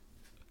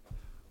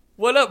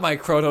What up, my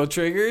Chrono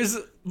Triggers?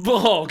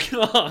 Oh,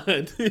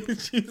 God.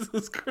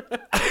 Jesus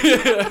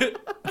Christ.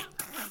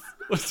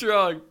 What's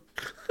wrong?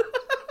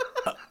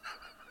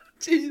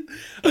 Jeez.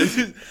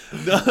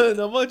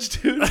 Not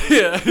much, dude.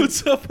 Yeah.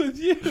 What's up with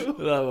you?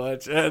 Not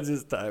much. I'm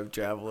just time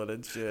traveling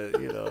and shit,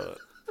 you know.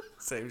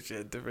 Same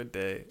shit, different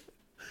day.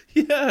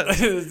 Yeah.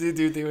 Do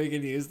you think we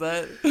can use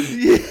that?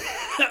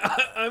 Yeah.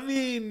 I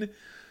mean,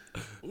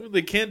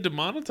 they can't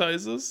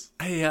demonetize us.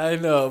 Yeah, I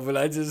know, but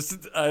I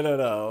don't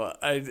know.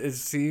 It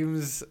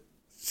seems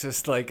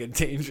just like a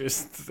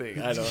dangerous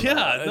thing. I don't know.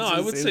 Yeah, It no, just I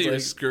would seems say you're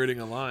like, skirting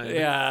a line.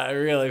 yeah, it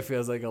really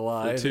feels like a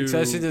lie. two-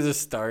 Especially to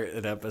just start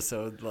an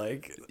episode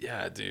like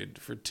Yeah, dude.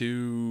 For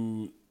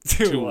two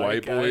two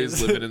white boys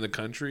guys. living in the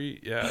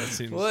country. Yeah, it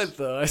seems. What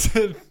though? I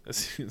said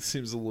It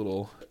seems a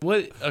little.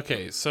 What?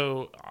 Okay,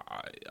 so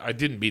I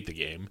didn't beat the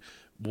game.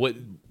 What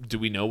do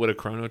we know what a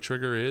chrono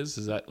trigger is?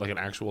 Is that like an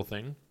actual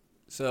thing?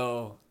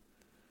 so.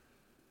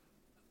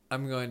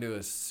 I'm going to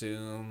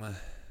assume.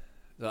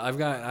 So I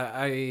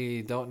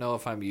don't know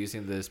if I'm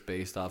using this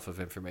based off of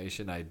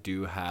information I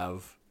do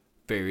have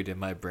buried in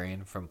my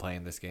brain from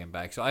playing this game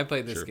back. So I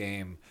played this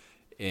game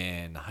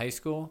in high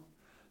school,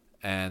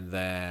 and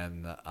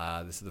then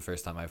this is the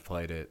first time I've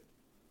played it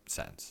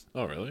since.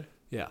 Oh, really?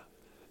 Yeah.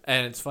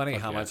 And it's funny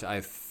how much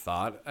I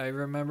thought I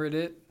remembered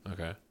it.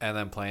 Okay. And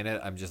then playing it,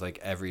 I'm just like,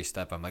 every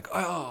step, I'm like,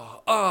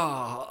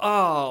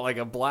 oh, like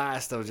a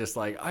blast. I was just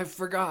like, I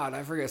forgot.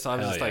 So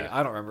I'm just like,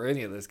 I don't remember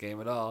any of this game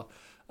at all.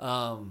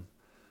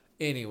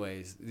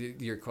 Anyways,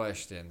 your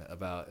question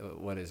about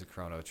what is a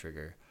chrono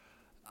trigger.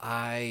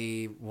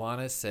 I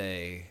want to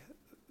say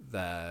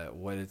that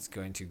what it's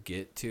going to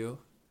get to,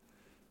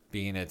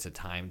 being it's a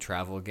time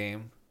travel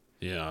game.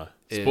 Yeah.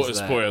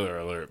 Spoiler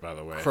alert, by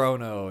the way.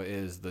 Chrono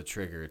is the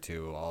trigger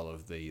to all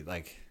of the,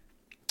 like...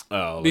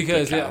 Oh, like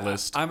because the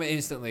catalyst. I'm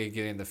instantly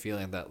getting the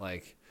feeling that,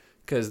 like...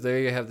 Because there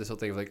you have this whole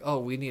thing of, like, oh,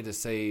 we need to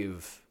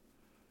save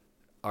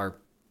our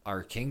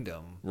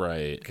kingdom.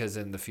 Right. Because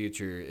in the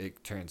future,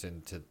 it turns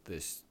into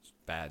this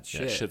bad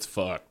shit. Yeah, shit's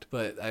fucked.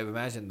 But I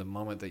imagine the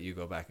moment that you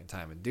go back in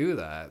time and do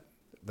that,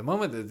 the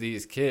moment that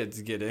these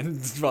kids get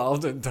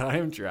involved in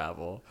time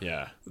travel...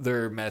 Yeah.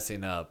 They're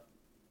messing up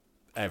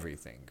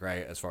everything,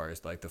 right, as far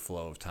as like the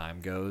flow of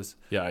time goes.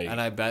 Yeah, and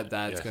I bet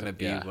that's gonna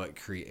be what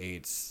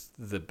creates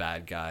the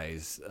bad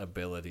guy's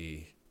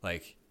ability.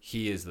 Like,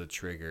 he is the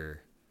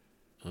trigger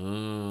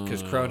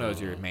because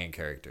Chrono's your main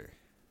character.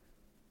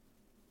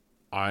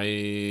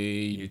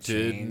 I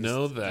did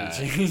know that.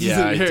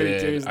 Yeah,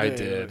 I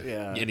did.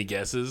 Yeah. Any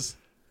guesses?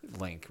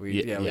 Link.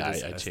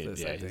 I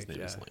changed. Yeah, his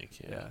name is Link.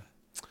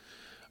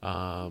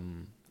 Yeah.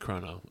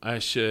 Chrono. I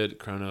should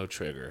Chrono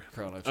Trigger.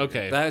 Chrono Trigger.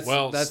 Okay. That's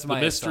the my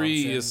mystery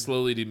assumption. is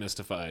slowly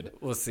demystified.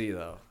 We'll see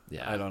though.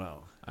 Yeah. I don't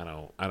know.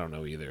 I don't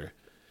know either.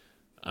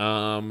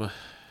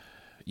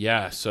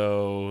 Yeah,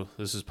 so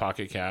this is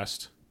Pocket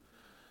Cast.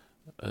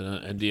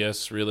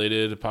 NDS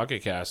related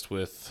Pocket Cast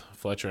with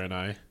Fletcher and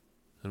I.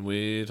 And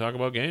we talk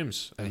about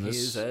games. And he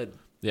is Ed.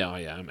 Yeah,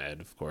 I'm Ed,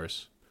 of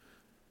course.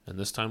 And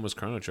this time was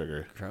Chrono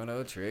Trigger.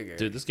 Chrono Trigger.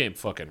 Dude, this game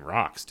fucking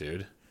rocks,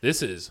 dude.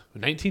 This is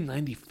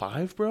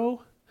 1995,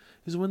 bro?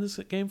 Is when this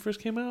game first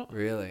came out?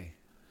 Really?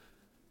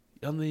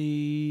 On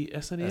the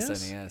SNES?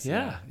 SNES,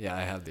 yeah.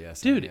 I have the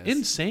SNES. Dude,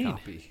 insane.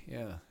 Copy.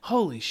 Yeah.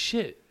 Holy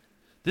shit.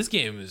 This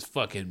game is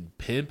fucking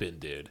pimping,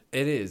 dude.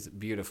 It is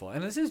beautiful.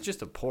 And this is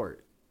just a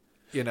port.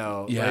 You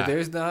know, Yeah. like,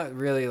 there's not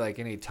really like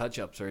any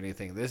touch-ups or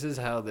anything. This is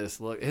how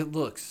this looks. It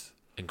looks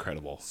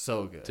incredible.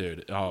 So good.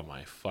 Dude, oh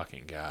my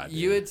fucking God.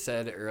 You had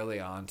said early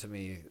on to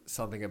me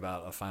something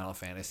about a Final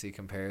Fantasy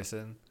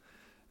comparison.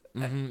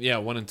 Mm-hmm. Yeah,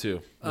 1 and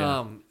 2.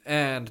 Yeah.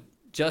 And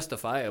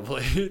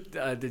justifiably,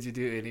 did you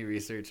do any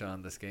research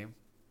on this game?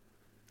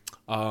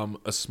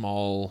 A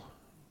small.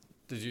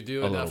 Did you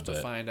do enough to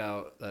find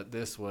out that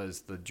this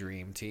was the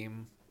dream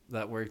team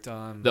that worked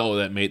on? Oh,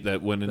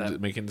 that went into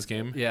making this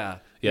game? Yeah.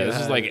 Yeah,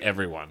 this is like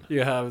everyone.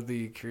 You have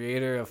the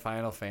creator of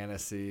Final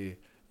Fantasy.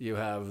 You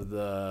have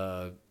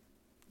the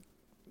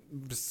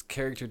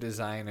character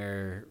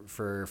designer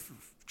for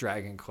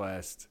Dragon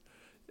Quest.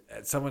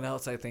 Someone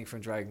else, I think,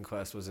 from Dragon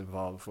Quest was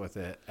involved with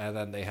it. And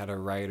then they had a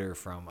writer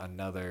from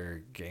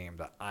another game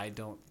that I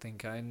don't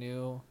think I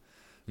knew.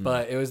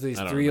 But it was these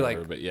three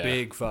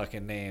big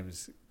fucking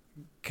names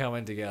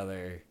coming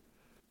together.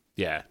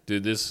 Yeah,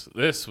 dude, this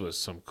was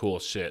some cool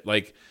shit.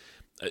 Like,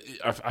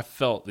 I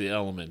felt the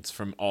elements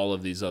from all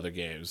of these other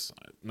games.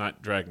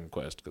 Not Dragon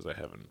Quest, because I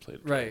haven't played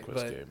a Dragon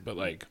Quest game. But,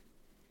 like...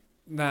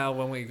 Now,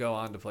 when we go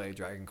on to play a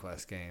Dragon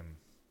Quest game,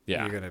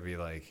 you're going to be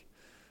like...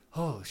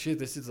 Oh shit!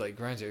 This is like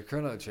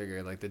Chrono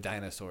Trigger, like the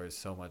dinosaurs,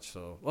 so much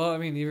so. Well, I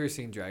mean, you ever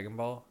seen Dragon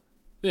Ball?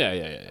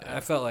 Yeah. I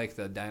felt like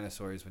the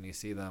dinosaurs, when you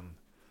see them,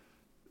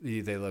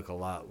 they look a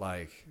lot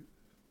like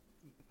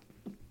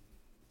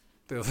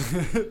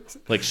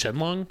like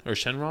Shenlong or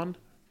Shenron,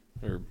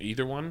 or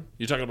either one.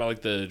 You're talking about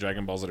like the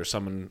Dragon Balls that are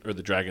summoned, or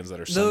the dragons that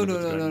are summoned.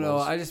 No.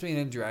 I just mean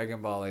in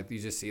Dragon Ball, like you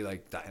just see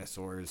like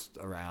dinosaurs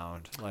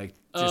around, like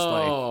just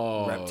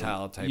like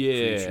reptile type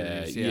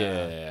creatures.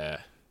 Yeah.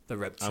 The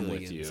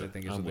reptilians, I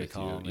think is what they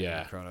call them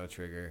in Chrono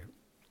Trigger.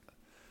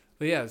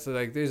 But yeah, so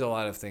like there's a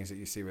lot of things that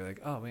you see where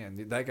like, oh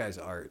man, that guy's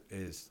art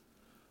is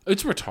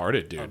It's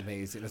retarded, dude.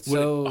 amazing. It's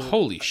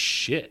holy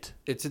shit.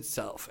 It's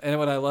itself. And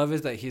what I love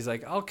is that he's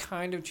like, I'll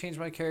kind of change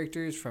my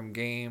characters from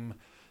game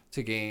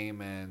to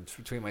game and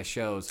between my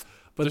shows,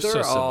 but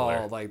they're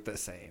all like the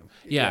same.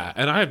 Yeah,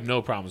 and I have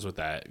no problems with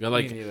that.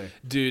 Like, me neither.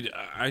 Dude,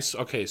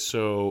 okay,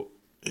 so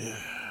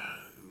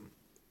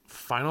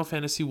Final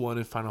Fantasy 1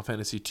 and Final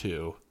Fantasy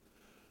 2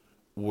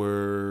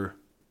 were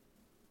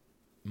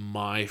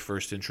my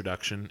first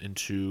introduction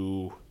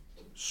into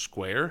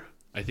Square,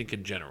 I think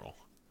in general.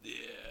 Yeah,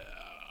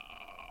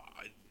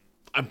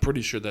 I'm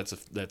pretty sure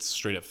that's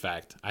straight up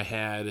fact. I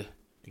had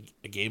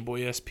a Game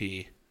Boy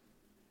SP,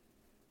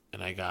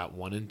 and I got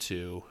 1 and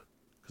 2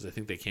 because I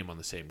think they came on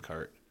the same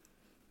cart.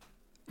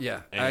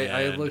 Yeah,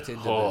 I looked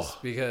into this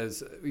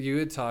because you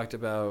had talked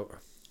about,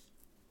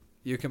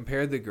 you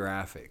compared the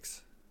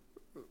graphics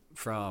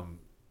from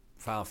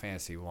Final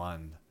Fantasy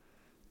 1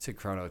 to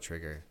Chrono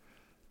Trigger,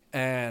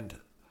 and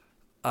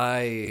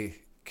I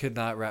could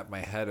not wrap my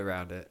head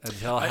around it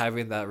until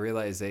having that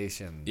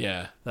realization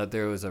that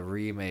there was a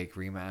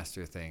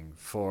remaster thing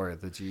for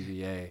the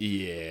GBA.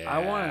 Yeah.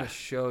 I want to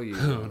show you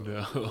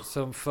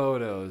some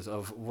photos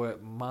of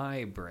what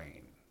my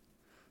brain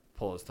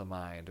pulls to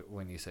mind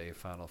when you say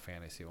Final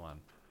Fantasy 1.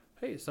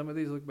 Hey, some of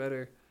these look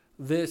better.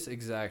 This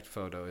exact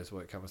photo is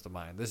what comes to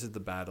mind. This is the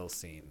battle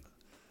scene.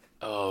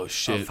 Oh,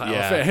 shit. Final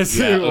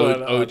Fantasy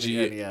 1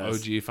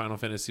 OG Final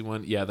Fantasy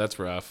 1. Yeah, that's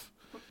rough.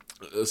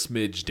 A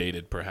smidge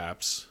dated,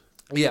 perhaps.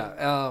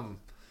 Yeah,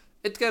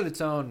 it's got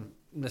its own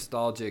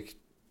nostalgic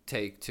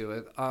take to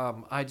it.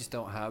 I just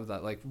don't have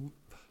that. Like,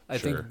 I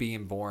think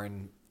being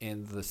born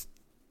in the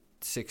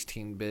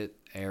 16-bit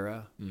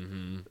era,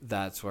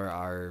 that's where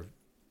our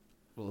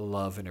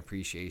love and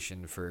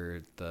appreciation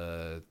for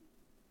the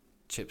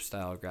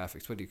chip-style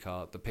graphics, what do you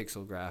call it? The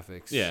pixel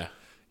graphics. Yeah.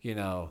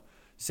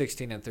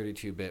 16 and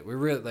 32-bit. We're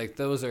really, like,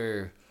 those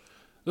are...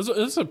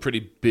 That's a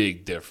pretty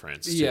big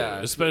difference, too. Yeah.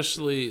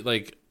 Especially,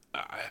 like,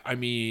 I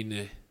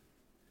mean...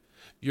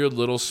 Your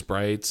little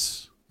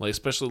sprites, like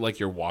especially like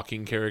your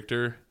walking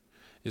character,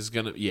 is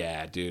gonna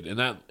dude,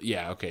 and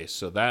okay,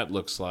 so that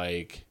looks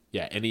like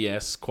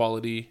NES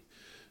quality,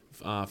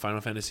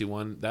 Final Fantasy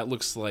 1. That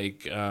looks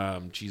like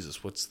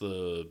Jesus, what's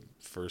the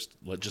first?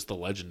 Just the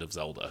Legend of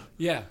Zelda.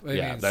 Yeah,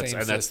 that's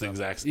the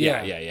exact.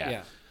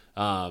 Yeah.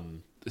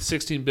 The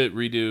 16-bit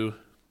redo,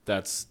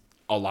 that's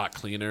a lot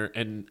cleaner,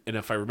 and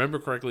if I remember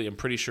correctly, I'm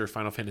pretty sure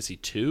Final Fantasy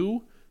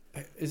 2.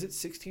 Is it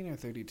 16 or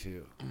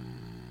 32?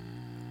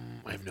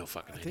 I have no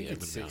fucking idea. I'm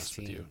gonna be honest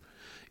with you.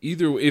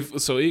 Either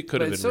it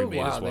could have been remade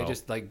as well. They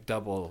just like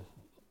double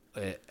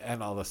it,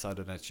 and all of a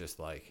sudden it's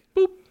just like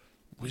boop.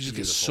 We just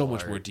get so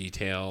much more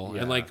detail,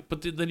 yeah. And like,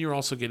 but then you're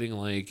also getting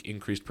like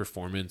increased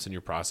performance in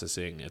your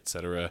processing,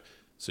 etc.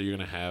 So you're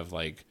gonna have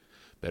like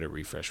better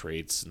refresh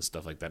rates and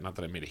stuff like that. Not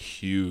that it made a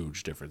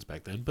huge difference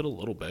back then, but a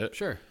little bit.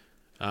 Sure.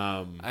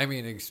 I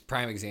mean,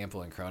 prime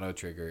example in Chrono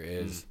Trigger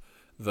is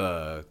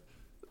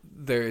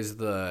there's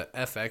the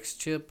FX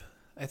chip,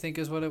 I think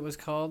is what it was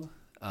called.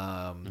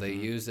 They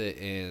use it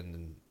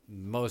in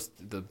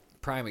the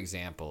prime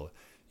example.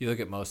 You look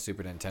at most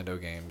Super Nintendo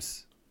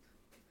games,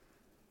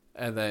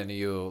 and then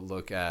you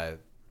look at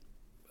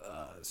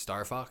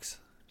Star Fox.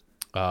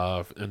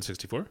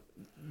 N64?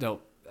 No,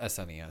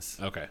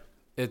 SNES. Okay.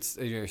 If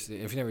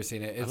you've never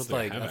seen it, it's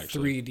like a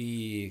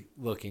 3D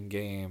looking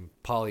game,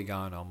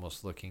 polygon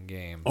almost looking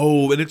game.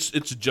 Oh, and it's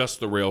just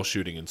the rail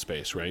shooting in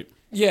space, right?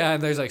 Yeah,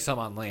 and there's like some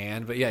on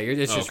land, but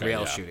it's just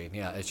rail shooting.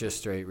 Yeah, it's just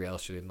straight rail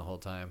shooting the whole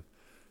time.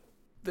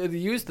 They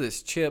use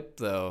this chip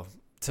though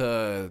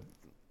to,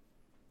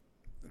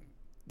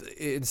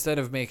 instead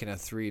of making a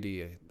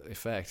 3D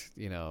effect,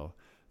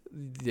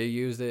 they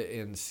used it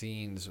in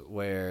scenes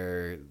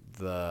where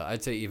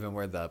I'd say even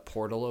where the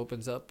portal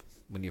opens up.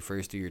 When you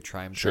first do your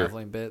time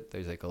traveling bit,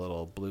 there's like a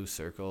little blue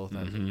circle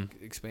that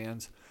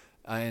expands.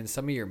 And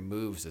some of your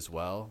moves as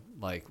well,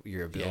 like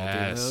your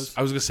ability moves.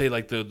 I was gonna say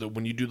like the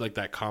when you do like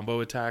that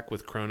combo attack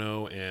with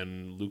Chrono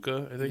and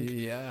Luca, I think.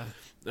 Yeah.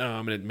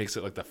 And it makes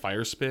it like the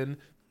fire spin.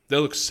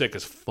 That looks sick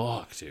as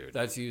fuck, dude.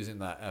 That's using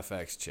that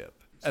FX chip,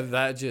 and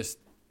that just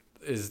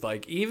is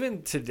like,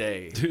 even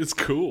today, dude, it's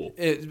cool.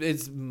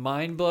 It's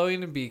mind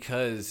blowing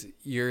because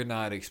you're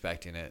not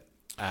expecting it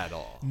at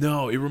all.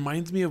 No, it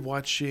reminds me of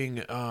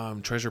watching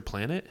Treasure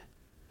Planet,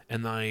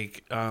 and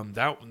like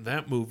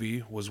that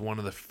movie was one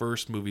of the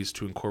first movies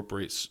to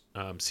incorporate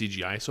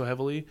CGI so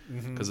heavily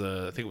because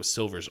I think it was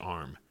Silver's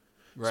arm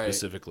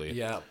specifically.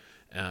 Yeah.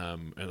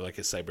 And like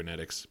his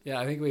cybernetics. Yeah,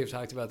 I think we've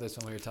talked about this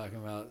when we were talking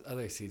about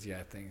other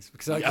CGI things.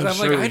 Because I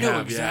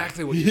know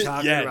exactly what you're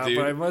talking about, dude.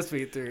 But I must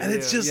be through. And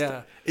it's just,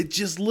 it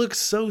just looks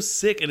so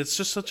sick, and it's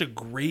just such a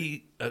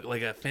great,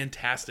 like a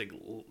fantastic,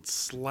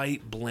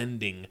 slight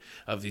blending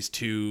of these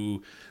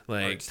two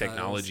like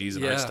technologies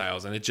and art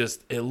styles, and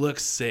it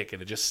looks sick,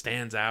 and it just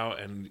stands out,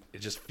 and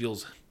it just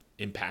feels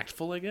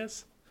impactful. I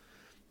guess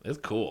it's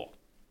cool.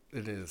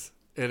 It is.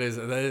 It is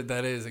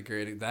that is a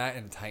great that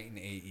and Titan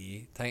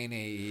AE. Titan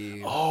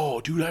AE.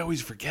 Oh, dude, I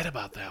always forget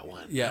about that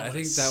one. Yeah, I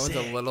think that was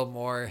a little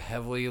more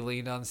heavily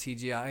leaned on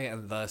CGI,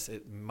 and thus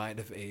it might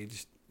have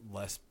aged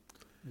less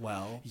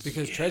well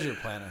because Treasure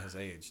Planet has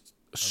aged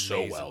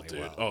so well, dude.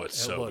 well. Oh, it's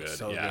so good.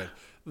 So yeah.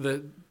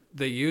 Good.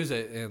 They use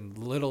it in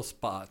little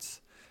spots,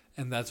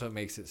 and that's what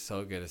makes it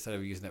so good instead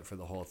of using it for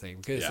the whole thing.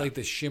 Because it's like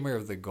the shimmer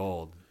of the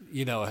gold,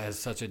 has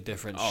such a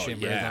different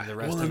shimmer than the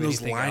rest of anything else.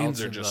 Those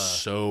lines are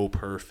just so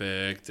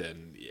perfect,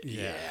 and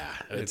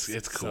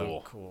it's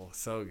cool. So cool.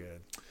 So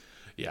good.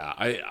 Yeah,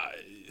 I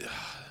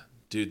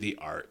dude, the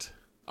art.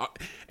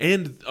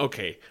 And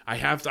okay,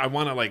 I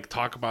want to like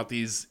talk about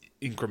these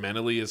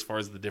incrementally as far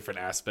as the different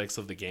aspects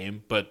of the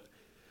game, but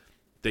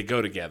they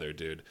go together,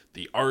 dude.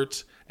 The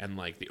art and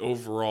like the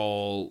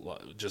overall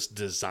just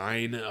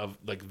design of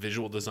like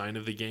visual design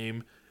of the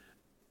game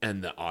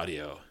and the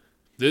audio.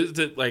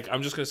 Like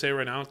I'm just gonna say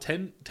right now,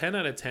 10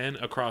 out of 10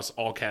 across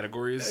all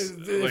categories.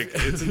 Like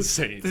it's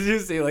insane. Did you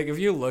see? Like if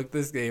you look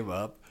this game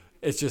up,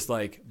 it's just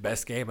like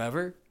best game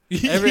ever.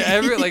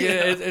 Every like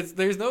it's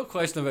there's no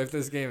question about if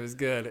this game is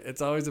good.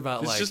 It's always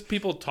about it's just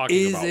people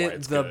talking about why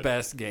it's the good.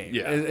 Best game?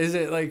 Yeah. Is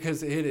it like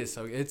because it is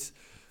so? It's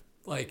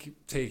like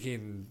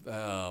taking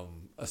a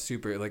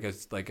super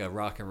like a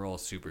rock and roll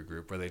super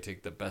group where they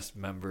take the best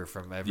member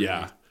from every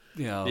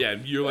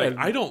and you're like,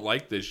 I don't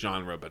like this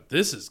genre, but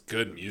this is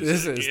good music.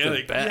 This is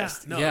the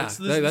best.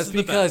 That's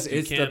because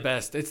it's the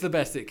best. It's the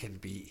best it can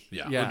be.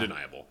 Yeah,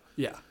 undeniable.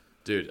 Yeah,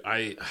 dude,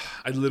 I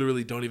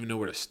literally don't even know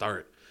where to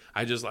start.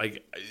 I just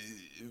like,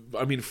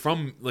 I mean,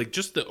 from like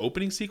just the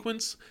opening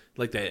sequence,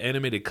 like that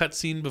animated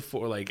cutscene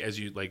before, like as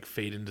you like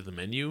fade into the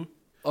menu,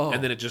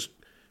 and then it just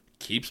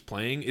keeps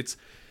playing. It's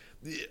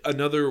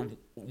another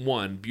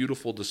one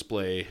beautiful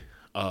display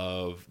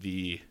of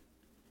the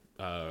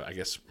I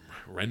guess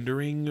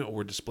rendering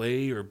or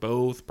display or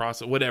both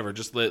process, whatever,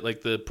 just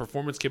like the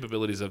performance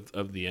capabilities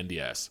of the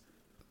NDS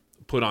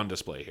put on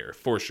display here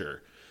for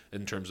sure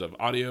in terms of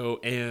audio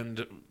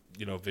and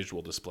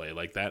visual display.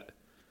 Like that,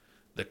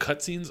 the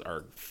cutscenes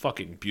are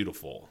fucking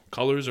beautiful,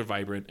 colors are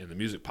vibrant, and the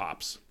music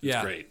pops.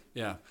 It's great.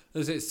 Yeah,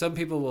 some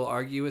people will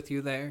argue with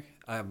you there.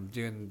 I'm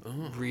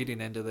reading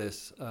into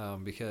this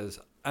because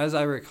as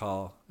I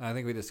recall, I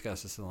think we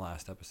discussed this in the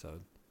last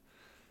episode,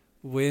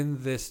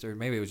 when this, or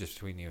maybe it was just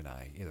between you and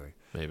I, either way.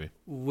 Maybe.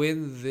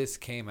 When this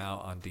came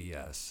out on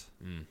DS,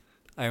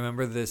 I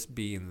remember this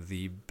being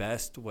the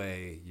best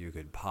way you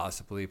could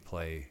possibly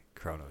play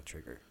Chrono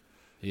Trigger.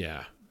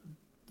 Yeah.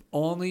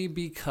 Only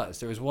because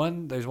there's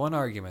one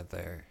argument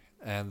there,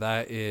 and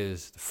that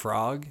is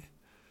Frog.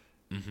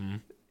 Mm-hmm.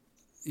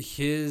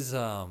 His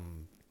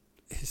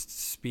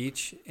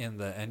speech in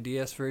the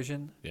NDS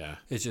version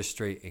is just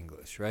straight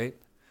English, right?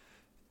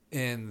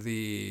 In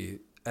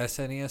the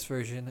SNES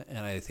version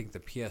and I think the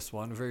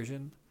PS1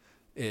 version,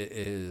 it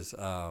is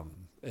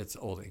it's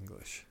Old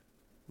English.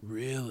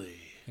 Really?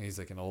 And he's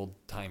like an old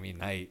timey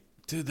knight.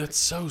 Dude, that's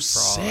so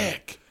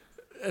sick.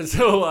 And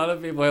so a lot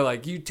of people are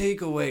like, you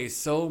take away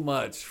so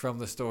much from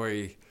the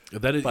story.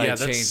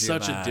 That's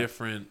such a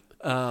different.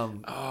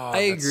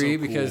 I agree so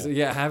cool. Because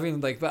having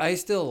but I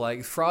still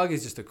like Frog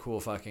is just a cool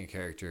fucking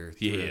character.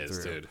 He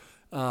is, dude.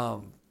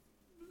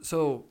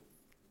 So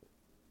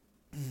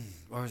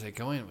where was I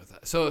going with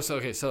that?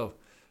 So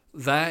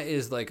that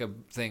is like a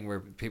thing where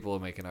people will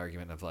make an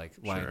argument of like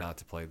why not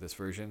to play this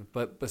version.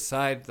 But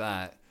beside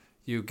that,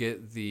 you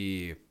get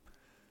the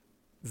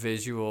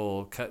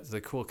visual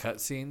the cool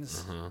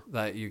cutscenes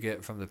that you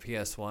get from the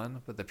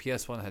PS1, but the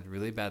PS1 had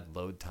really bad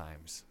load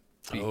times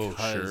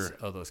because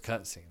of those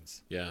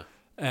cutscenes. Yeah.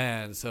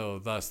 And so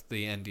thus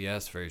the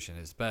NDS version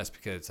is best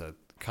because it's a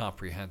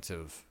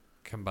comprehensive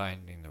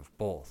combining of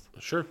both.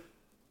 Sure.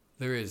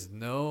 There is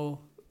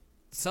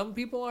some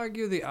people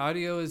argue the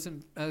audio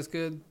isn't as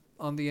good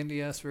on the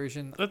NDS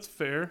version. That's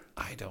fair.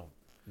 I don't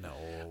know.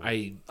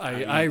 I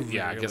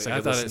guess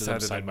I thought it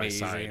sounded side by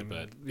side,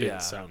 but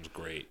it sounds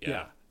great.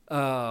 Yeah.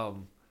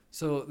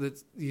 So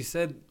you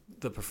said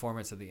the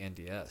performance of the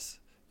NDS.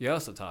 You're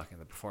also talking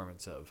the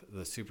performance of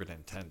the Super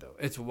Nintendo.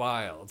 It's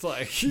wild.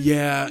 Like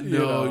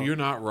you're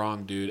not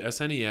wrong, dude.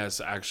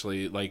 SNES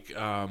actually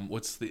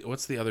what's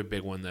the other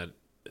big one that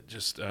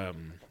just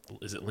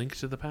is it Link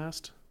to the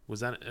Past? Was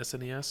that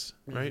SNES,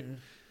 right? Mm-hmm.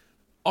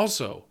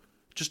 Also,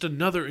 just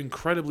another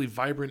incredibly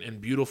vibrant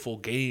and beautiful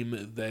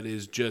game that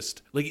is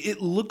just like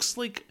it looks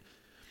like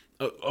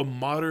a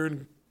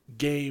modern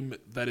game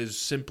that is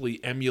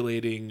simply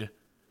emulating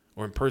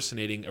or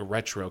impersonating a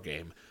retro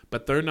game,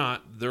 but they're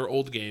not. They're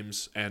old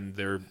games, and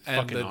they're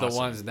fucking awesome. The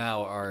ones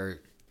now are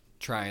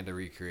trying to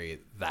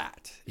recreate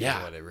that.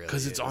 Yeah, what it really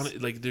because it's on.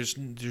 Like there's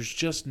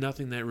just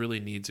nothing that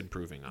really needs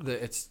improving on.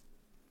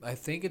 I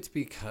think it's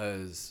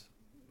because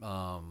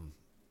I'm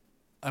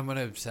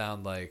gonna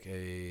sound like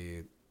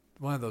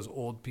one of those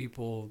old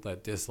people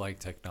that dislike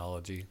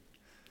technology.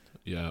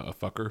 Yeah, a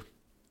fucker.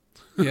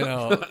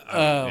 Yeah,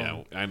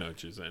 I know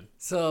what you're saying.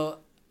 So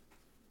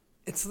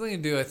it's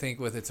something to do, I think,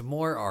 with it's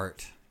more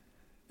art.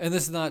 And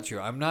this is not true.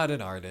 I'm not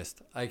an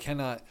artist. I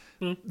cannot.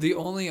 The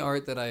only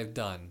art that I've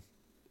done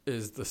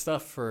is the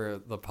stuff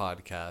for the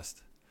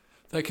podcast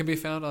that can be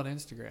found on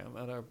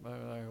Instagram at our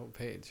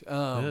page.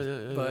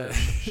 But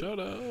Shout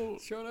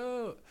out. shout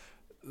out.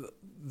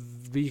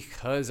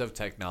 Because of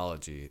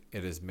technology,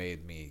 it has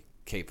made me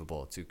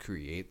capable to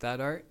create that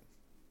art.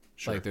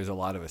 Sure. Like there's a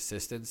lot of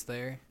assistance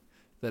there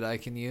that I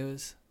can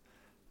use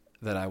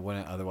that I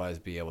wouldn't otherwise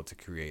be able to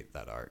create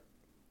that art.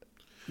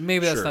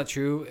 Maybe that's Sure. not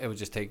true. It would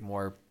just take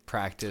more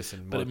practice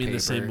and more But I mean, paper. the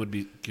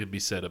same could be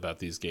said about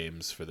these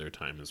games for their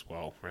time as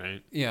well,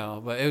 right? You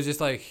know, but it was just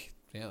like,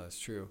 yeah, that's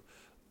true.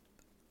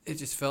 It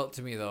just felt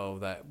to me though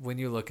that when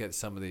you look at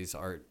some of these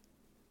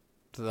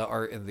the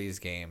art in these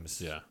games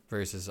Yeah.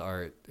 versus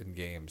art in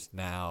games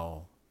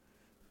now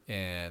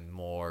and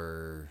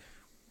more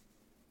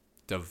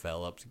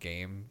developed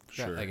game,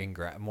 Sure. like in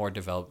more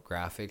developed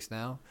graphics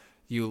now,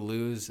 you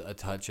lose a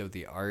touch of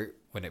the art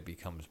when it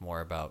becomes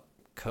more about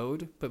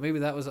code. But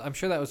maybe I'm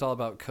sure that was all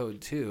about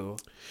code too.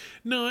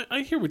 No,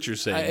 I hear what you're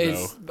saying,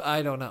 though.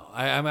 I don't know.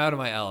 I'm out of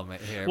my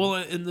element here. Well,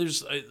 and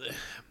there's,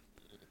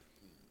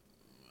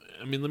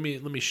 I mean, let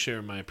me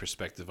share my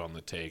perspective on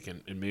the take,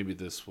 and maybe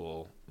this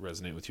will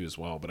resonate with you as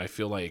well. But I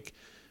feel like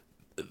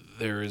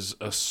there is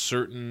a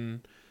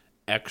certain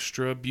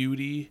extra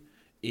beauty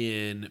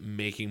in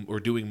making or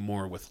doing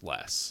more with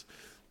less.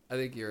 I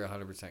think you're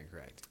 100%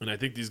 correct. And I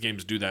think these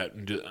games do that.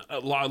 A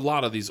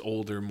lot of these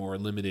older, more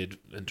limited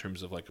in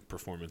terms of like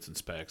performance and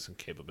specs and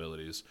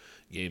capabilities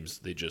games,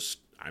 they just,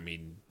 I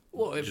mean,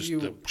 Well, if just you-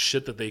 the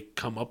shit that they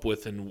come up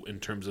with in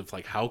terms of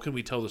like how can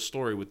we tell the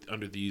story with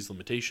under these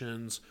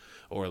limitations,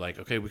 or like,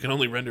 okay, we can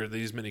only render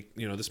these many,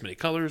 this many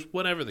colors,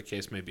 whatever the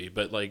case may be.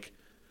 But like,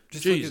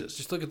 Jesus,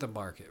 Just look at the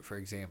market, for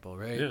example,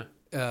 right?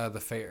 Yeah. The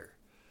fair.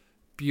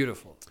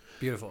 Beautiful.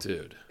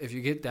 dude. If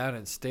you get down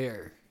and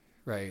stare,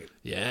 right?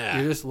 Yeah.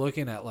 You're just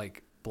looking at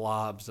like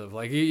blobs of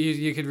like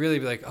you could really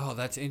be like, oh,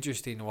 that's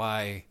interesting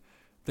why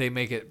they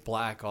make it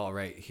black all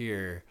right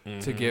here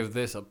to give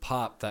this a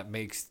pop that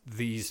makes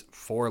these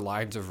 4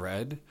 lines of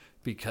red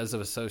because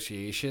of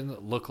association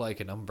look like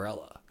an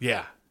umbrella.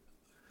 Yeah.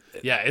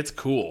 Yeah, it's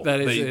cool.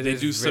 That is- they it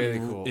is do some very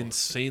cool.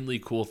 insanely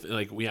cool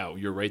like, yeah,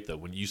 you're right though.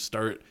 When you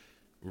start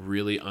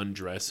really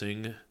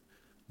undressing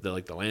the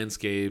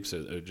landscapes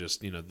or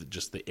just,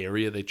 just the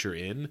area that you're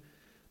in,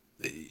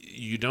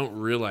 you don't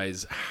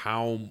realize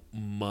how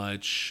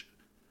much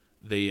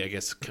they, I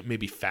guess,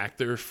 maybe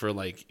factor for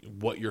like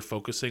what you're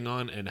focusing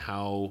on, and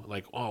how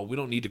like, oh, we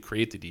don't need to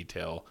create the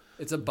detail.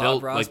 It's a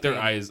Bob Ross like their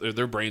painting. eyes or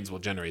their brains will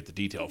generate the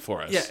detail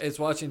for us. Yeah, it's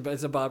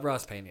a Bob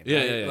Ross painting. Yeah,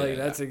 right? yeah, yeah, Like yeah,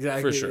 that's yeah.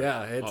 exactly For sure.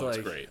 Yeah, it's Oh, it's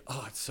like great.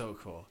 oh, it's so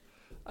cool.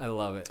 I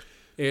love it.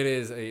 It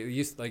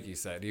is like you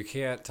said, you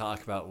can't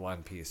talk about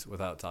one piece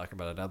without talking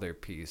about another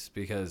piece,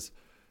 because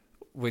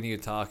when you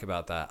talk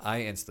about that,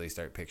 I instantly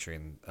start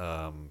picturing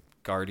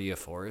Guardia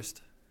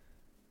Forest.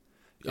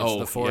 It's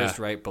the forest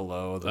right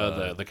below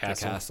the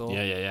castle.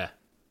 Yeah.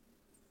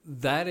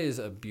 That is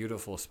a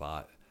beautiful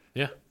spot.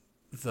 Yeah.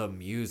 The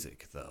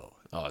music, though,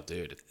 Oh,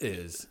 dude.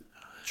 is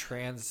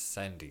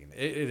transcending.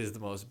 It is the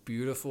most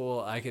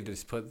beautiful. I could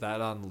just put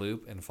that on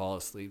loop and fall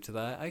asleep to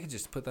that. I could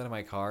just put that in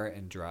my car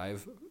and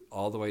drive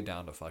all the way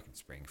down to fucking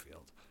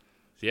Springfield.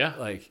 Yeah.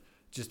 Like,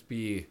 just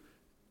be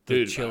the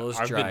Dude, chillest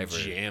I've driver. been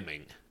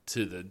jamming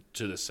to the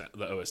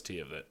OST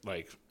of it,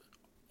 like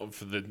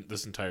for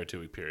this entire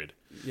 2-week period.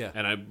 Yeah.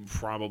 And I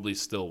probably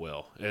still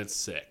will. It's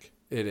sick.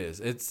 It is.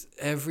 It's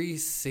every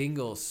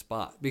single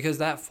spot, because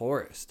that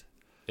forest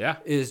Yeah.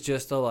 is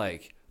just a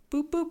like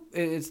boop boop.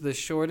 It's the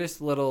shortest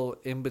little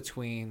in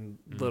between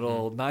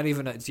little. Not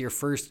even. It's your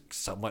first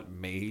somewhat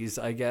maze,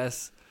 I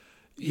guess.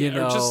 You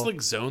know, or just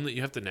like zone that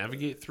you have to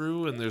navigate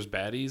through, and there's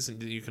baddies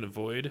and you can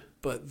avoid.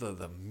 but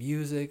the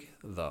music,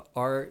 the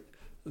art,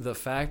 the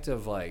fact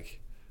of like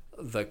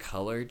the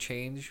color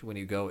change when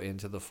you go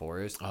into the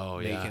forest,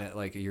 making it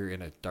like you're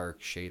in a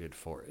dark shaded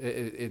forest.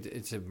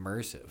 It's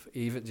immersive,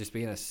 even just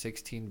being a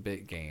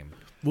 16-bit game.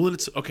 Well,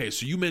 it's okay.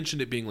 So you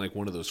mentioned it being like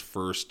one of those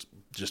first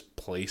just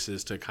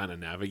places to kind of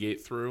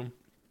navigate through,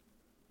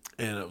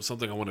 and it was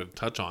something I wanted to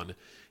touch on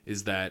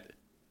is that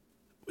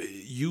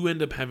you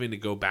end up having to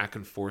go back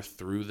and forth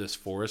through this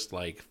forest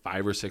like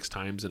 5 or 6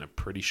 times in a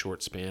pretty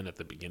short span at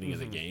the beginning of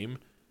the game.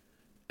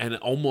 And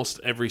almost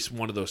every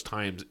one of those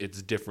times,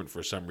 it's different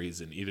for some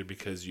reason, either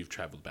because you've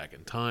traveled back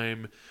in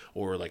time,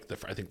 or like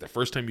I think the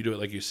first time you do it,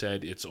 like you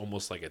said, it's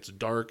almost like it's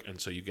dark,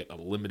 and so you get a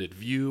limited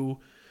view.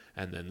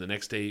 And then the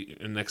next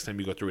time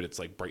you go through it, it's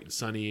like bright and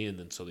sunny, and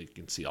then so that you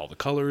can see all the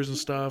colors and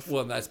stuff.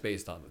 Well, and that's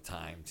based on the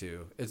time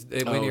too.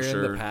 When you're in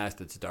sure. the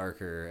past, it's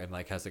darker and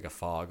like has like a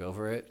fog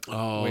over it.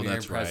 Oh, when you're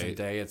that's in present right.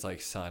 day, it's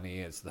like sunny.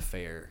 It's the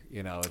fair.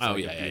 It's Oh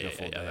like yeah, a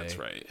beautiful day. that's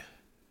right.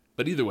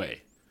 But either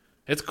way,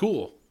 it's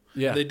cool.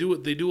 Yeah, They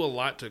do a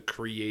lot to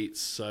create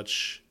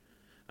such.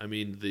 I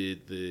mean,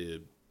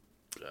 the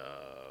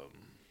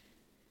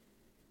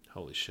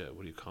holy shit,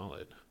 what do you call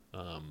it?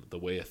 The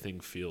way a thing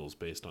feels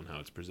based on how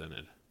it's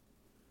presented.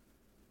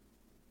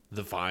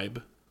 The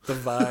vibe. The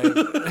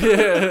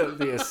vibe,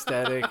 the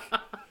aesthetic.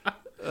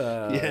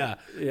 Yeah.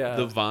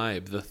 The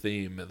vibe, the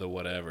theme, the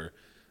whatever.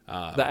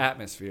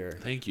 atmosphere.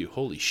 Thank you.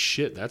 Holy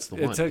shit, that's the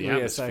It one. took The me a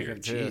atmosphere.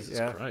 second too. Jesus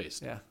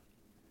Christ. Yeah.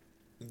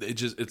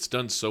 it's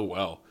done so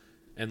well.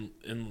 And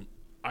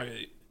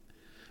I,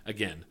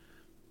 again,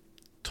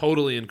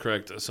 totally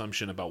incorrect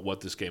assumption about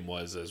what this game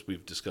was, as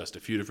we've discussed a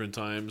few different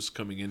times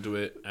coming into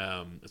it.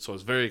 So I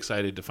was very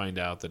excited to find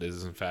out that it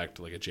is in fact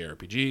like a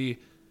JRPG,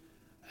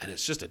 and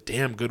it's just a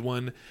damn good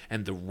one.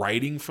 And the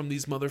writing from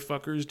these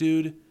motherfuckers,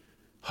 dude,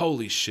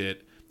 holy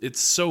shit. It's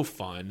so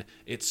fun.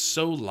 It's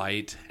so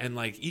light. And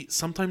like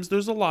sometimes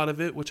there's a lot of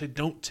it, which I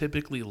don't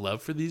typically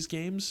love for these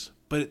games,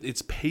 but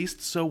it's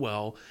paced so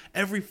well.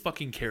 Every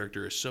fucking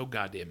character is so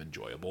goddamn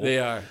enjoyable. They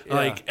are. Yeah.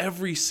 Like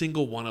every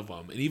single one of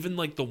them. And even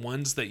like the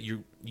ones that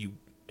you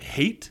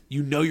hate,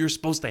 you're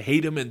supposed to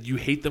hate them, and you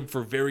hate them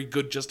for very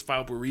good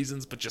justifiable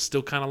reasons, but you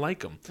still kind of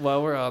like them.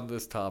 While we're on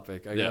this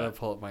topic, I gotta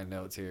pull up my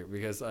notes here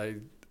because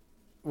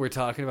we're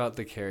talking about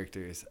the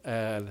characters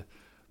and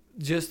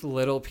just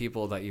little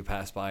people that you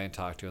pass by and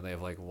talk to, and they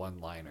have like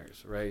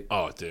one-liners, right?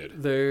 Oh,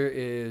 dude. There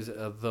is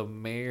the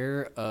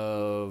mayor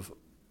of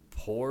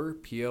Porre,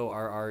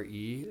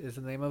 Porre is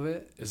the name of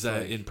it. Is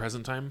that like, in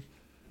present time?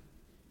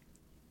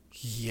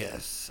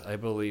 Yes, I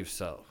believe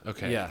so.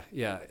 Okay.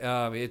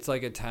 Yeah. It's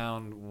like a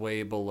town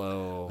way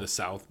below the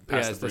south.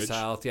 Past the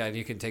south. Yeah, and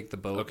you can take the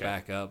boat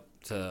back up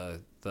to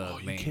the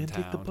main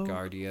town,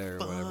 Guardia or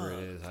whatever it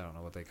is. I don't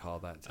know what they call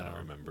that town. I don't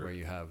remember. Where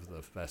you have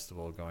the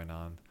festival going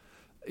on.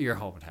 Your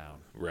hometown.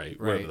 Right.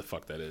 Wherever the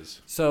fuck that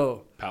is.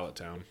 So Pallet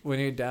Town. When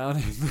you're down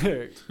in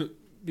there,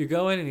 you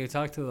go in and you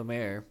talk to the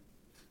mayor,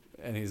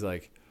 and he's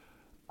like,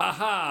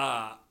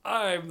 "Aha!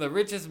 I'm the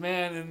richest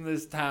man in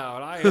this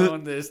town. I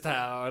own this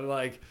town.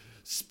 Like,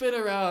 spin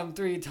around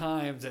 3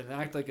 times and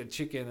act like a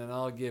chicken, and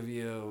I'll give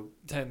you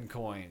 10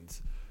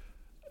 coins."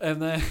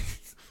 And then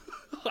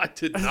I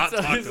did not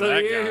talk to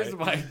that guy. Here's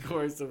my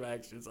course of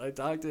actions. I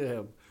talk to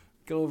him,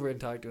 go over and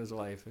talk to his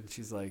wife, and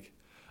she's like,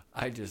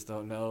 "I just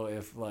don't know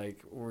if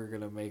like we're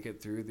gonna make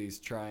it through these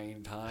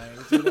trying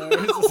times,"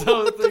 or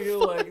something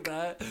like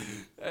that.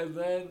 And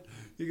then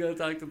you gotta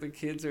talk to the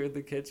kids who are in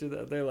the kitchen,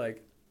 and they're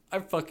like, "I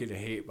fucking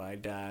hate my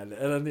dad."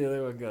 And then the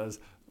other one goes,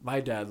 "My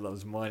dad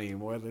loves money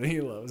more than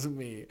he loves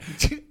me."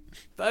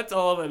 That's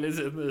all that is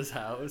in this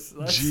house.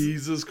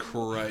 Jesus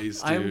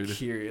Christ, dude. I'm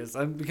curious.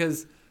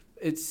 Because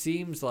it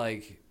seems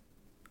like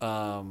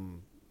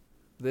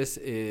this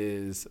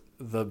is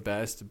the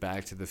best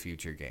Back to the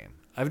Future game.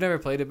 I've never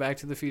played a Back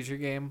to the Future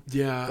game.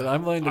 Yeah. But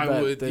I'm willing to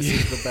bet this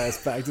is the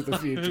best Back to the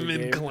Future game.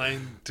 I'm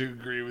inclined to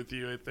agree with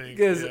you, I think.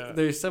 Because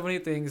there's so many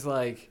things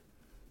like,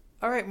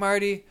 "All right,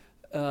 Marty,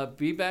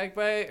 be back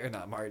by..." Or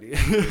not Marty.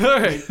 "All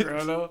right,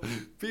 Chrono,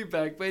 be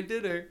back by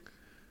dinner."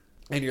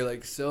 And you're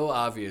like, so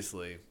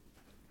obviously,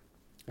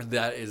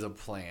 that is a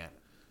plan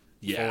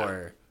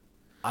for...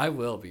 I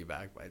will be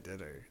back by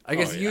dinner. I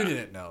guess you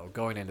didn't know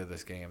going into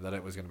this game that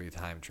it was going to be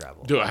time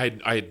travel. Dude,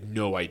 I had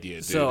no idea,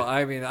 dude. So,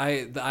 I mean,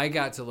 I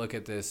got to look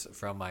at this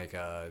from like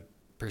a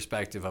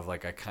perspective of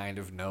like I kind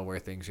of know where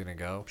things are going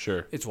to go.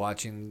 Sure. It's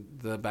watching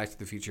the Back to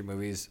the Future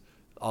movies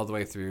all the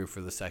way through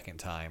for the second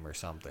time or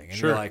something. And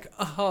sure. You're like,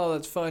 "Oh,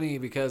 that's funny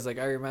because like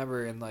I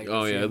remember in like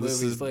a few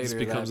movies later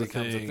becomes that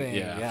becomes a thing."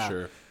 Yeah,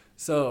 sure.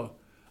 So,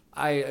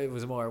 I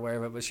was more aware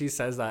of it, but she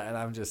says that and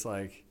I'm just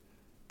like,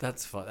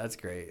 that's fun. That's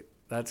great.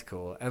 That's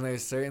cool. And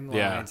there's certain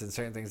lines and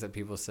certain things that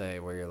people say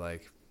where you're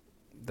like,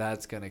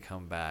 that's going to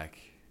come back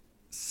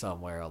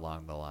somewhere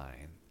along the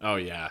line. Oh,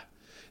 yeah.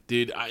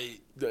 Dude,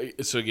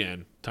 so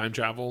again, time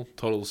travel,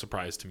 total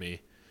surprise to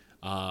me.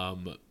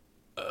 I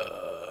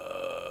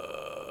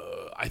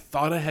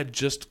thought I had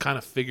just kind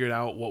of figured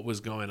out what was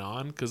going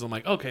on because I'm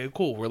like, okay,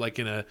 cool. We're like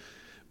in a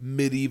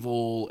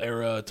medieval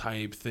era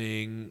type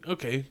thing.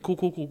 Okay,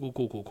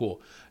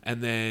 cool.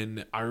 And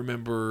then I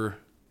remember...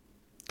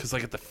 Because,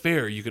 like, at the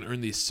fair, you can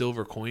earn these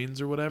silver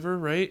coins or whatever,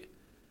 right?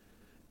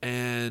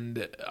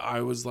 And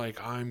I was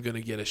like, I'm going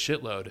to get a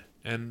shitload.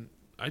 And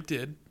I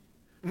did.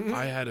 Mm-hmm.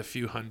 I had a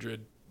few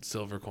hundred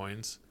silver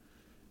coins.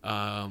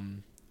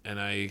 And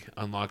I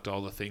unlocked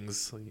all the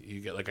things. You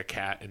get, like, a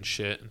cat and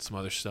shit and some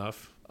other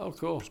stuff. Oh,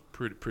 cool.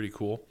 Pretty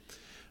cool.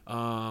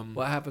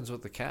 What happens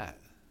with the cat?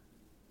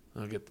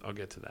 I'll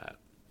get to that.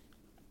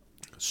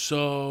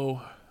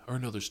 So... Or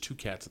no, there's 2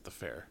 cats at the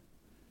fair.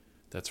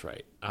 That's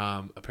right.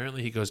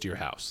 Apparently he goes to your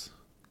house.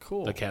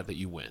 Cool. The cat that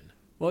you win.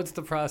 What's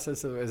the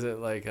process of? Is it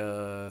like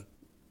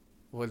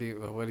what do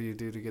you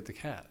do to get the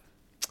cat?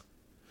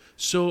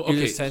 So okay,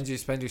 you just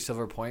spend your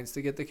silver points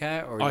to get the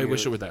cat, or I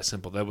wish it were that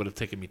simple. That would have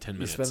taken me 10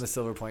 minutes. You spend the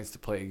silver points to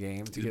play a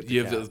game to get the cat.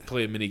 You have to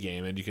play a mini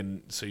game, and you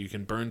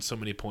can burn so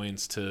many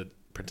points to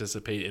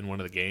participate in one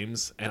of the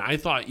games. And I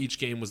thought each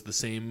game was the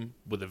same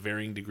with a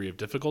varying degree of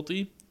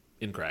difficulty.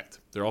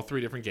 Incorrect. They're all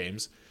 3 different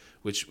games,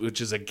 which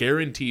is a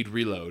guaranteed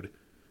reload.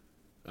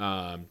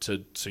 So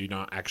you're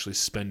not actually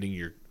spending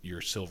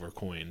your silver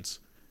coins,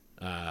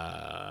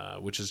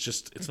 which is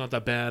just, it's not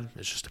that bad.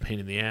 It's just a pain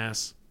in the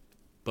ass.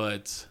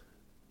 But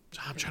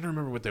I'm trying to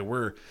remember what they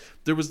were.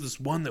 There was this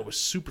one that was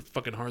super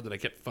fucking hard that I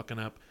kept fucking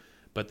up.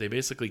 But they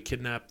basically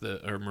kidnapped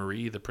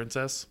Marie, the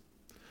princess,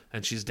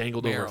 and she's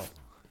dangled over.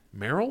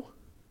 Meryl?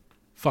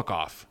 Fuck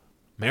off.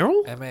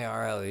 Meryl?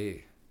 Marle.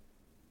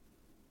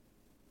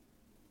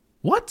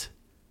 What?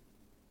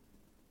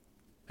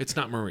 It's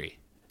not Marie.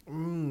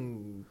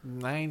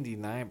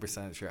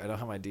 99% sure. I don't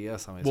have my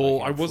DS on me.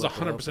 Well, I was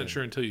 100%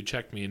 sure until you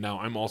checked me, and now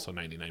I'm also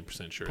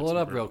 99% sure. Pull it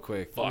up real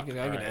quick. Fuck. I can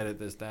edit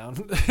this down.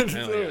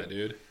 Hell yeah,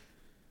 dude.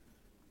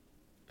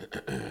 All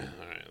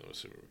right,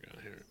 let's see what we got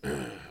here.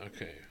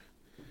 Okay.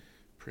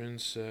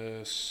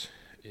 Princess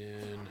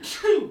in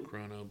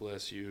Chrono,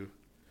 bless you.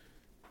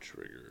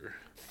 Trigger.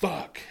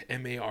 Fuck.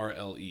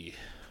 Marle.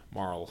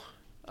 Marl.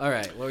 All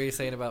right, what were you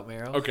saying about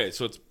Meryl? Okay,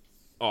 so it's...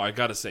 Oh, I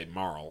gotta say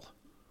Marl.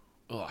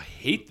 Oh, I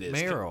hate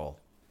this. Meryl.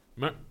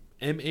 Marle?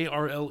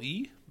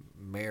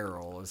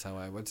 Meryl is how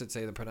I... What's it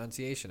say the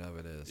pronunciation of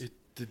it is?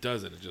 It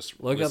doesn't. It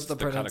just... Look up the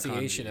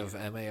pronunciation of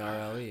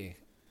Marle.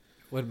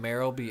 Would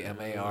Meryl be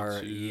Marel?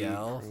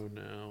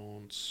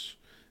 Pronounce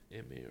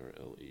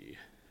Marle.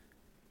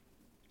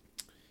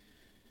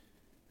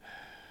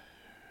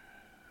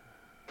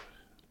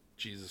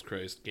 Jesus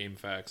Christ. Game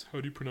facts. How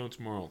do you pronounce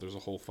Marl? There's a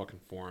whole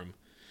fucking forum.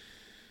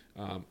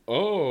 Had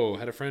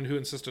a friend who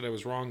insisted I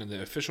was wrong, and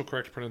the official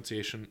correct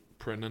pronunciation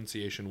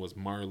was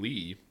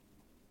Marlee.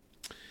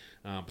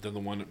 But then the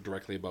one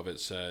directly above it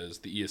says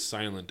the E is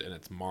silent, and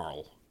it's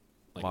Marl.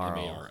 Like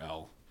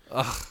Marl.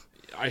 Ugh.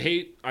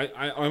 I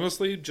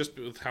honestly, just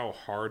with how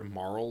hard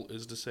Marl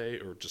is to say,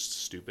 or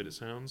just stupid it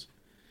sounds,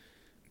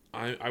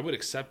 I would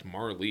accept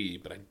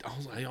Marlee, but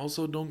I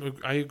also don't.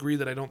 I agree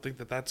that I don't think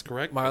that that's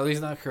correct.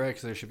 Marlee's not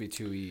correct, so there should be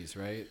 2 E's,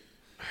 right?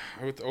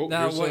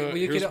 Now, what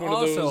you could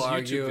also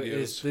argue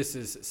is this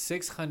is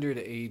 600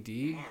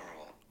 AD,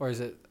 or is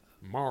it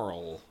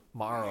Marl?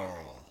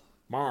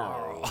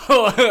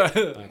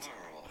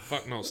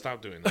 Fuck no!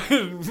 Stop doing that.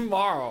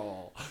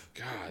 Marl.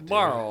 God.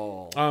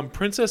 Marl.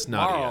 Princess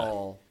Nadia.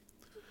 Marl.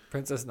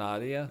 Princess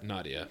Nadia.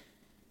 Nadia.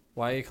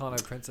 Why are you calling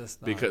her Princess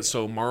Nadia? Because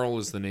Marl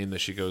is the name that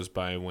she goes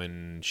by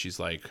when she's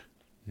like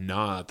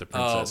not the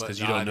princess, because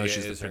you don't know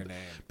she's the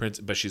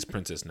prince, but she's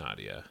Princess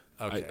Nadia.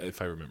 Okay.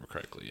 If I remember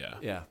correctly, yeah.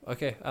 Yeah.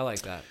 Okay, I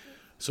like that.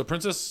 So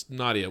Princess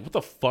Nadia, what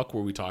the fuck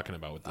were we talking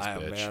about with this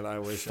bitch? Man, I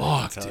wish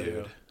I could tell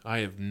you. I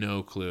have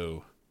no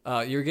clue.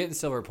 You're getting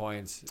silver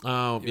points.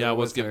 Oh, yeah, I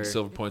was getting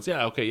silver points.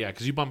 Yeah, okay, yeah,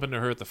 because you bump into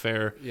her at the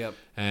fair. Yep.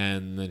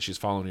 And then she's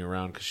following you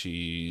around because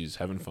she's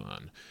having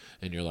fun.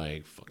 And you're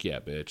like, fuck yeah,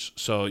 bitch.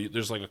 So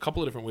there's like a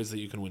couple of different ways that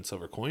you can win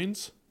silver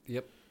coins.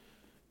 Yep.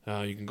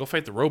 You can go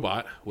fight the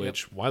robot,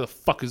 which, why the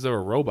fuck is there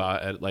a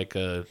robot at like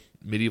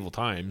medieval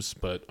times?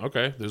 But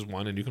okay, there's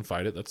one and you can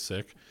fight it. That's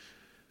sick.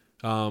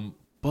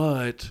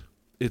 But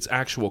it's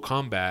actual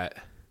combat.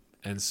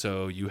 And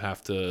so you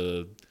have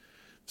to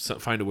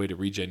find a way to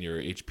regen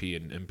your HP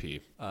and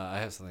MP. I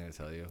have something to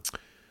tell you.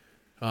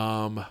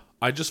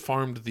 I just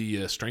farmed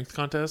the strength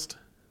contest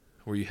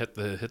where you hit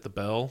the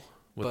bell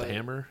with the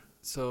hammer.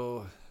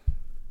 So,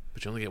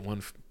 but you only get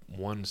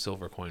one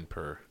silver coin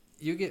per.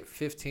 You get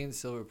 15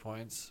 silver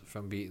points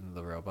from beating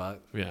the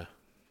robot. Yeah.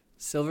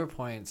 Silver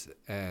points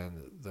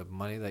and the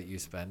money that you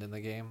spend in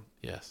the game,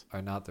 yes,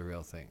 are not the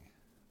real thing.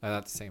 They're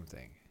not the same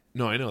thing.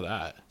 No, I know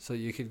that. So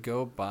you could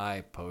go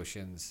buy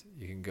potions.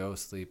 You can go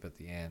sleep at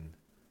the inn.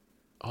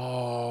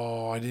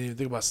 Oh, I didn't even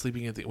think about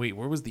sleeping at the... Wait,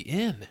 where was the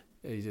inn?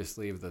 You just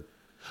leave the...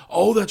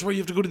 Oh, that's right.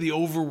 You have to go to the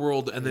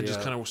overworld and then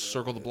just kind of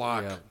circle the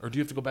block. Yeah. Or do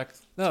you have to go back?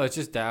 No, it's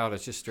just down.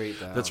 It's just straight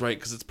down. That's right,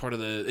 because it's part of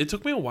the... It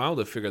took me a while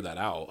to figure that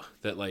out.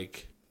 That,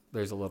 like...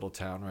 There's a little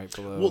town right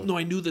below. Well, no,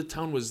 I knew the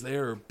town was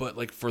there, but,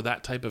 like, for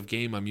that type of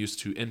game, I'm used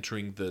to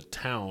entering the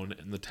town,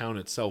 and the town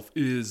itself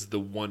is the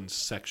one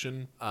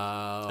section.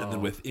 And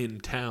then within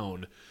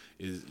town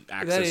is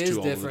access to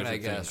all the different I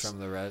guess, things.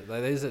 from the rest.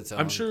 That is its own.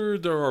 I'm sure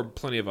there are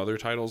plenty of other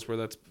titles where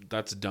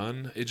that's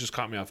done. It just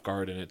caught me off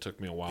guard, and it took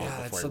me a while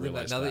before I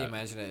realized that. Now that you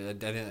mention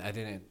it, I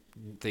didn't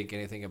think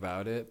anything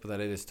about it, but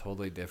that it is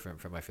totally different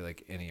from, I feel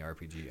like, any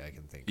RPG I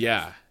can think of.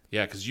 Yeah,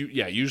 because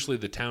usually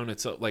the town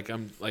itself,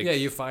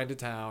 you find a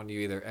town, you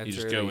either enter, you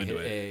just go into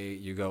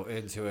you go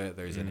into it.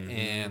 There's an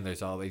inn,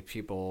 there's all these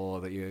people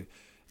that you,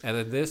 and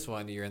then this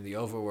one you're in the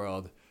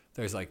overworld.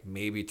 There's like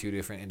maybe 2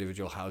 different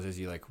individual houses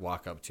you like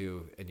walk up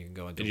to, and you can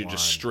go into. And you're one,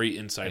 just straight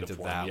inside of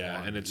one, one.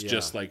 And it's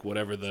just like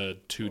whatever the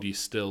 2D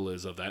still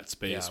is of that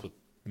space with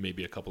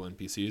maybe a couple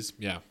NPCs,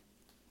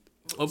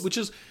 which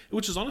is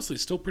honestly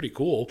still pretty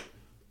cool.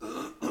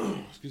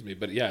 Excuse me,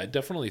 but yeah, it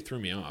definitely threw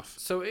me off.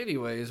 So,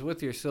 anyways,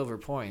 with your silver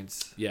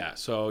points,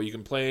 so you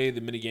can play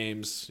the mini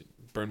games,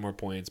 burn more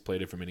points, play a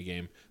different mini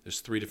game. There's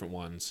 3 different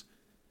ones.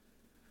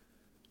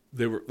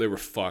 They were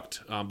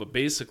fucked, but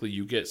basically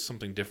you get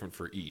something different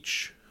for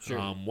each. Sure.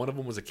 One of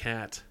them was a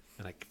cat,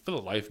 and for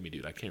the life of me,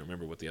 dude, I can't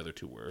remember what the other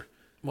 2 were.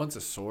 One's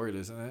a sword,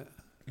 isn't it?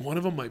 One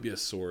of them might be a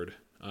sword.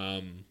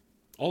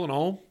 All in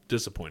all,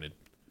 disappointed.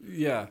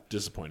 Yeah.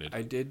 Disappointed.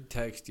 I did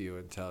text you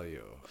and tell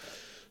you.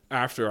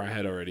 After I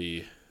had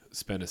already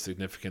spent a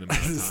significant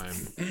amount of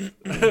time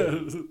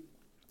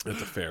at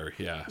the fair,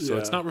 So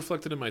it's not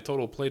reflected in my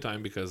total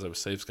playtime because I was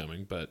save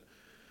scumming, but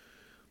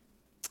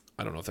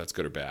I don't know if that's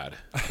good or bad.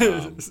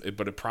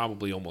 But it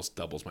probably almost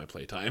doubles my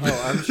playtime.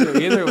 Oh, I'm sure.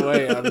 Either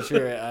way, I'm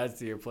sure it adds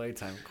to your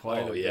playtime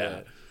quite a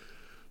bit.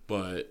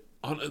 But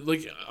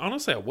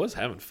honestly, I was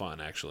having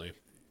fun, actually.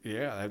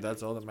 Yeah,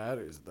 that's all that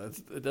matters.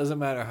 It doesn't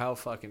matter how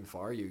fucking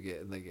far you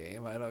get in the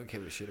game. I don't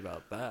give a shit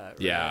about that.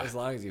 Right? Yeah. As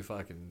long as you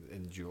fucking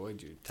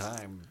enjoyed your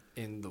time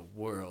in the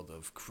world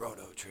of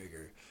Chrono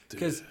Trigger. Dude,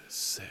 Because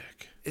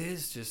sick. it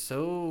is just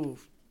so...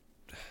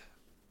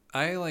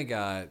 I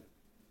got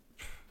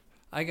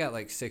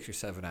like 6 or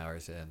 7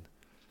 hours in.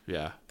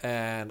 Yeah.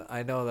 And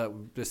I know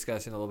that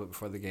discussing a little bit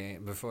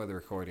before the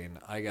recording,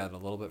 I got a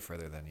little bit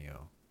further than you.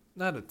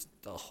 Not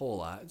a whole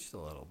lot, just a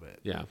little bit.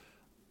 Yeah.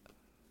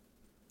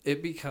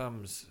 It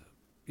becomes...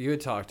 You had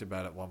talked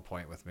about at one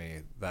point with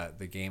me that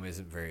the game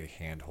isn't very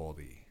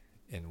hand-holdy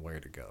in where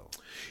to go.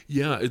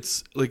 Yeah,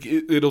 it's like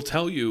it'll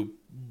tell you,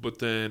 but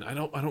then I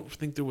don't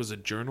think there was a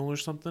journal or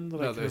something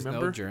that I can there's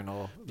remember. No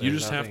journal. You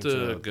just have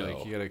to go.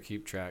 Like, you got to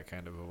keep track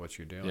kind of what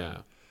you're doing. Yeah.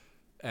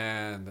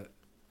 And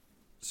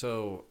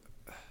so,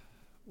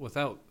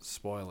 without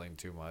spoiling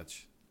too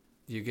much,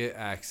 you get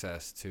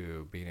access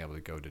to being able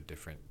to go to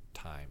different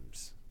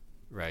times,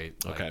 right?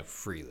 Like, okay.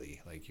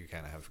 freely. Like, you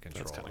kind of have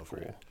control That's kind of over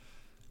cool. it.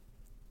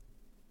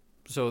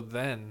 So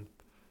then,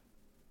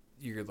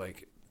 you're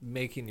like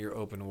making your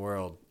open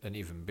world an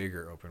even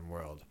bigger open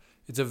world.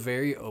 It's a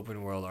very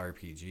open world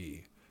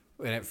RPG,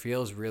 and it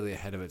feels really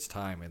ahead of its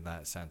time in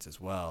that sense as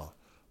well,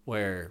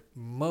 where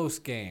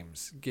most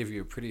games give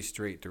you a pretty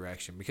straight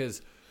direction.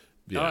 Because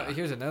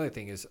here's another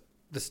thing: is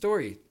the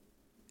story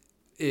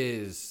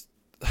is,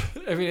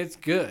 I mean, it's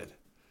good.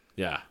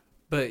 Yeah.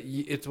 But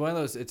it's one of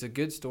those. It's a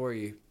good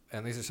story,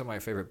 and these are some of my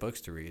favorite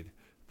books to read.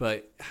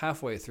 But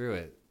halfway through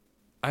it,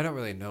 I don't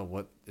really know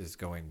what is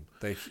going.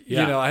 Like,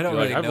 yeah. I don't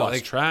really I've know. Lost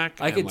like,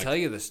 track. I can tell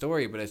you the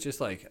story, but it's just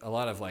like a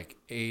lot of like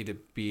A to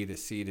B to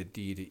C to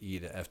D to E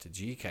to F to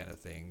G kind of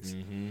things.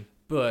 Mm-hmm.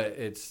 But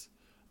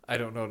I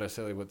don't know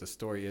necessarily what the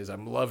story is.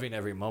 I'm loving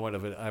every moment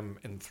of it. I'm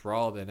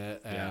enthralled in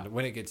it, and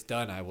when it gets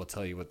done, I will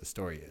tell you what the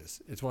story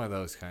is. It's one of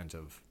those kinds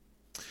of.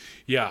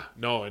 Yeah.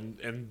 No,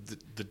 and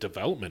the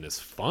development is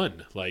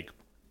fun. Like,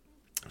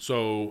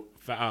 so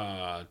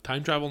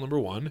time travel number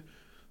 1.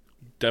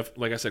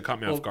 Like I said, caught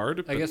me off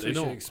guard. I guess we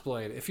should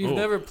explain. If you've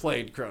never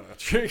played Chrono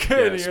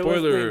Trigger,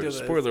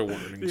 spoiler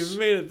warnings. You've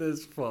made it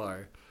this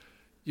far.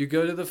 You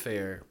go to the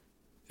fair.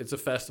 It's a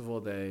festival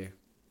day.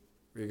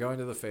 You're going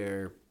to the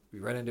fair.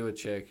 You run into a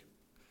chick.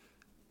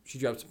 She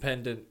drops a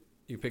pendant.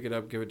 You pick it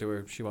up, give it to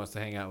her. She wants to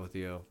hang out with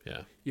you.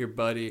 Yeah. Your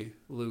buddy,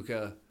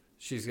 Luca,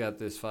 she's got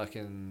this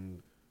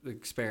fucking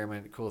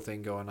experiment, cool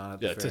thing going on at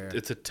the fair.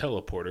 It's a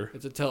teleporter.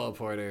 It's a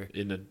teleporter.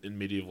 In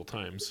medieval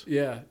times.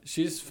 Yeah.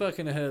 She's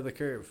fucking ahead of the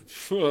curve.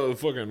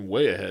 Fucking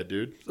way ahead,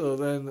 dude. So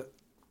then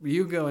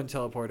you go and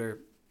teleport her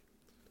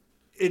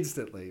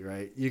instantly,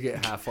 right? You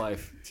get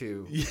Half-Life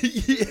 2.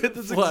 Yeah,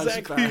 that's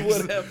exactly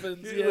what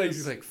happens. Yes.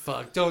 She's like,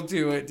 fuck, don't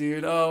do it,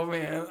 dude. Oh,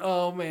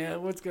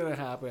 man, what's going to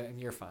happen? And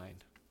you're fine.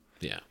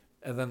 Yeah.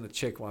 And then the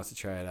chick wants to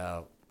try it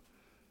out.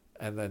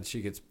 And then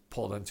she gets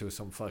pulled into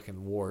some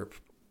fucking warp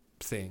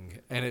thing.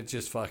 And it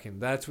just fucking,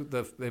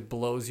 it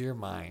blows your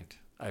mind,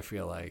 I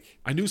feel like.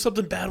 I knew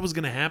something bad was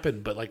going to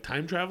happen, but like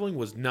time traveling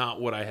was not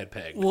what I had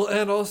pegged. Well,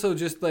 and also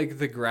just like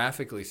the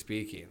graphically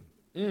speaking.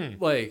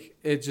 Like,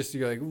 it just,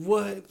 you're like,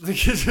 what?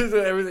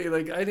 Everything,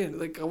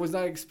 like, I was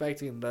not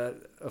expecting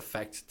that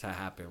effect to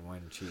happen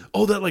when she...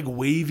 Oh, that, like,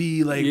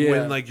 wavy, like,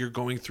 when, like, you're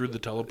going through the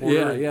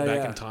teleporter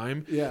back in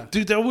time? Yeah.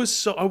 Dude, that was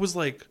so... I was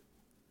like,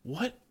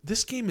 what?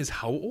 This game is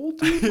how old,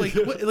 dude? Like,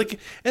 what? Like,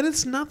 and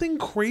it's nothing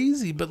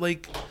crazy, but,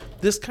 like,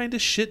 this kind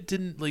of shit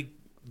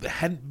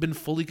hadn't been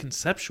fully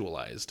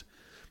conceptualized.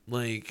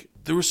 Like,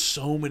 there were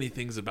so many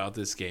things about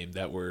this game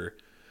that were...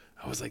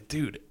 I was like,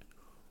 dude...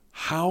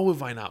 How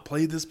have I not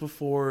played this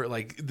before?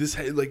 Like this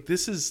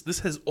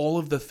has all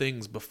of the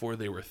things before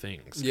they were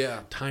things.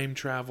 Yeah. Time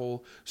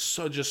travel,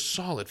 so just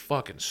solid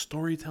fucking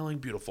storytelling,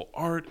 beautiful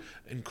art,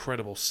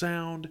 incredible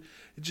sound,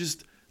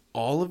 just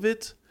all of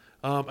it.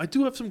 I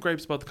do have some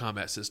gripes about the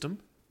combat system.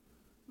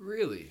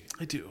 Really?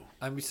 I do.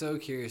 I'm so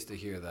curious to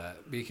hear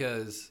that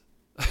because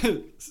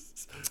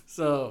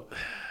so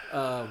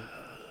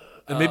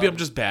and maybe I'm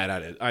just bad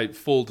at it.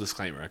 Full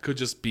disclaimer, I could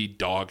just be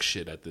dog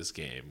shit at this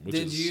game. Do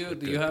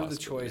you have the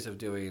choice of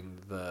doing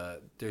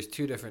there's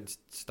 2 different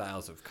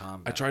styles of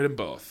combat? I tried them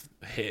both.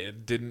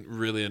 Didn't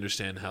really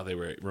understand how they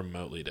were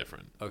remotely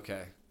different.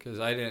 Okay,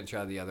 because I didn't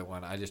try the other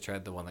one. I just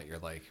tried the one that you're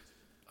like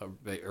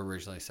they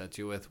originally set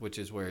you with, which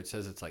is where it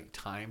says it's like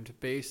timed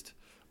based,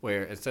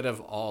 where instead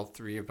of all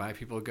 3 of my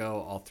people go,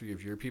 all 3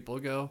 of your people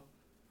go.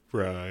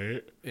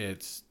 Right.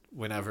 It's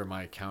whenever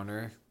my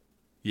counter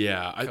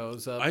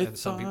goes up, and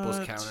some people's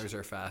counters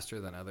are faster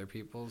than other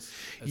people's.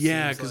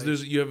 Yeah,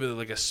 because you have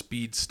like a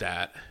speed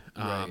stat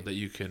right. that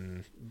you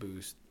can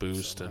boost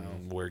somehow.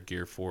 and wear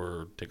gear for,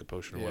 or take a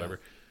potion or whatever.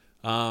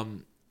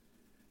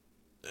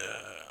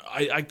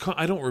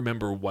 I don't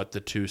remember what the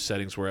 2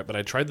 settings were at, but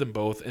I tried them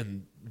both,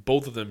 and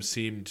both of them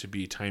seemed to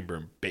be time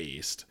burn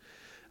based.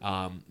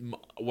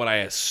 What I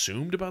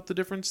assumed about the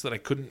difference that I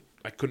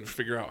couldn't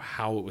figure out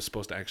how it was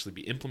supposed to actually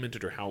be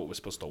implemented or how it was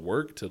supposed to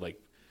work to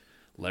like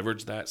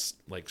leverage that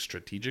like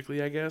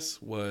strategically, I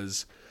guess,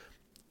 was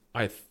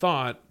I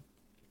thought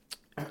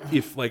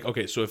if like,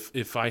 okay, so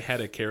if I had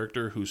a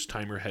character whose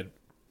timer had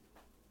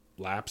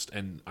lapsed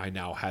and I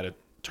now had a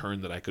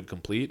turn that I could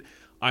complete,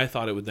 I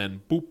thought it would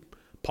then boop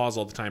pause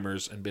all the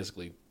timers and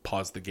basically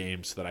pause the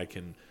game so that I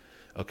can,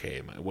 okay,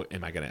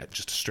 am I going to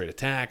just a straight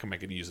attack? Am I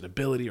going to use an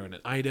ability or an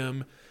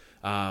item?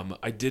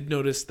 I did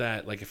notice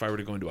that, like, if I were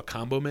to go into a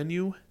combo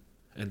menu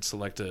and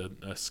select a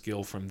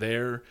skill from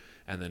there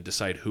and then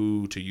decide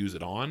who to use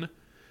it on,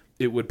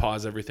 it would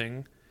pause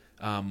everything.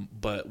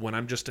 But when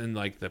I'm just in,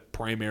 like, the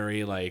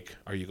primary, like,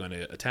 are you going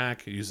to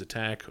attack, use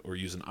attack, or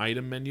use an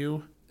item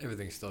menu?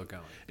 Everything's still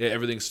going. Yeah,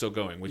 everything's still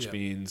going, which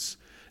means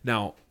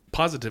now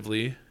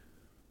positively,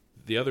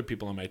 the other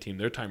people on my team,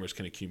 their timers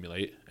can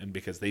accumulate, and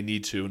because they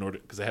need to in order,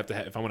 because I have to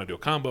have, if I want to do a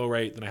combo,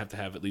 right, then I have to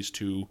have at least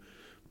two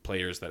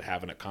players that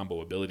have a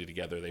combo ability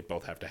together. They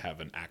both have to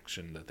have an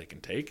action that they can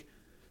take.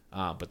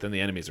 But then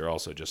the enemies are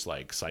also just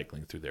like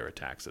cycling through their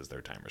attacks as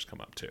their timers come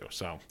up too.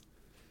 So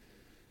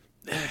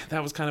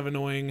that was kind of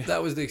annoying.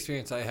 That was the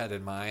experience I had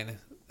in mine.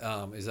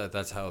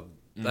 That's how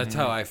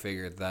I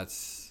figured.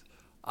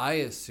 I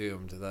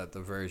assumed that the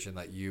version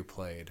that you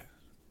played,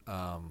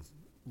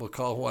 we'll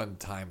call one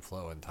time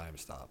flow and time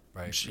stop,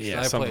 right? Yeah,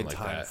 I something played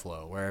like time that.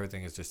 flow where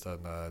everything is just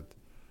on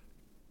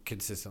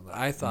consistently.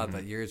 I thought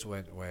that yours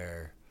went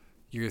where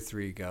your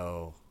three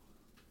go,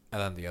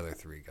 and then the other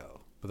three go,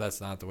 but that's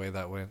not the way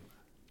that went.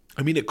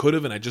 I mean, it could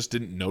have, and I just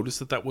didn't notice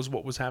that was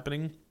what was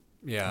happening.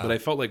 Yeah, But I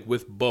felt like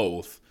with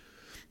both,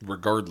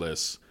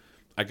 regardless,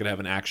 I could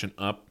have an action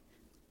up,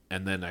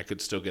 and then I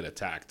could still get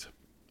attacked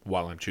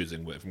while I'm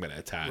choosing if I'm going to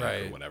attack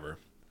or whatever.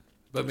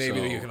 But maybe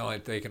they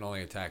can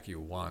only attack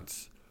you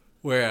once.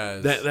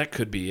 Whereas that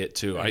could be it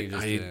too.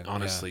 I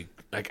honestly,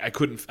 yeah.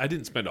 I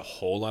didn't spend a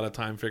whole lot of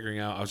time figuring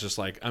out. I was just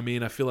like, I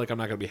mean, I feel like I'm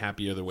not going to be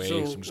happy either way. So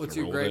I'm just what's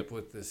gonna your roll gripe it.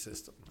 with this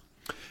system?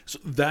 So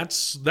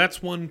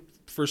that's one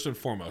first and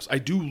foremost. I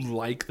do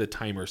like the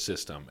timer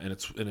system, and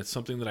it's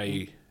something that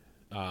I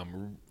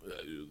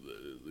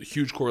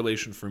huge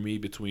correlation for me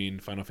between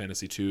Final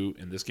Fantasy II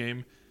and this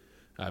game,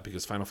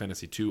 because Final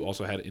Fantasy II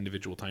also had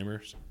individual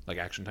timers, like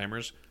action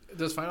timers.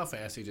 Does Final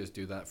Fantasy just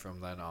do that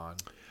from then on?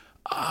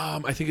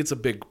 I think it's a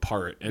big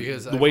part, and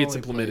Because the I've way it's only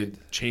implemented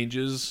played-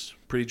 changes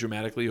pretty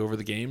dramatically over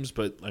the games.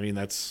 But I mean,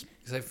 that's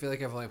Because I feel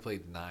like I've only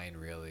played 9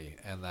 really,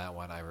 and that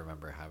one I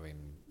remember having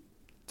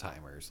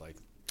timers, like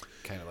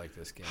kind of like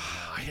this game.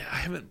 I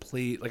haven't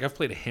played, like, I've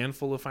played a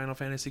handful of Final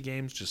Fantasy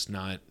games, just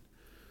not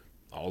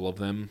all of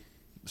them.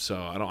 So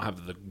I don't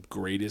have the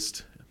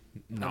greatest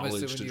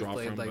knowledge to draw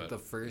played from. Like but the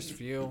first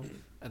few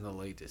and the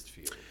latest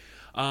few.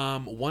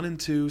 1 and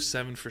 2,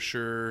 7 for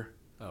sure.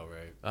 Oh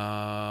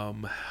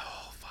right.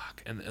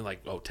 And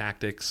like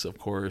Tactics, of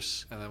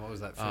course. And then what was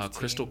that? 15?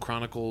 Crystal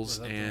Chronicles,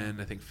 Was that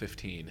and I think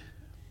 15.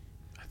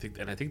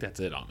 I think that's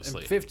it,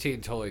 honestly. And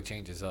 15 totally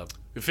changes up.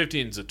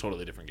 15 is a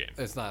totally different game.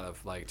 It's not a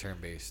like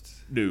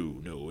turn-based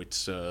No,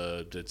 it's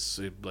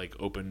like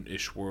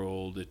open-ish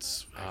world.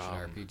 It's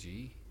action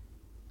RPG.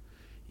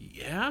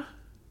 Yeah,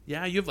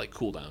 you have like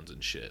cooldowns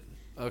and shit.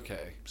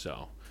 Okay.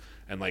 So,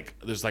 and like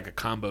there's like a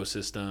combo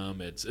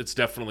system. It's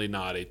definitely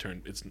not a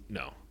turn. It's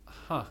no.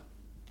 Huh.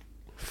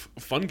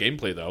 Fun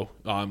gameplay though.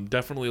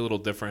 Definitely a little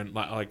different.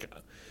 Like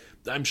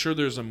I'm sure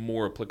there's a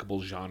more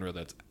applicable genre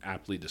that's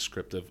aptly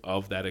descriptive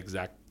of that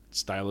exact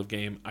style of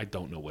game. I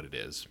don't know what it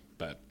is,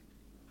 but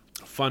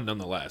fun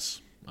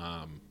nonetheless.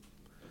 A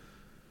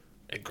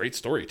great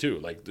story too.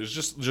 Like there's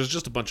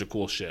just a bunch of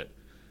cool shit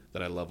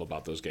that I love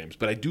about those games.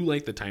 But I do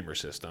like the timer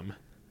system.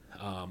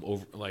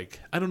 Over like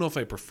I don't know if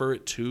I prefer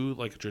it to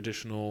like a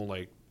traditional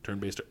like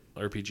turn-based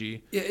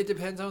RPG. Yeah, it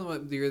depends on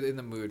what you're in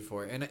the mood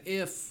for. And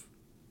if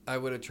I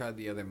would have tried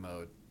the other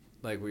mode,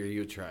 like where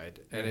you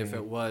tried, and if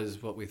it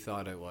was what we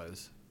thought it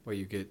was, where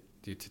you get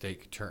to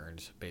take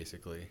turns,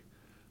 basically,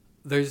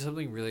 there's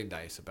something really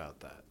nice about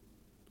that,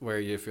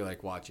 where you feel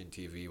like watching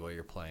TV while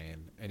you're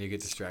playing, and you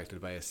get distracted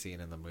by a scene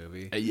in the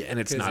movie. Yeah, and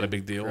it's not a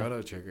big deal.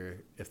 Chrono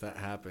Trigger, if that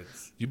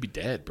happens, you'd be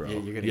dead, bro. yeah,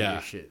 you're gonna get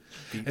your shit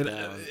beat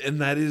down.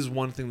 And that is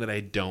one thing that I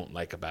don't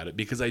like about it,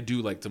 because I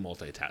do like to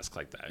multitask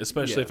like that,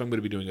 especially if I'm going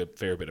to be doing a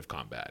fair bit of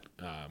combat,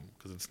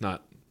 because it's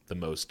not the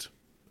most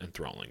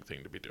enthralling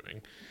thing to be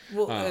doing.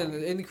 Well, and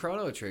in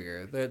Chrono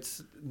Trigger,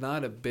 it's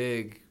not the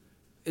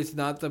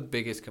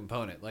biggest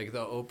component. Like the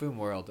open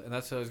world, and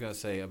that's what I was going to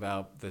say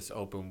about this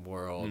open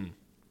world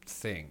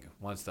thing.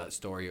 Once that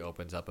story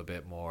opens up a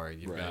bit more,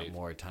 you've got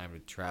more time to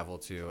travel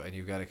to, and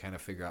you've got to kind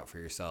of figure out for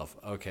yourself,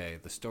 okay,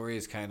 the story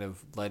has kind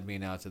of led me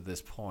now to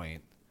this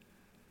point.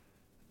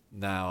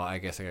 Now I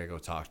guess I gotta go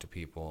talk to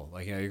people.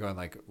 Like, you're going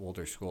like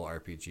older school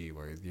RPG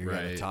where you're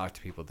gonna talk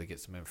to people to get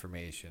some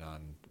information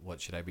on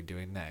what should I be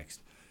doing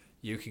next.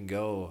 You can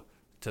go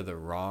to the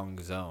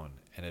wrong zone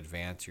and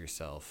advance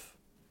yourself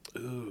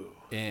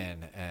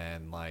in,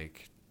 and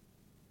like,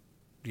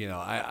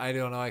 I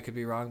don't know, I could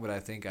be wrong, but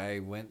I think I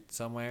went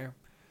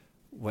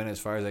as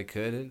far as I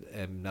could,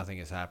 and nothing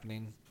is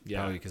happening. Yeah.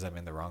 Probably because I'm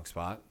in the wrong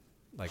spot.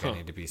 Like, I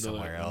need to be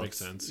somewhere else. That makes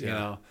sense. You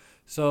know?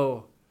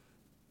 So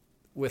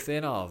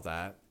within all of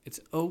that,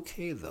 it's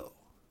okay though,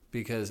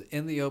 because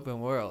in the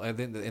open world, and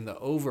in the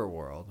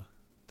overworld,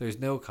 there's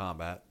no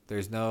combat.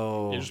 There's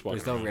no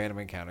around. random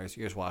encounters.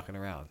 You're just walking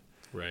around.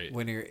 Right.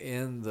 when you're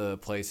in the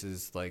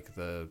places like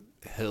the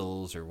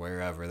hills or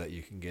wherever that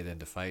you can get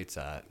into fights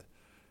at,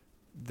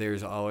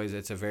 there's always,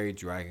 it's a very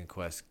Dragon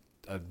Quest,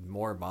 a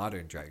more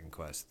modern Dragon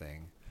Quest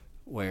thing,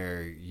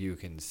 where you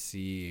can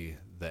see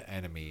the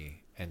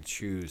enemy and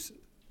choose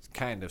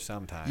kind of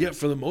sometimes. Yeah,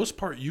 for the most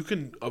part, you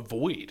can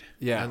avoid.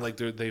 Yeah. And like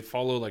they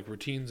follow like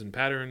routines and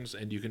patterns,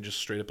 and you can just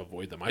straight up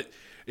avoid them.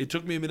 It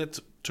took me a minute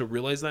to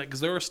realize that, because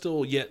there are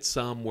still yet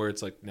some where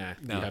it's like, nah,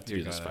 No, you have to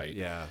do this gonna, fight.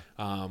 Yeah.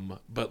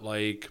 But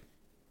like,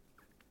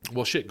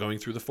 well, shit, going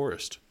through the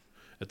forest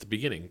at the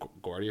beginning,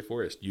 Guardia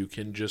Forest, you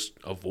can just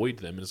avoid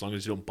them, and as long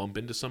as you don't bump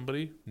into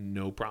somebody,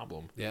 no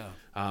problem. Yeah.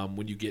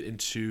 When you get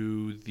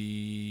into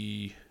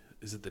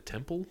is it the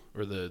temple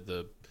or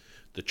the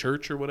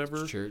church or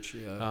whatever? Church,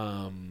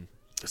 yeah.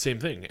 Same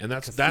thing, and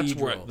that's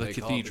where the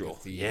cathedral.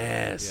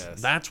 Yes,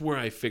 that's where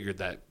I figured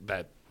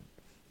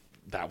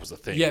that was a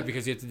thing. Yeah,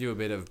 because you have to do a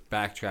bit of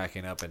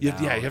backtracking up and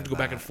down. Yeah, you have to go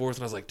back and forth,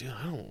 and I was like, dude,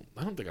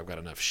 I don't think I've got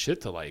enough shit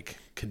to like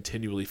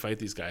continually fight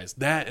these guys.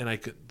 That, and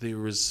there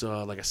was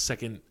like a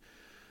second.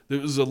 There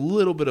was a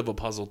little bit of a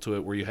puzzle to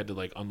it where you had to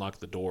like unlock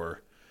the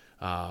door.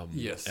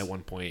 Yes. At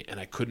one point, and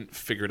I couldn't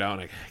figure it out,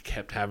 and I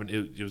kept having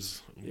it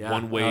was Yeah.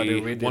 one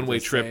way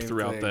trip same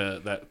throughout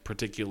thing. that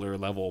particular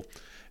level,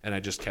 and I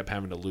just kept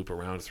having to loop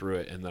around through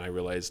it, and then I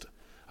realized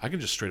I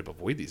can just straight up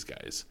avoid these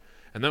guys,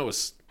 and that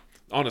was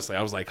honestly,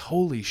 I was like,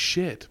 holy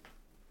shit.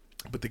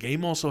 But the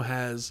game also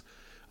has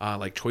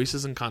like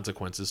choices and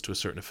consequences to a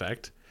certain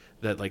effect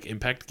that like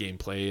impact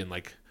gameplay and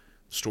like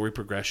story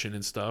progression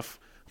and stuff.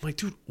 I'm like,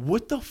 dude,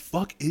 what the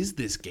fuck is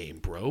this game,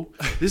 bro?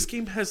 This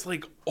game has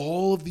like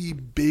all of the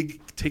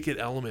big ticket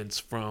elements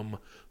from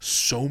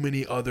so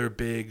many other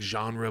big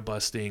genre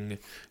busting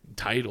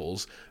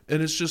titles,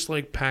 and it's just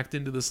like packed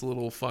into this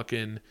little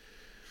fucking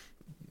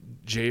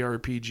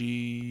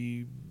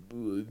JRPG,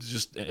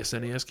 just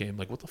SNES game.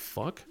 Like, what the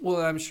fuck?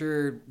 Well, I'm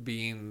sure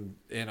being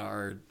in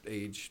our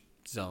age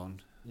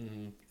zone,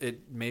 it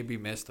maybe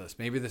missed us.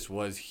 Maybe this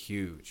was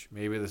huge.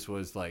 Maybe this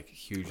was like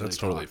hugely That's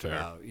totally talked fair.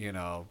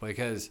 about,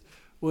 because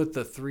with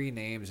the 3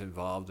 names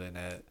involved in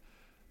it,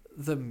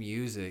 the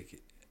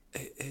music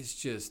is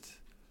just.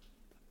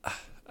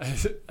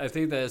 I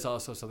think that is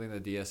also something the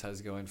DS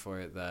has going for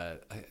it.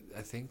 That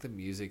I think the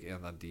music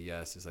on the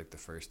DS is like the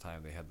first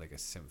time they had like a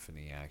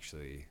symphony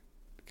actually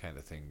kind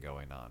of thing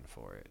going on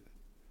for it.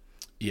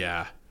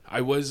 Yeah,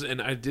 I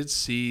did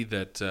see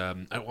that.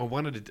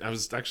 I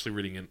was actually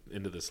reading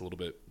into this a little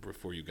bit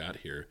before you got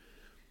here.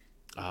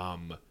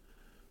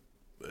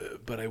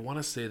 But I want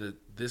to say that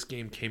this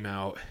game came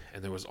out,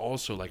 and there was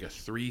also like a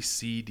 3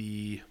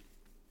 CD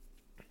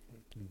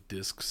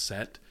disc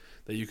set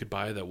that you could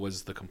buy that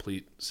was the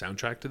complete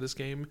soundtrack to this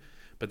game.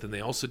 But then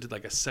they also did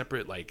like a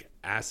separate like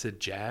acid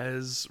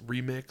jazz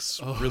remix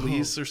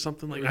release or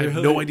something like. Really? I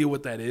have no idea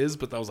what that is,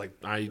 but that was like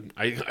I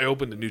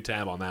opened a new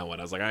tab on that one.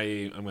 I was like,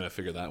 I'm gonna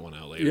figure that one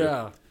out later.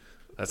 Yeah,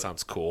 that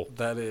sounds cool.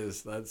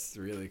 that's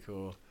really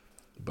cool.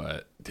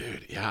 But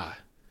dude, yeah,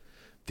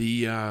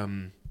 the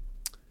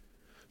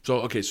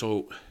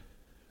So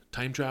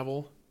time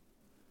travel,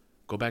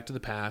 go back to the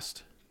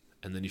past,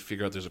 and then you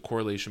figure out there's a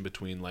correlation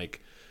between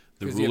like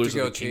the rulers you have to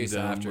go of the chase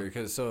kingdom. after,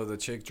 because the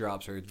chick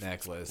drops her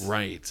necklace,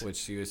 Right.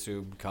 which you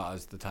assume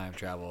caused the time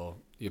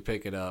travel. You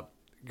pick it up,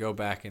 go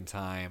back in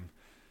time,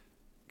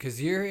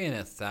 because you're in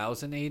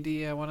 1000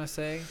 AD, I want to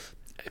say.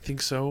 I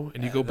think so,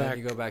 and you go back.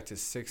 You go back to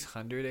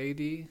 600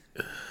 AD.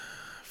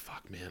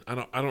 Fuck, man,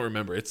 I don't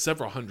remember. It's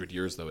several hundred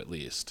years though, at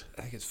least.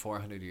 I think it's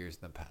 400 years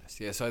in the past.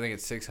 Yeah, so I think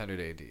it's 600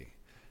 AD,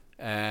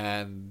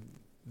 and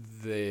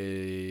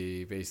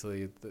they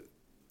basically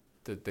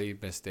that they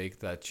mistake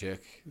that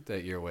chick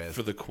that you're with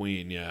For the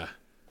queen, yeah.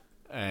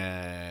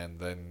 and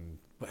then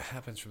what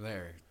happens from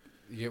there?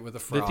 You get with a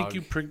frog. They think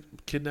you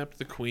kidnapped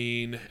the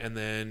queen, and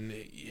then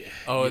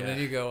and then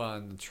you go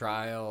on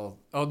trial.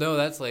 Oh no,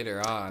 that's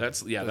later on.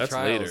 That's the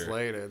trial's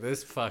later.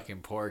 This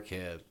fucking poor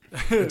kid,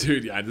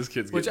 dude. Yeah, this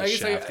kid's which getting I guess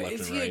shaft left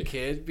is and he right. a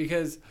kid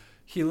because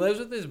he lives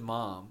with his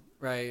mom,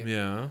 right?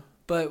 Yeah.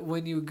 But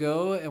when you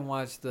go and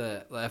watch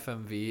the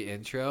FMV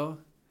intro,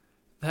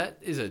 that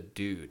is a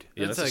dude.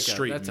 Yeah, that's a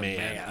straight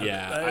man.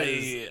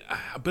 Yeah,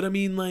 but I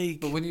mean, like,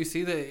 but when you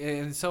see that,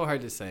 and it's so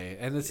hard to say,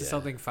 and this is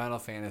something Final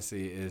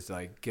Fantasy is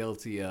like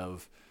guilty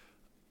of.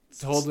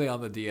 Totally on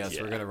the DS,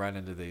 we're gonna run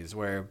into these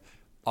where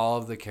all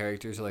of the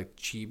characters are like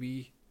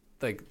chibi,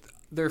 like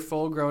they're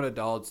full-grown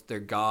adults, they're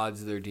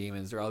gods, they're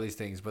demons, they're all these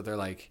things, but they're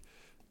like,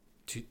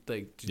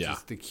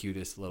 just the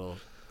cutest little.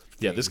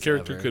 Yeah, this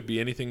character ever. could be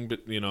anything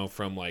but,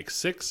 from like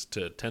 6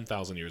 to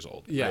 10,000 years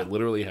old. Yeah. I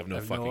literally have no I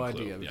have fucking no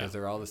clue. idea because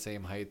they're all the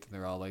same height and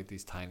they're all like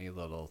these tiny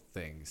little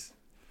things.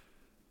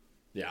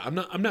 Yeah, I'm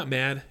not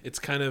mad. It's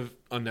kind of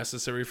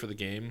unnecessary for the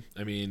game.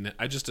 I mean,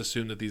 I just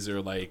assume that these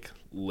are like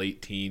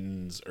late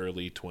teens,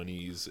 early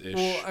 20s ish.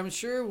 Well, I'm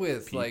sure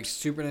with peeps. like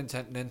Super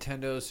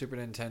Nintendo,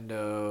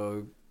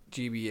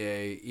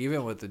 GBA,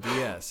 even with the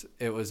DS,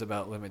 it was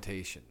about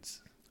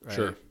limitations. Right?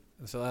 Sure.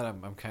 So that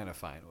I'm kind of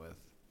fine with.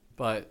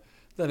 But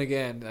then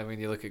again, I mean,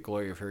 you look at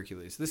Glory of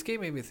Hercules. This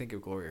game made me think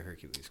of Glory of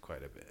Hercules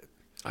quite a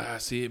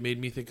bit. See, it made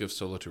me think of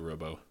Solo to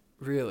Robo.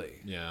 Really?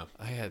 Yeah.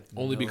 I had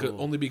only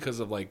because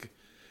of like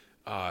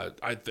I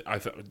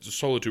thought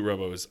Solo 2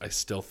 Robo is, I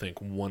still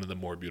think, one of the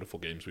more beautiful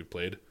games we've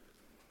played,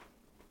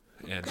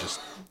 and just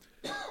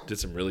did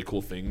some really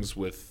cool things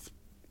with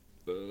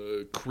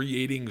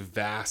creating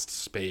vast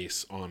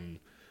space on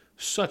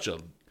such a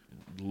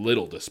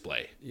little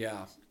display.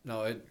 Yeah.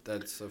 No,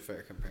 that's a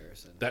fair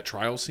comparison. That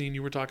trial scene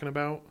you were talking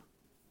about,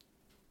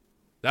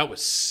 that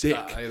was sick.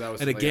 That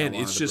was and again,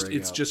 it's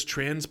up. just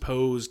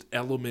transposed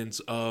elements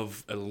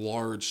of a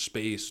large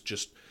space,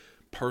 just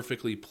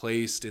perfectly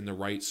placed in the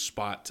right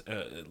spot.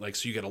 Like,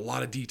 so you get a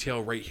lot of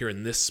detail right here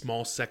in this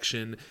small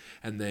section,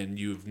 and then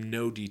you have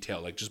no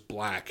detail, like just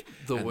black.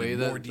 The and way then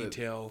that more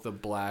detail. the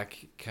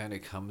black kind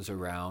of comes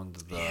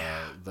around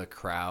the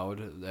crowd,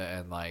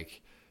 and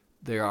like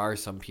there are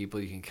some people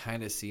you can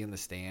kind of see in the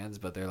stands,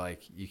 but they're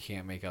like, you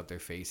can't make out their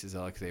faces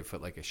because they put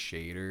like a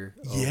shader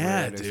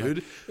over it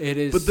dude. It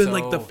is, but then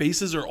like the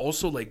faces are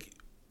also like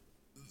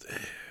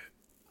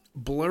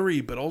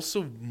blurry, but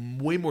also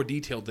way more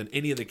detailed than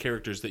any of the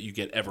characters that you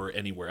get ever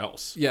anywhere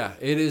else. Yeah,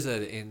 it is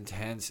an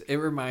intense. It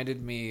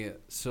reminded me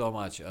so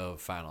much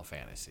of Final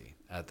Fantasy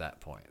at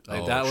that point.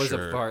 Like that was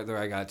a part that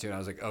I got to, and I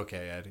was like,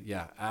 okay, Ed,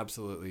 yeah,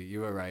 absolutely,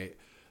 you were right.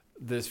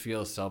 This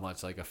feels so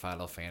much like a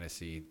Final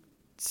Fantasy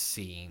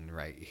scene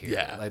right here.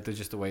 Yeah, like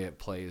just the way it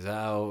plays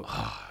out.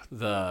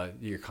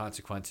 Your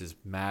consequences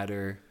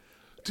matter.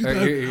 Dude,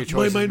 or your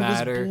choices my mind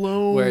matter. was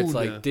blown. Where it's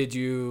like, did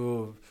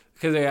you?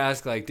 Because they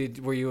ask like,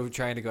 were you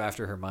trying to go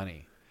after her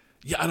money?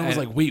 Yeah, and I was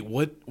like, wait,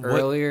 what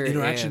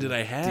interaction did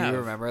I have? Do you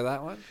remember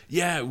that one?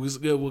 Yeah, it was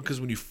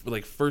because when you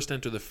like first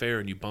enter the fair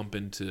and you bump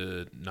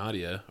into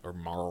Nadia or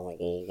Marl,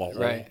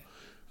 right?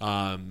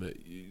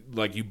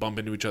 Like you bump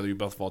into each other, you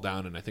both fall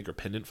down, and I think her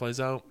pendant flies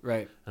out.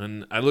 Right.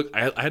 And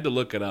I had to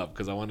look it up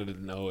because I wanted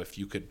to know if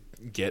you could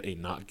get a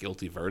not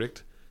guilty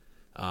verdict.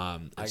 I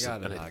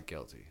got a not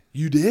guilty.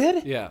 You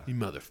did? Yeah.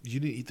 You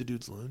didn't eat the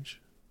dude's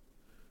lunch?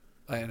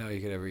 I didn't know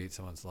you could ever eat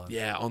someone's lunch.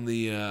 Yeah, on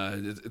the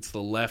it's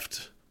the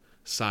left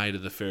side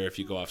of the fair if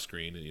you go off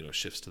screen and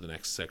shifts to the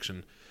next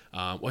section.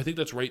 Well, I think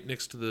that's right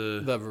next to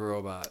the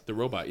robot. The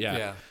robot,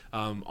 yeah.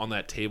 On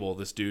that table,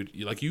 this dude,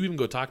 you even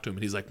go talk to him,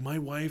 and he's like, "My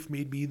wife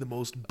made me the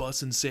most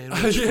bussin'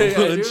 sandwich for lunch."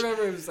 I do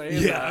remember him saying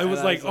that. Yeah, I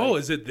was like, "Oh,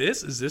 is it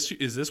this? Is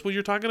this what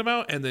you're talking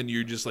about?" And then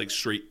you just like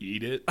straight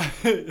eat it.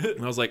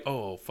 And I was like,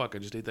 "Oh fuck, I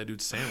just ate that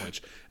dude's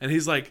sandwich." And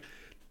he's like,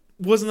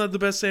 "Wasn't that the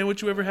best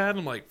sandwich you ever had?" And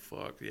I'm like,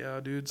 "Fuck yeah,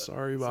 dude.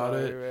 Sorry about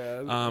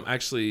it." Man.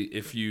 Actually,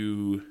 if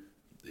you,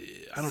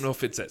 I don't know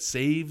if it's at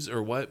saves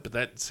or what, but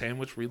that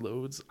sandwich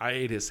reloads. I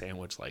ate his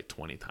sandwich like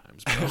 20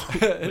 times,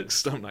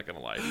 bro. I'm not gonna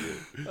lie to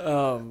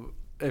you.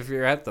 If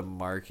you're at the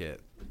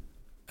market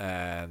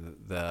and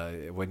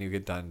when you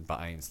get done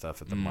buying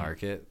stuff at the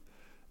market,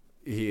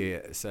 he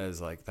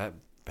says like, "That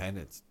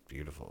pendant's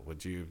beautiful.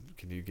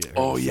 Can you get her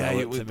to sell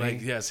it to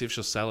me?" See if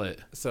she'll sell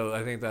it. So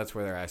I think that's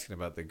where they're asking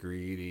about the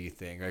greedy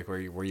thing. Like,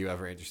 were you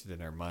ever interested in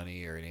her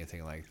money or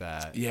anything like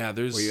that? Yeah,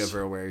 were you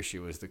ever aware she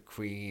was the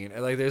queen?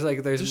 Like, there's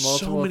multiple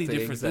so many things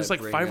different. There's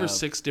like 5 or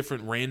 6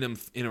 different random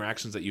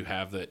interactions that you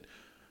have that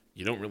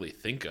you don't really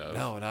think of.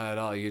 No, not at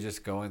all. You're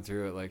just going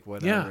through it like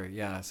whatever.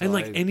 Yeah. So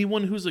and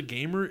anyone who's a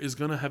gamer is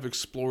gonna have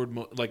explored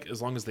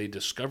as long as they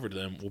discovered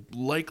them, will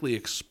likely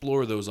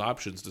explore those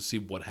options to see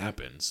what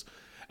happens.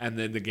 And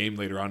then the game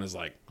later on is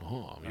like,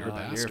 "Oh, you're a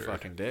bastard. You're a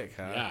fucking dick,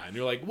 huh?" Yeah, and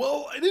you're like,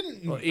 "Well, I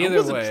didn't. Either I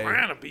wasn't way,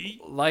 trying to be."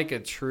 Like a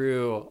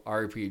true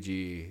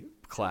RPG,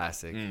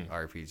 classic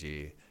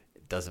RPG,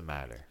 it doesn't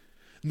matter.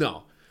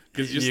 No,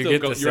 because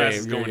your ass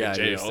is going to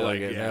jail.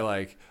 They're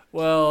like,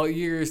 "Well,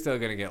 you're still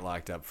gonna get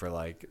locked up for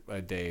like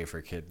a day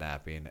for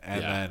kidnapping,"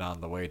 and then on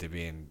the way to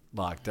being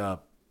locked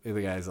up,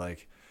 the guy's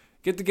like,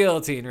 "Get the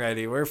guillotine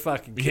ready. We're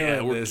fucking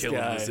killing this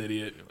guy. This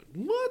idiot."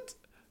 Like, what?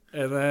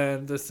 And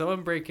then does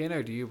someone break in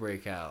or do you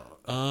break out?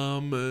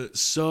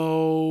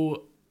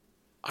 So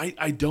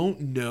I don't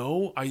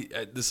know.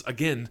 This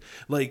again,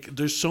 like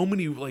there's so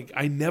many, like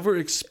I never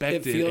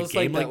expected a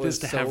game like this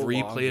to have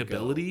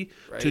replayability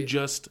to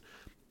just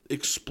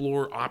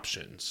explore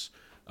options.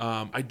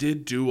 I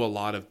did do a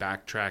lot of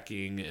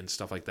backtracking and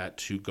stuff like that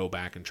to go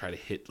back and try to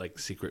hit like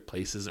secret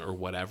places or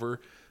whatever.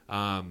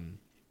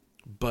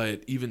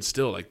 But even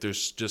still, like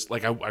there's just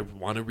like I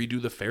want to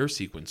redo the fair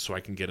sequence so I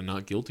can get a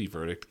not guilty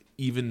verdict,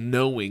 even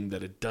knowing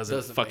that it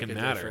doesn't fucking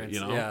matter,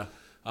 Yeah.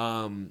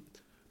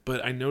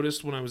 But I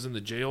noticed when I was in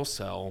the jail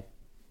cell,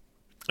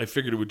 I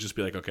figured it would just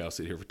be like, okay, I'll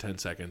sit here for 10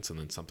 seconds and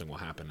then something will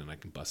happen and I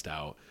can bust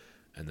out.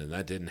 And then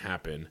that didn't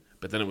happen.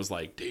 But then it was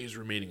like days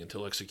remaining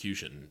until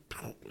execution.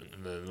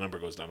 And then the number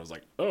goes down. I was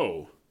like,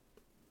 oh,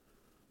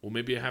 well,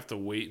 maybe I have to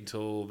wait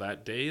until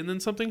that day and then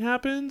something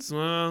happens.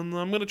 I'm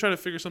going to try to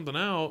figure something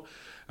out.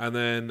 And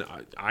then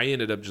I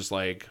ended up just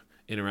like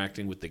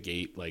interacting with the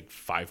gate like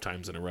 5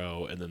 times in a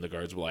row. And then the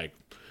guards were like,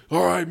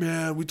 "All right,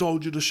 man, we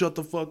told you to shut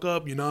the fuck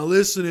up. You're not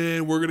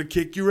listening. We're going to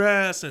kick your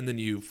ass." And then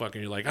you're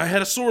like, "I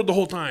had a sword the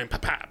whole time."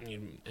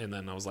 And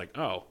then I was like,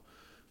 oh,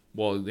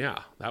 well,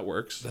 yeah, that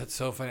works. That's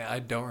so funny. I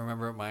don't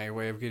remember what my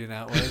way of getting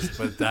out was,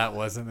 but that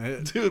wasn't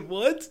it. Dude,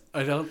 what?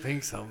 I don't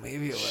think so.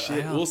 Maybe it was.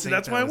 Shit. Well, see,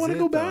 that's why I want to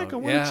go back. I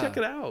want to check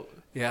it out.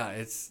 Yeah,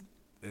 it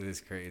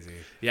is crazy.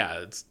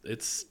 Yeah,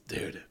 it's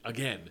dude,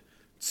 again,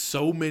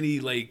 so many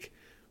like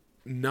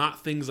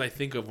not things I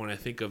think of when I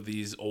think of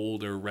these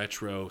older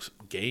retro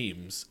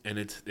games, and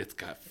it's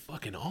got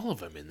fucking all of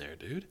them in there,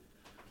 dude.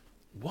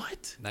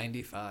 What?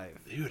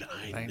 95. Dude,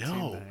 I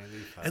know.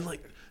 1995. And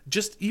like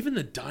just even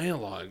the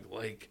dialogue,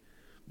 like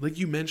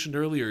you mentioned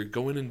earlier,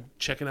 going and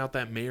checking out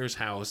that mayor's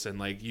house, and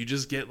like you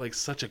just get like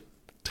such a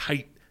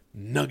tight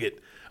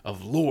nugget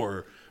of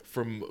lore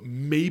from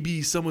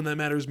maybe someone that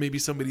matters, maybe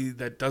somebody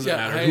that doesn't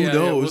matter. Who knows?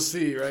 Yeah, we'll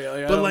see, right?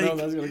 Like, But I don't know if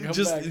that's gonna come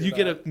just back or you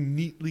get not. a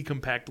neatly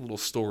compact little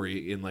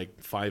story in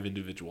like 5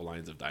 individual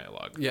lines of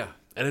dialogue. Yeah.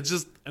 And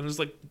it's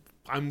like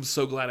I'm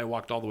so glad I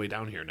walked all the way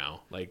down here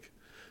now. Like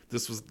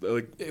this was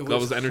like that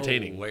was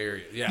entertaining.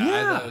 Hilarious. Yeah,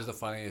 I thought it was the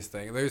funniest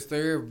thing.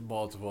 There are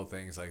multiple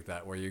things like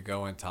that where you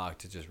go and talk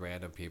to just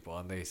random people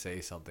and they say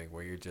something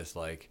where you're just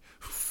like,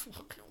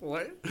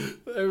 what?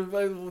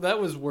 That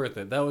was worth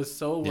it. That was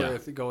so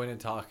worth going and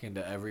talking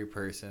to every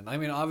person. I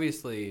mean,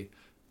 obviously,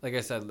 like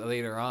I said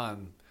later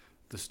on,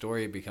 the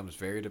story becomes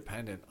very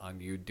dependent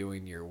on you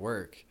doing your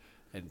work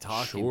and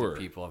talking to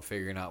people and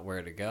figuring out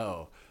where to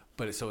go.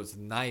 But it's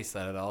nice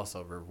that it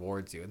also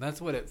rewards you, and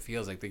that's what it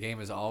feels like. The game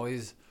is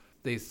always.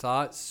 They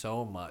thought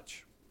so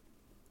much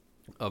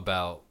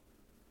about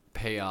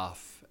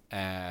payoff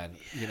and,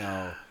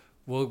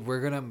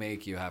 we're going to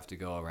make you have to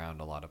go around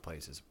a lot of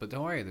places. But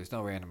don't worry, there's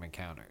no random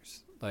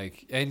encounters.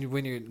 Like, and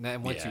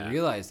once you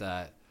realize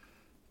that,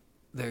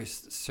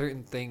 there's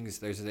certain things,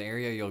 there's an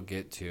area you'll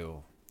get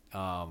to,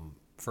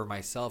 for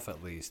myself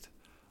at least,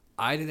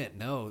 I didn't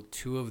know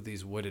 2 of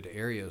these wooded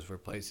areas were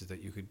places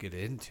that you could get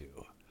into.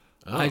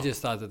 Oh. I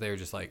just thought that they were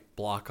just like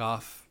block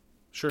off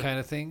kind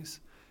of things.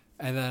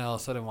 And then all of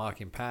a sudden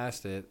walking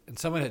past it, and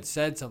someone had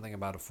said something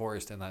about a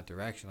forest in that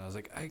direction. I was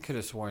like, I could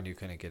have sworn you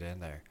couldn't get in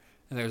there.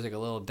 And there was like a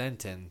little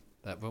dent in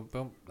that, boom,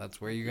 boom. That's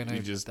where you're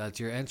going to, that's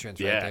your entrance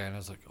right there. And I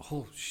was like,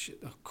 oh, shit,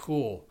 oh,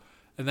 cool.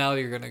 And now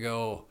you're going to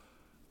go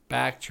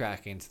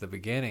backtracking to the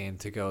beginning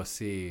to go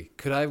see,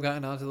 could I have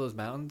gotten onto those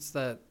mountains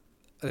that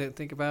I didn't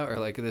think about? Or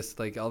like this,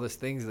 like all these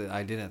things that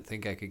I didn't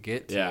think I could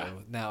get to. Yeah.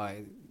 Now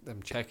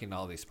I'm checking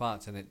all these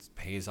spots, and it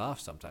pays off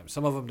sometimes.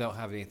 Some of them don't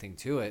have anything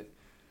to it.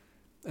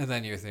 And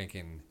then you're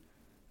thinking,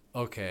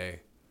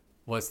 okay,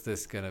 what's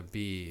this going to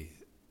be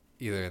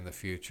either in the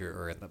future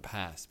or in the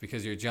past?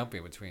 Because you're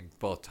jumping between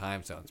both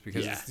time zones.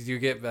 Because you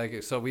get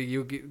back. So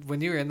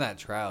when you're in that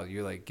trial,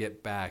 you like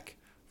get back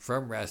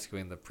from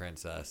rescuing the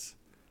princess.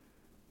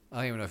 I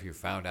don't even know if you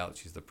found out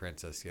she's the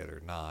princess yet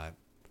or not.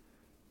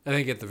 I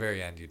think at the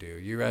very end you do.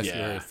 You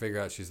rescue her, figure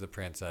out she's the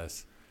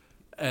princess,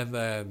 and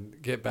then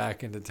get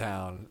back into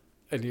town.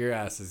 And your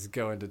ass is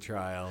going to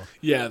trial.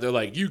 Yeah, they're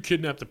like, you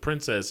kidnapped the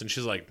princess. And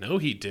she's like, no,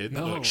 he didn't.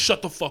 No. Like,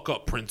 shut the fuck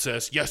up,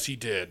 princess. Yes, he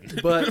did.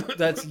 But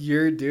that's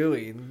your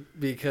doing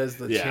because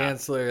the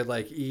chancellor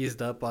like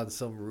eased up on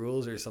some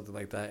rules or something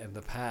like that in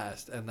the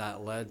past. And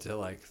that led to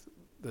like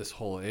this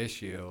whole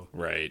issue.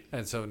 Right.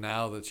 And so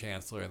now the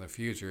chancellor in the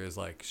future is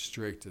like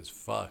strict as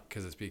fuck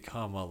because it's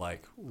become a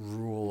like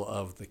rule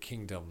of the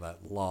kingdom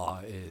that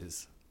law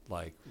is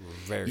like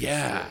very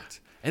strict.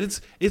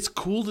 And it's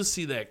cool to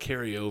see that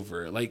carry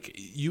over. Like,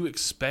 you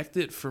expect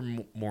it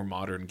from more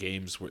modern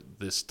games where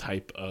this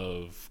type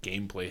of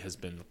gameplay has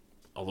been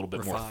a little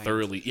bit more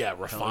thoroughly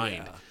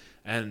refined.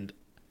 And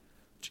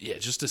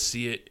just to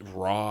see it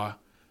raw,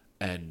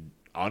 and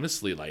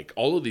honestly, like,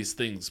 all of these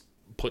things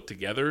put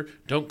together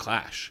don't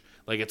clash.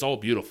 Like, it's all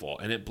beautiful,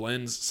 and it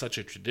blends such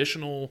a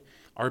traditional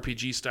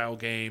RPG style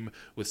game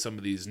with some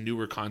of these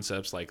newer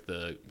concepts, like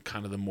the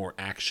kind of the more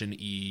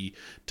action-y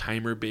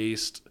timer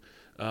based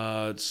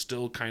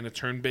still kind of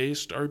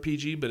turn-based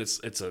RPG, but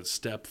it's a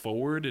step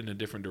forward in a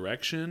different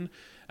direction.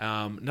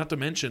 Not to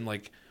mention,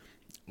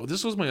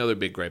 this was my other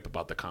big gripe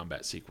about the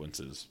combat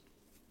sequences.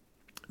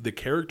 The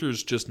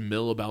characters just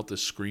mill about the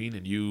screen,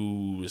 and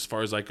you, as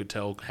far as I could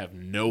tell, have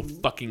no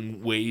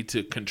fucking way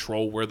to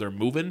control where they're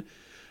moving.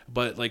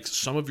 But like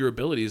some of your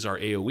abilities are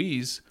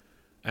AoEs,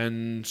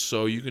 and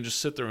so you can just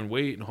sit there and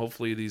wait, and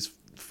hopefully these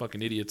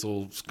fucking idiots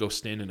will go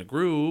stand in a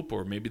group,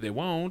 or maybe they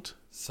won't.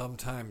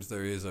 Sometimes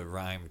there is a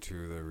rhyme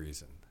to the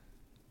reason.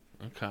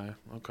 Okay.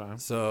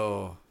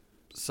 So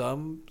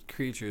some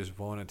creatures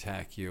won't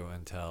attack you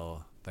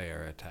until they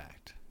are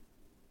attacked.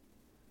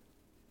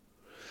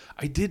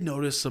 I did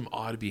notice some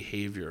odd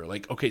behavior.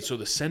 Like, okay, so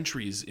the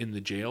sentries in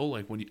the jail,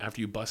 like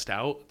after you bust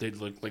out, they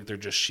look like they're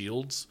just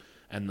shields,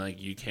 and like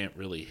you can't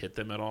really hit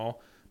them at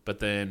all. But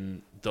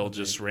then they'll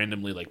just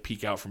randomly like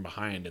peek out from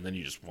behind, and then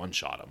you just one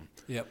shot them.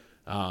 Yep.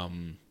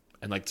 And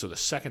like so, the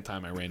second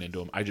time I ran into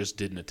them, I just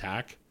didn't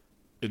attack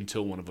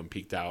until one of them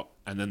peeked out,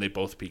 and then they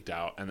both peeked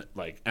out,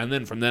 and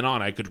then from then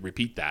on, I could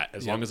repeat that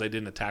as long as I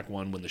didn't attack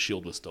one when the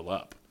shield was still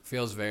up.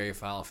 Feels very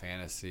Final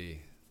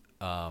Fantasy,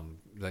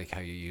 like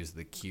how you use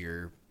the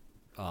cure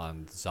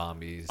on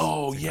zombies.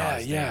 Oh yeah,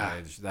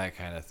 damage, that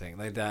kind of thing.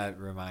 Like that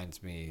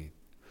reminds me.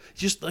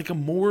 just like a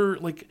more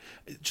like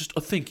just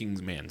a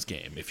thinking man's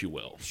game, if you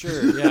will.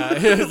 Sure, yeah.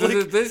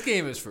 This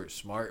game is for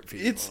smart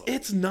people.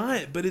 It's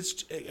not, but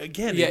it's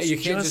again. Yeah, it's you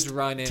can't just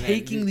run in.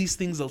 Taking these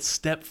things a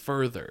step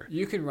further.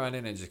 You can run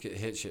in and just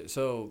hit shit.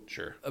 So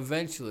sure.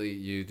 Eventually,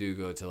 you do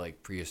go to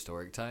like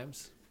prehistoric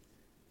times.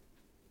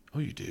 Oh,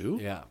 you do?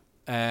 Yeah.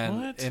 And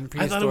what? In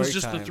I thought it was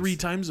just times, the 3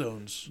 time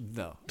zones.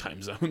 No.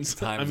 Time zones.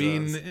 Time I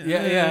mean, zones.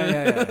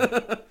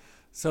 Yeah.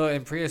 So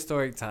in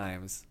prehistoric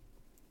times,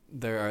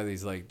 there are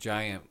these like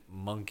giant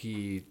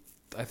monkey,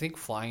 I think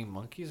flying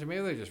monkeys, or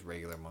maybe they're just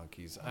regular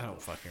monkeys. I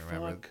don't fucking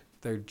remember.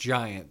 They're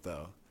giant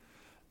though.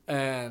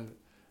 And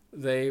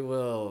they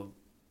will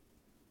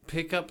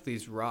pick up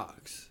these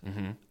rocks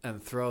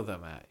and throw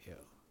them at you.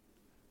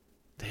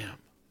 Damn.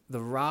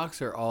 The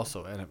rocks are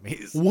also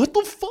enemies. What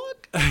the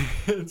fuck?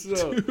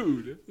 So,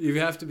 dude. You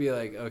have to be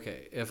like,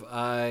 okay, if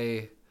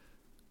I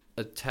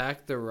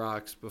attack the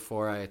rocks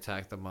before I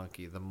attack the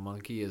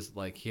monkey is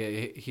like,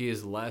 he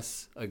is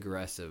less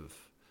aggressive.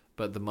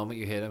 But the moment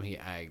you hit him, he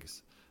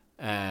aggs.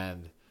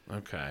 And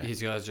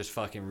he's going to just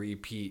fucking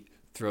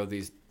throw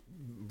these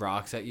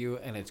rocks at you,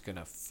 and it's going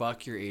to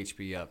fuck your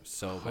HP up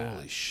so bad.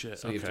 Holy shit.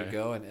 So you have to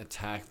go and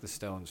attack the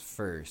stones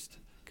first,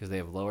 because they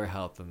have lower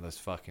health than this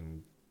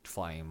fucking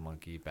flying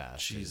monkey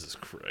bastard. Jesus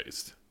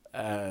Christ.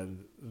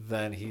 And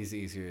then he's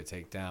easier to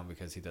take down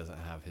because he doesn't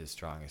have his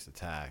strongest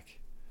attack.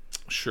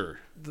 Sure.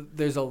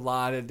 There's a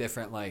lot of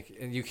different, like,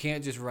 and you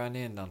can't just run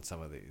in on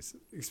some of these,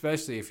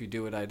 especially if you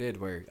do what I did,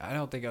 where I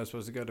don't think I was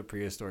supposed to go to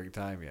prehistoric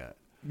time yet.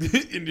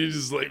 And you're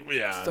just like,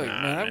 yeah.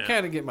 Man, I'm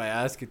kind of getting my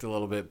ass kicked a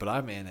little bit, but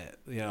I'm in it.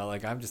 You know,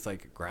 like, I'm just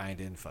like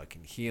grinding,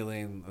 fucking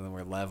healing, and then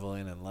we're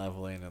leveling, and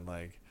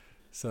like,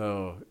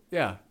 so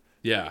yeah.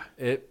 Yeah.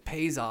 It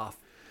pays off.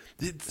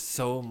 It's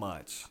so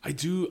much. I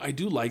do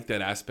like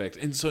that aspect,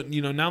 and so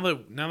now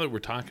that we're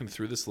talking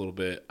through this a little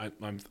bit,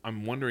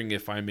 I'm wondering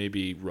if I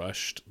maybe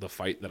rushed the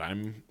fight that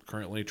I'm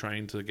currently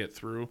trying to get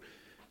through,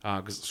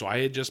 so I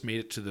had just made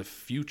it to the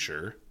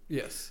future.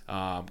 Yes.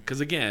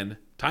 Because again,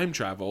 time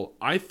travel.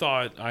 I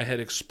thought I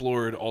had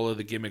explored all of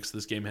the gimmicks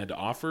this game had to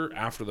offer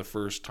after the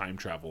first time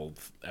travel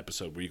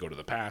episode, where you go to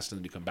the past and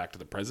then you come back to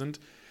the present.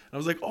 And I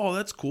was like, oh,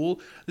 that's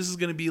cool. This is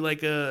gonna be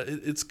like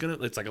it's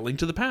like a Link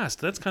to the Past.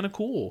 That's kind of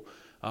cool.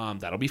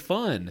 That'll be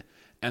fun.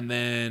 And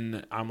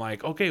then I'm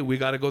like, okay, we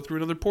got to go through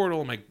another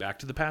portal. I'm like, back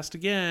to the past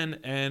again.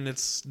 And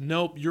it's,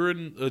 nope, you're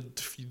in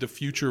the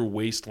future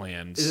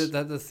wastelands. Is it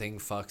that the thing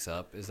fucks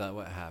up? Is that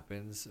what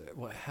happens?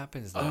 What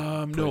happens?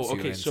 No.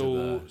 Okay.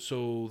 So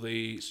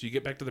you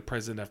get back to the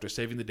present after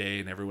saving the day,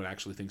 and everyone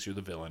actually thinks you're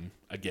the villain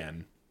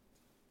again.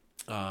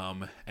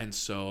 And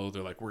so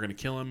they're like, we're going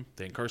to kill him.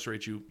 They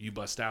incarcerate you. You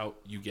bust out.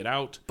 You get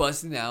out.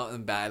 Busting out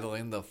and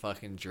battling the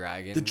fucking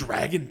dragon. The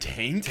dragon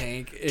tank?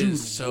 Tank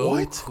is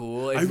so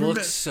cool. It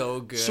looks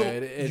so good. So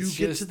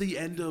get to the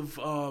end of,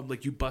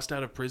 like, you bust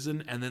out of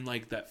prison, and then,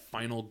 like, that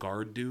final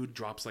guard dude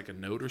drops, like, a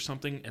note or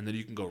something, and then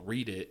you can go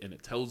read it, and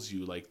it tells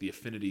you, like, the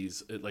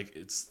affinities.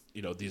 It's,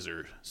 these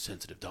are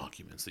sensitive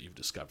documents that you've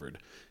discovered.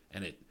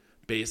 And it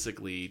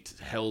basically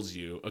tells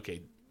you,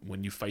 okay,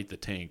 when you fight the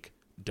tank,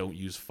 don't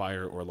use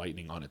fire or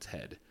lightning on its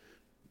head.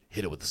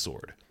 Hit it with the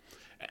sword.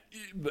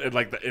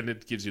 And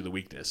it gives you the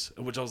weakness,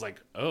 which I was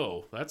like,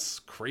 oh, that's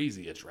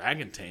crazy. A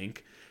dragon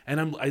tank. And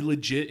I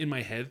legit in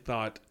my head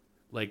thought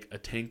like a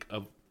tank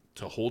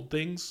to hold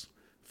things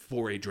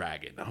for a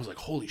dragon. And I was like,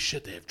 holy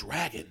shit, they have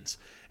dragons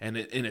and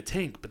in a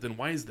tank. But then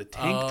why is the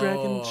tank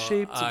dragon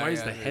shaped? So why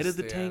is the head of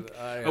the tank?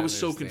 I was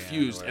so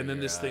confused. And then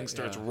this thing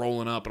starts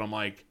rolling up, and I'm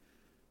like,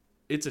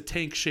 it's a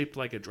tank shaped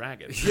like a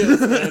dragon.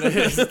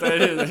 Yes,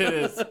 it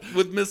is.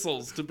 With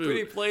missiles to boot.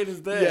 Pretty plain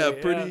as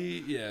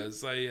day.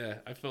 Yeah,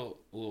 I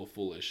felt a little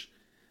foolish.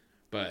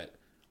 But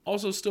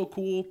also still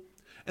cool.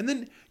 And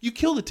then you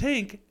kill the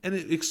tank, and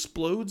it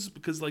explodes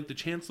because, like, the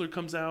Chancellor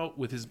comes out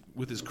with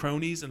his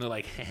cronies, and they're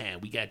like, haha,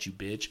 we got you,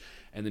 bitch.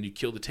 And then you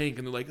kill the tank,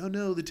 and they're like, oh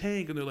no, the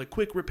tank. And they're like,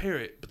 quick, repair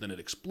it. But then it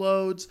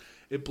explodes.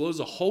 It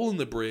blows a hole in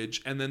the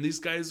bridge, and then these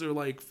guys are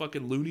like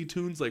fucking Looney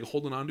Tunes, like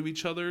holding onto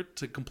each other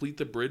to complete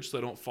the bridge so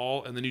they don't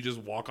fall. And then you just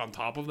walk on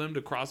top of them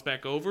to cross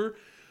back over.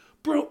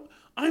 Bro,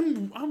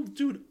 I'm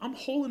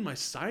holing my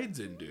sides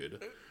in,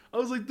 dude. I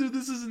was like, dude,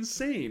 this is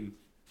insane.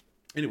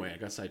 Anyway, I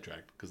got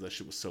sidetracked because that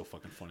shit was so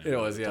fucking funny. It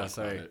was, yeah.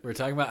 Sorry, we're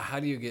talking about how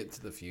do you get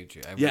to the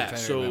future.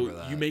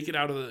 So you make it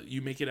out of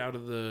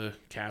the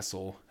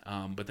castle,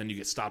 but then you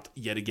get stopped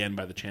yet again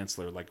by the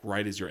Chancellor, like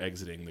right as you're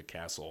exiting the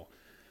castle,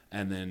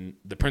 and then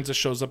the princess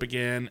shows up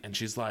again, and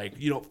she's like,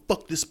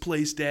 fuck this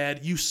place,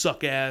 Dad. You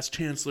suck ass,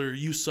 Chancellor.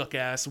 You suck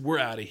ass. We're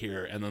out of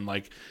here. And then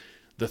like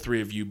the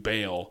three of you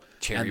bail.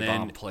 Cherry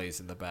Bomb plays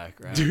in the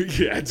background. Dude,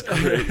 yeah, it's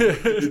great.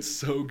 It's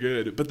so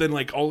good. But then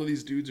like all of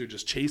these dudes are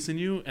just chasing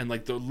you, and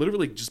like they're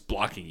literally just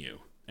blocking you.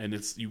 And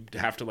you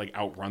have to like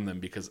outrun them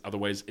because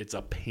otherwise it's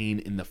a pain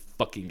in the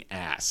fucking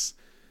ass.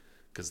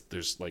 Because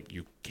there's like,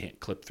 you can't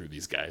clip through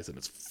these guys, and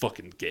it's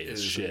fucking gay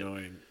as shit.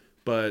 Annoying.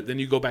 But then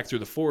you go back through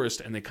the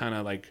forest, and they kind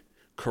of like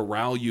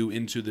corral you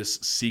into this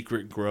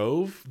secret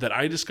grove that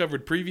I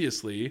discovered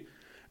previously.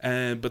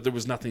 But there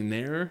was nothing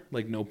there,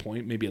 like no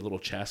point, maybe a little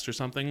chest or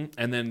something.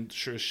 And then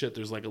sure as shit,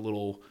 there's like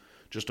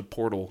just a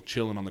portal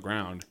chilling on the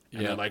ground.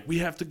 And they're like, we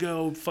have to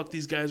go. Fuck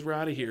these guys. We're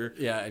out of here.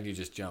 Yeah, and you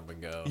just jump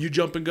and go. You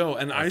jump and go.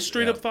 And I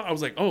straight up thought, I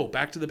was like, oh,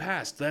 Back to the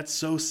Past. That's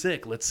so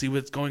sick. Let's see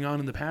what's going on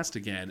in the past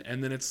again.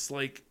 And then it's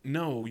like,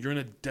 no, you're in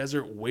a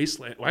desert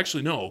wasteland. Well,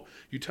 actually, no.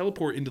 You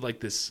teleport into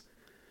like this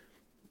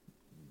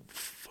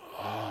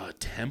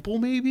temple,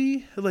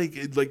 maybe? Like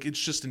it's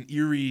just an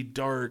eerie,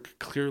 dark,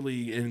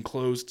 clearly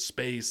enclosed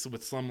space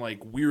with some like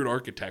weird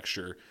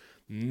architecture,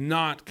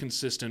 not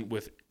consistent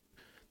with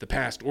the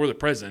past or the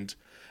present.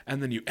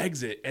 And then you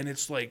exit, and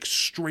it's like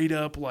straight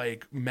up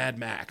like Mad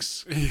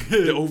Max,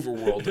 the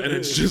overworld, and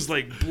it's just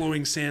like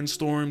blowing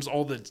sandstorms.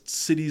 All the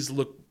cities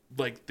look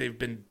like they've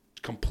been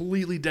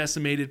completely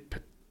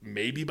decimated,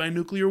 maybe by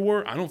nuclear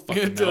war. I don't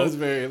fucking know. It does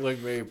look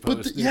very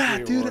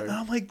post-nuclear dude, war. and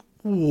I'm like,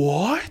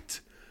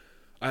 what?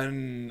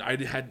 And I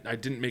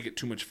didn't make it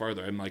too much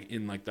farther. I'm like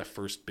in like the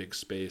first big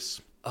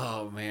space.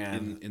 Oh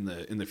man, in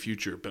the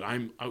future. But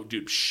I'm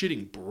dude,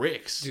 shitting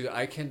bricks. Dude,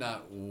 I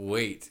cannot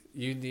wait.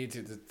 You need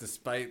to,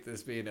 despite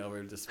this being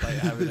over, despite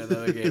having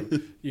another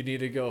game, you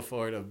need to go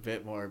forward a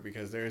bit more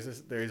because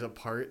there's a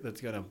part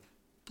that's gonna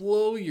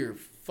blow your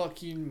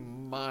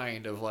fucking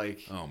mind of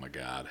like, oh my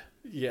god,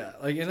 yeah,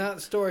 like and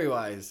not story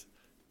wise,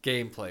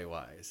 gameplay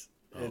wise.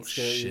 Oh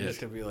shit! You're just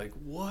gonna be like,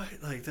 what?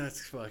 Like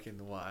that's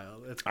fucking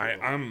wild. That's cool.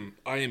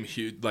 I am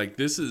huge. Like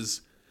this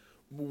is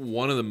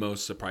one of the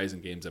most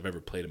surprising games I've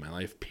ever played in my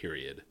life.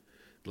 Period.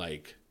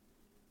 Like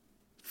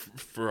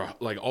for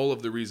like all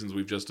of the reasons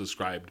we've just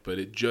described, but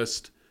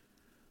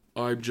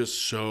I'm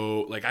just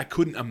so like I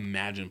couldn't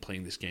imagine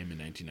playing this game in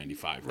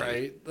 1995.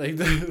 Right?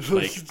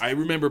 Like I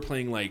remember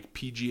playing like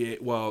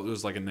PGA. Well, it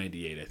was like a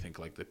 '98, I think,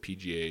 like the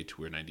PGA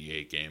Tour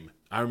 '98 game.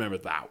 I remember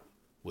that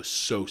was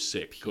so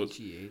sick.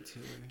 PGA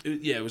Tour.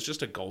 It was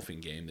just a golfing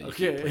game that you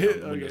could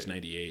play on Windows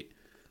 98.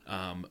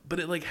 But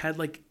it like had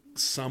like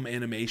some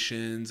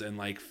animations and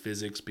like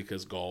physics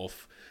because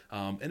golf.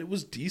 And it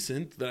was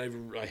decent. That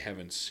I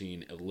haven't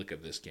seen a lick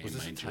of this game in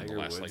the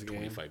last like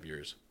 25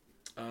 years.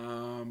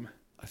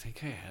 I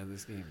think I had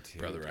this game too.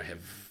 Brother, I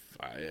have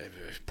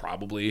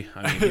probably.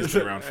 I mean, he's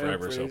been around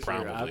forever, so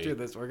probably. After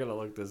this, we're gonna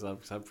look this up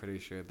because I'm pretty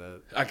sure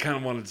that I kind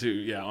of wanted to,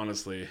 yeah,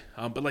 honestly.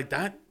 But like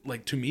that,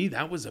 like to me,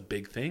 that was a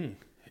big thing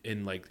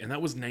and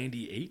that was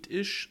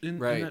 98-ish in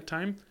that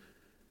time,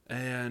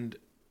 and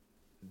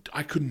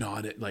I could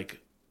not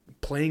like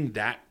playing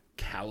that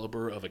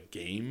caliber of a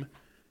game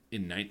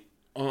in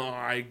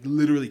I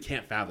literally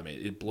can't fathom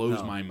it. It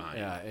blows my mind.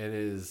 Yeah, it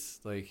is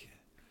like,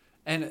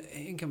 and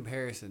in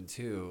comparison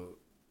to,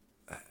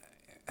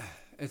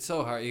 it's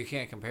so hard. You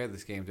can't compare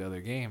this game to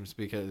other games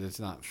because it's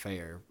not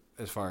fair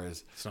as far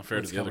as it's not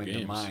fair to the other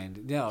games.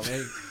 No,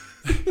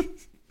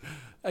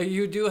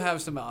 you do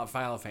have some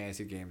Final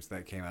Fantasy games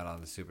that came out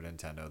on the Super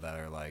Nintendo that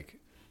are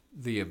like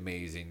the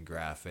amazing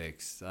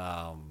graphics.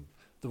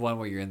 The one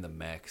where you're in the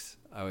mechs.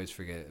 I always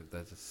forget.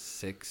 That's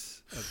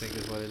 6, I think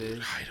is what it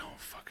is. I don't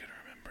fucking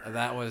remember.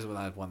 That was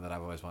one that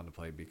I've always wanted to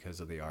play because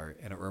of the art.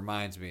 And it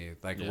reminds me,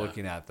 like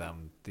looking at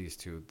them, these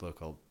two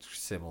look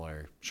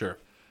similar. Sure.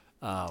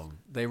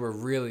 They were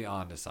really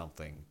onto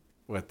something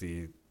with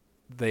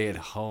they had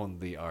honed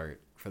the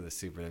art for the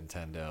Super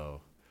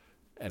Nintendo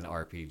and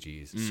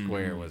RPGs.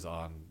 Square was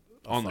on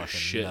the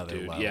shit, another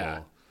dude. level.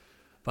 Yeah.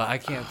 But I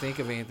can't think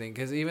of anything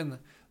because even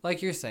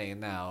like you're saying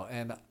now,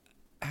 and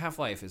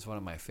Half-Life is one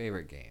of my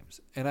favorite games,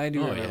 and I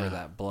do remember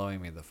that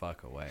blowing me the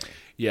fuck away.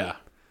 Yeah,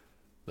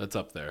 that's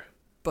up there.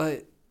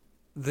 But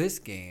this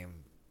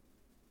game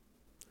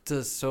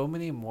does so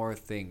many more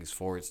things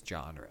for its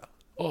genre.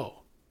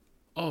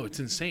 Oh, it's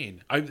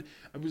insane. I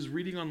was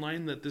reading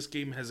online that this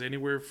game has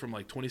anywhere from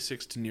like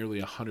 26 to nearly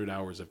 100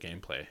 hours of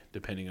gameplay,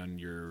 depending on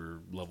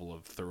your level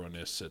of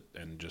thoroughness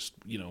and just,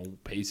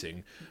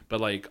 pacing. But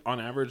like on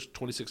average,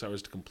 26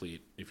 hours to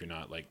complete if you're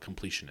not like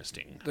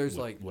completionisting. There's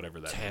like whatever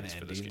that 10 is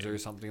for endings this game. Or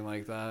something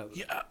like that.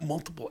 Yeah,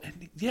 multiple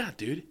endings. Yeah,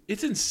 dude.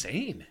 It's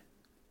insane.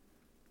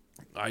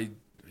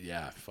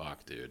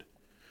 Fuck, dude.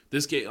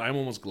 This game, I'm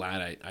almost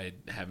glad I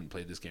haven't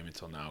played this game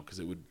until now because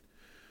it would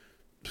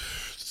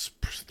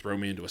throw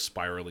me into a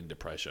spiraling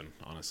depression,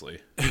 honestly.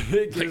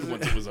 Like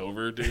once it was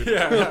over, dude.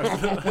 Yeah.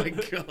 Oh my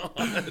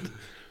god.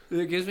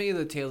 It gives me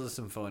the Tales of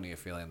Symphonia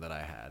feeling that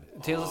I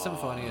had. Tales of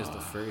Symphonia is the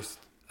first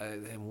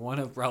and one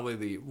of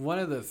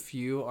the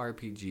few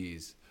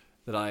RPGs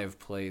that I have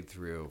played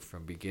through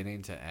from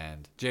beginning to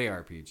end.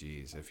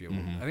 JRPGs, if you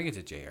will. I think it's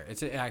a JR.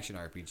 It's an action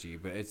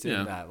RPG, but it's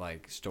in that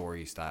like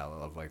story style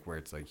of like where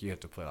it's like you have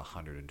to put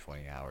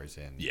 120 hours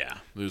in. Yeah,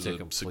 there's a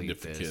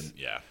significant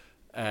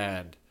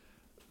and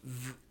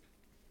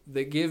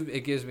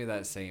it gives me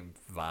that same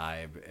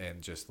vibe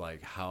and just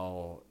like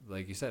how,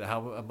 like you said,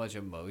 how much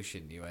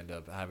emotion you end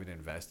up having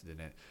invested in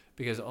it,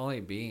 because only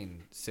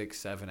being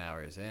 6-7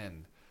 hours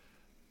in,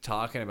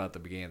 talking about the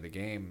beginning of the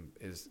game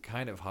is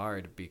kind of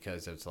hard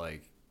because it's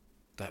like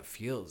that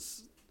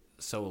feels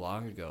so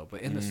long ago,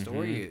 but in the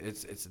story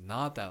it's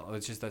not that.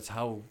 It's just that's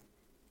how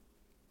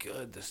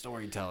good the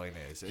storytelling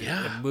is.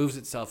 Yeah. It moves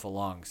itself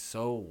along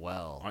so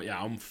well.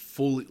 Yeah, I'm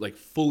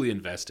fully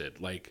invested.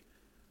 Like,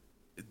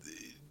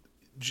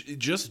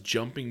 just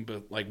jumping,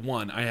 but like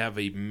I have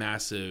a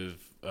massive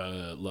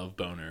love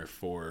boner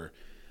for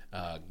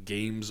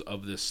games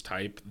of this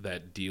type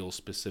that deal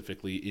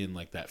specifically in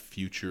like that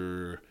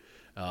future,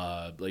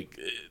 like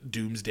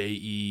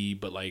doomsday-y,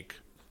 but like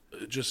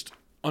just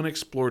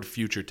unexplored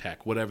future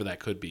tech, whatever that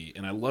could be.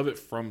 And I love it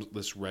from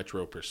this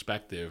retro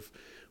perspective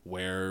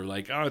where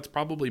like, oh, it's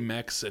probably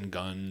mechs and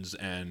guns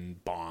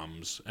and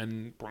bombs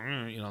and,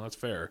 you know, that's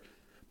fair.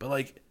 But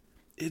like,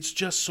 it's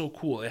just so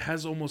cool. It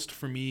has almost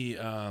for me,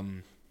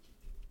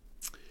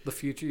 the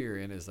future you're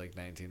in is like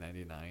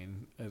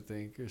 1999, I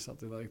think, or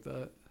something like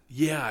that.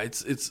 yeah,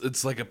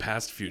 it's like a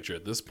past future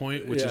at this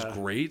point, which is Yeah.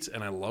 great,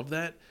 and I love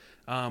that.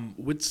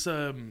 What's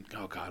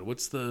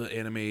what's the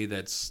anime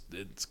it's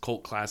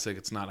cult classic?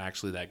 It's not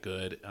actually that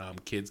good.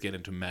 Kids get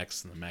into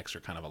mechs, and the mechs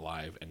are kind of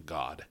alive, and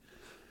God,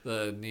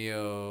 The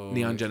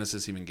Neon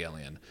Genesis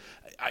Evangelion.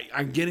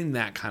 I'm getting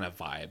that kind of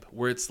vibe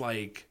where it's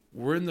like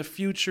we're in the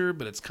future,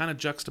 but it's kind of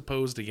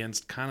juxtaposed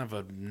against kind of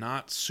a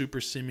not super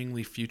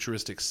seemingly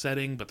futuristic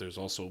setting, but there's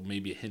also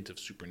maybe a hint of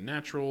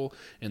supernatural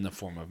in the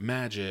form of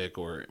magic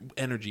or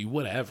energy,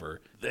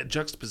 whatever. That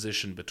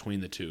juxtaposition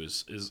between the two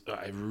is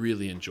I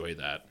really enjoy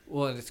that.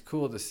 Well, and it's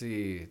cool to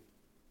see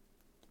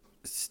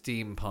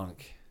steampunk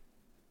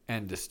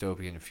and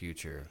dystopian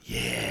future.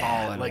 Yeah,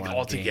 all in like one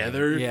all game.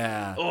 together.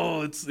 Yeah.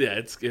 Oh,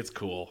 it's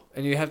cool.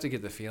 And you have to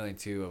get the feeling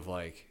too of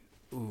like,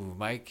 ooh,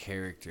 my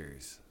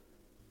characters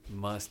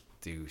must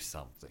do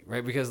something,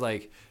 right? Because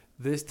like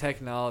this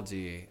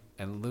technology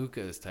and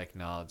Luca's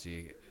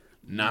technology,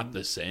 Not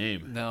the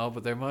same. no,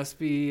 but there must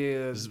be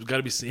There's got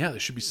to be there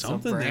should be some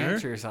something there.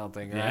 branch or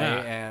something, right?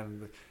 Yeah.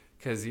 And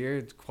because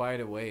you're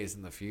quite a ways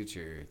in the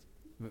future.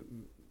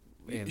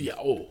 Yeah,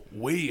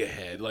 way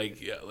ahead,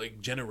 like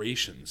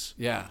generations.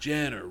 Yeah.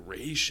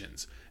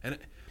 Generations. And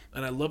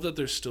I love that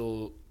there's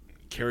still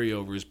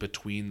carryovers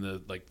between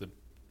the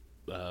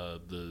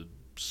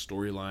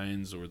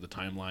storylines or the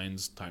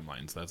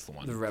timelines, that's the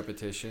one. The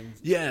repetition.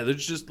 Yeah,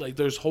 there's just like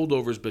there's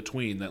holdovers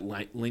between that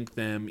link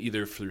them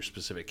either through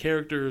specific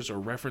characters or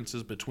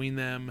references between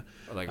them,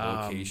 Or like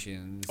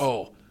locations.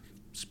 Oh,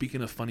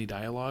 speaking of funny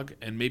dialogue,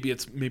 and maybe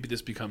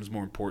this becomes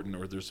more important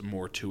or there's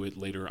more to it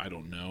later, I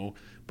don't know.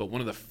 But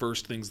one of the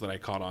first things that I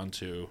caught on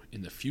to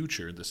in the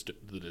future, the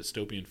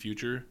dystopian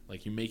future,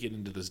 like you make it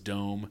into this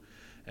dome,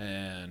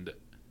 and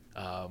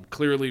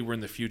clearly we're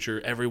in the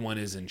future. Everyone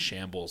is in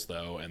shambles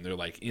though, and they're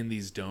like in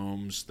these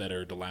domes that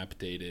are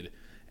dilapidated,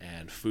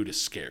 and food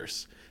is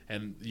scarce.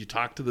 And you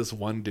talk to this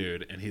one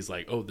dude, and he's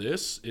like, "Oh,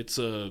 it's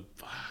a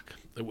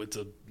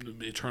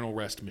eternal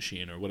rest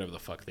machine or whatever the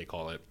fuck they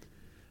call it.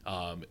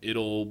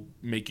 It'll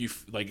make you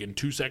like in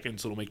 2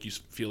 seconds. It'll make you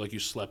feel like you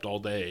slept all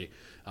day,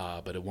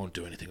 but it won't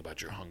do anything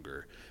about your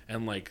hunger.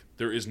 And like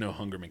there is no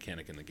hunger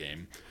mechanic in the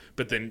game,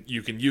 but then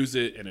you can use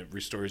it, and it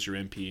restores your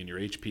MP and your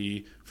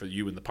HP for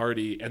you and the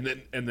party, and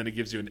then it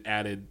gives you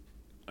an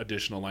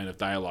additional line of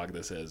dialogue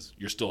that says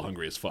you're still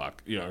hungry as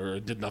fuck, you know, or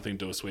it did nothing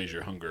to assuage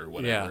your hunger or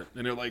whatever. Yeah.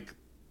 And you're like,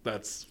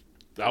 that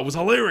was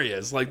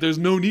hilarious. Like there's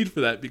no need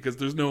for that because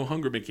there's no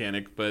hunger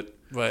mechanic, but.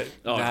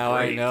 Now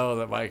I great. know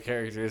that my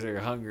characters are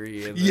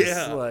hungry. In this,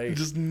 Yeah, like, it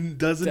just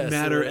doesn't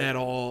matter desolate. at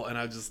all, and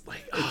I just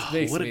like, It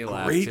makes what me a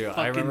laugh great too.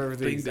 fucking I remember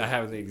thing. I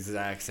have the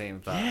exact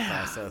same thought Yeah.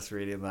 process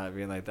reading that,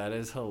 being like, that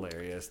is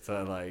hilarious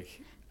to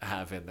like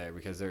have in there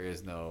because there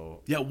is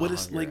no. Yeah, what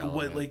is hunger like element.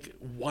 what like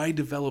why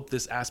develop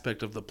this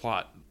aspect of the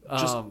plot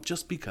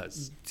just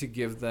because? To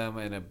give them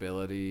an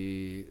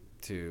ability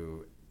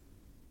to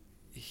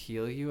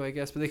heal you, I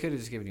guess, but they could have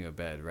just given you a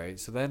bed, right?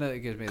 So then it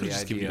gives me Could the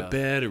just idea. give you a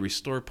bed, a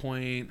restore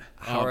point.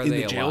 How are in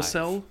they the jail alive?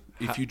 cell?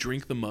 How- If you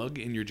drink the mug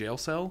in your jail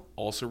cell,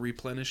 also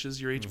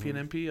replenishes your HP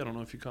and MP. I don't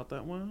know if you caught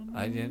that one.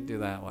 I didn't do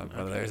that one, but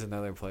Okay. there's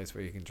another place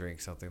where you can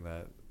drink something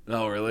that.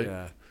 Oh, really?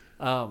 Yeah.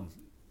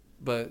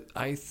 But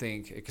I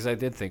think, because I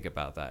did think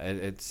about that,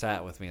 it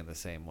sat with me in the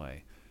same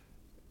way.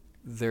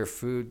 Their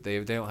food, they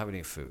don't have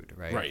any food,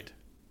 right? Right.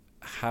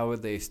 How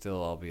would they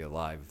still all be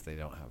alive if they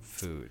don't have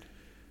food?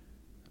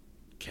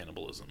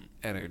 Cannibalism.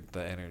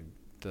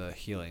 The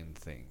healing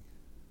thing.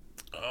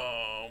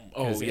 Oh,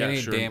 Because yeah, any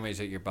sure. damage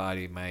that your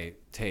body might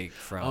take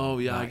from. Oh,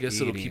 yeah, I not guess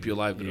it'll eating, keep you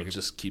alive, but you it could-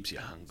 just keeps you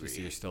hungry. just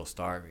you're still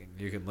starving.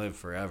 You can live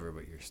forever,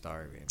 but you're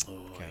starving.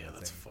 Oh, kind yeah, of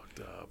that's thing. fucked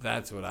up.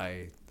 That's what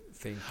I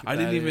think. I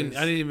didn't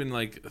that is. even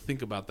like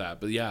think about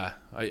that, but yeah,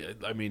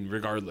 I mean,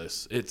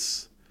 regardless,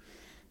 it's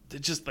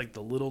just like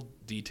the little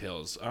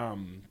details. I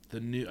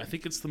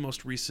think it's the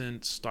most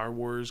recent Star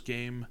Wars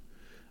game,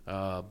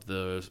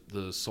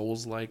 the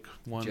Souls-like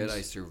ones.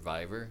 Jedi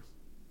Survivor,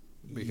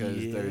 because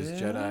there's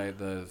Jedi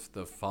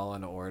the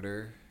Fallen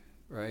Order,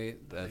 right?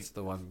 That's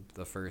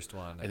the first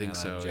one. I think and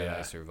so, Jedi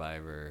yeah.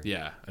 Survivor.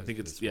 Yeah, I think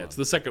it's this it's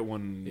the second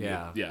one.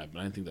 Yeah. yeah,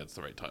 but I think that's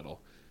the right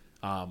title.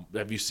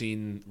 Have you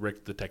seen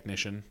Rick the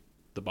Technician,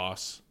 the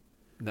boss?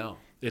 No.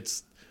 It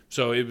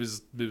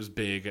was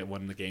big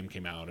when the game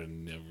came out,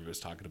 and everybody was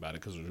talking about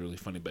it because it was really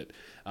funny. But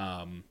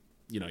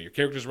your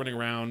character's running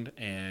around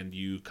and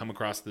you come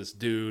across this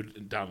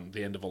dude down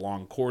the end of a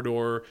long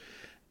corridor,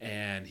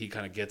 and he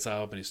kind of gets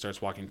up and he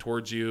starts walking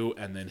towards you,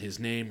 and then his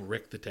name,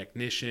 Rick the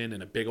Technician,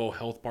 and a big old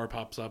health bar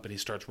pops up, and he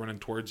starts running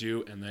towards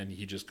you, and then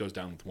he just goes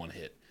down with one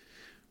hit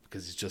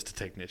because he's just a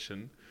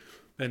technician.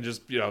 And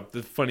just,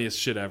 the funniest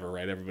shit ever,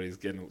 right? Everybody's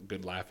getting a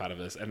good laugh out of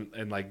this.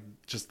 And like,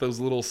 just those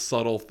little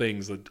subtle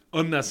things that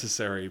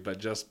unnecessary, but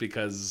just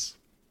because.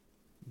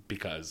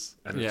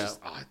 And it's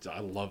just, I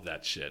love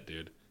that shit,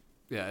 dude.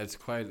 Yeah, it's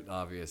quite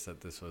obvious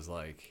that this was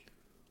like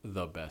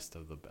the best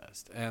of the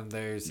best. And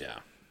there's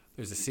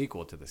a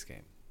sequel to this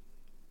game.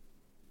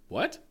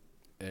 What?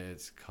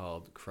 It's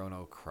called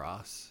Chrono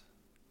Cross.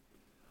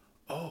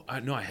 Oh, I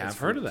have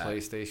heard of that.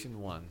 PlayStation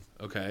 1.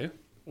 Okay.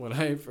 When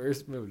I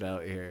first moved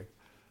out here,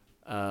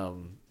 I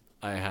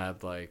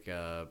had like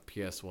a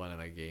PS1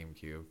 and a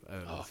GameCube.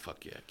 Oh,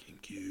 fuck yeah,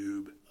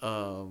 GameCube.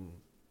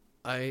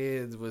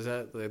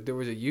 There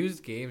was a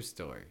used game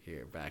store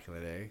here back in the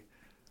day.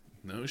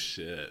 No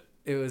shit.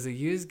 It was a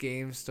used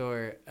game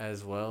store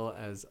as well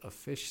as a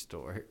fish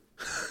store.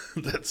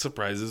 That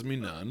surprises me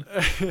none.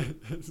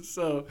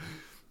 So,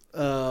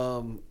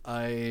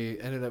 I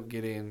ended up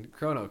getting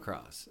Chrono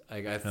Cross.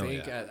 I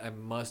think I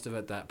must have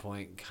at that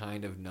point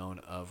kind of known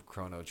of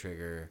Chrono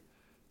Trigger.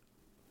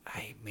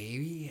 I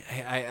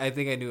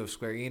think I knew of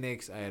Square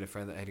Enix. I had a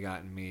friend that had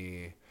gotten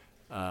me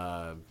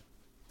Final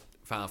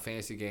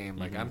Fantasy game.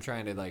 Like, I'm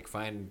trying to like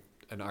find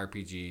an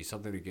RPG,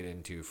 something to get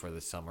into for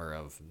the summer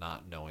of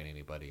not knowing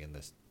anybody in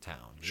this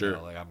town. Sure.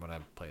 Like, I'm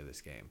gonna play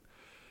this game.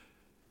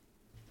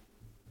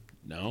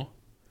 No.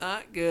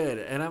 Not good,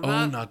 and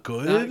not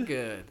good. Not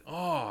good.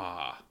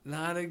 Oh,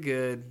 not a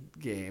good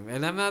game,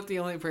 and I'm not the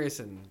only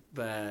person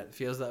that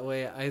feels that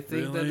way. I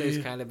think that there's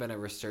kind of been a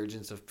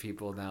resurgence of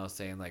people now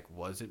saying like,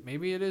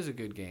 maybe it is a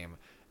good game,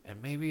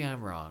 and maybe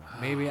I'm wrong.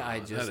 Maybe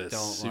I just that is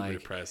don't super like.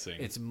 Depressing.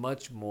 It's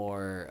much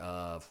more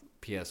of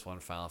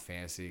PS1 Final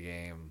Fantasy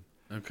game.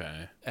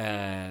 Okay.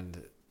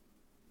 And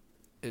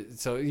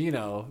so,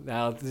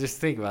 now just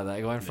think about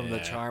that. Going from the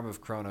charm of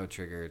Chrono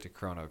Trigger to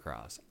Chrono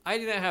Cross. I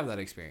didn't have that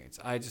experience.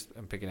 I just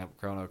am picking up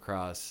Chrono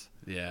Cross.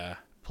 Yeah.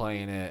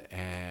 Playing it,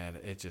 and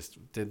it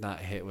just did not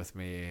hit with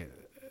me.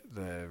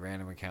 The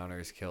random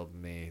encounters killed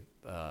me.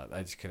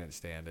 I just couldn't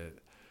stand it.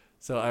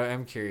 So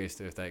I'm curious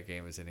if that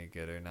game is any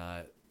good or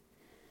not.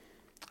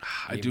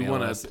 I do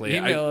want to play.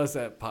 Email us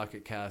at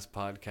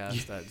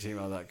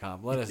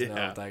pocketcastpodcast@gmail.com. Let us know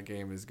if that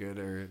game is good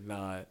or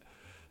not.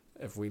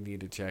 If we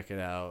need to check it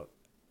out.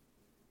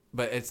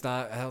 But it's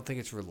not, I don't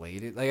think it's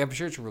related. Like, I'm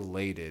sure it's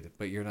related,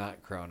 but you're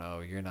not Chrono.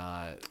 You're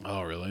not.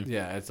 Oh, really?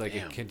 Yeah, it's like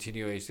a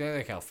continuation.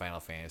 Like how Final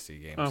Fantasy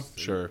games. Oh,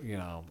 sure.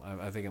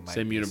 I think it might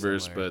Same be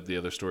universe, similar. but the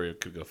other story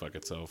could go fuck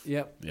itself.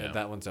 Yep. Yeah.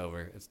 That one's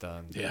over. It's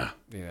done. Yeah.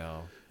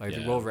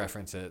 We'll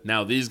reference it.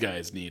 Now these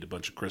guys need a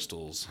bunch of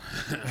crystals.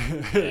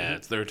 Yeah,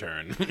 it's their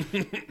turn.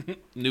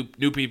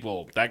 New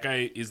people. That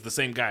guy is the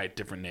same guy,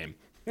 different name.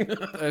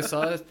 I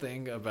saw a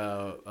thing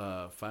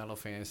about Final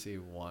Fantasy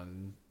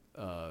 1.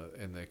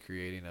 In the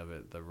creating of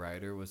it, the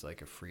writer was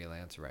like a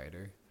freelance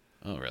writer.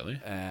 Oh, really?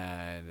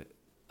 And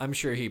I'm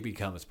sure he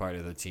becomes part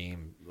of the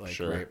team. Like,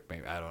 sure. Right,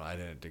 maybe, I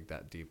didn't dig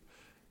that deep,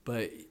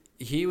 but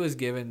he was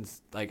given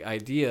like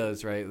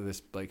ideas, right?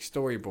 This like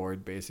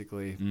storyboard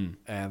basically,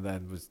 and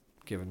then was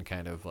given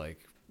kind of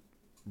like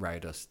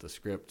write us the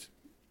script.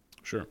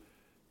 Sure.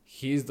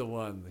 He's the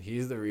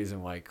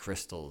reason why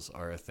crystals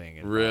are a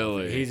thing.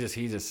 Really? He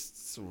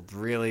just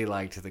really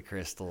liked the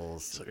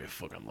crystals. It's like, I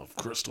fucking love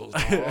crystals,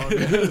 dog.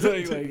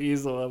 like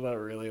he's the one that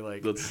really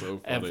That's so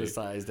funny.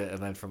 emphasized it,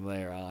 and then from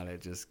there on,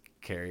 it just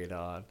carried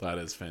on. That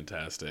is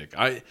fantastic.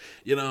 I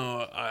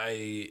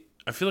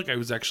feel like I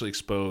was actually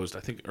exposed.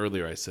 I think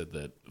earlier I said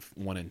that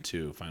 1 and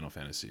 2 Final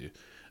Fantasy,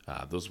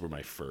 those were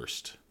my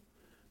first.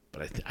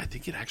 But I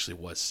think it actually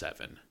was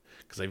 7.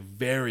 Because I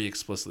very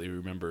explicitly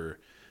remember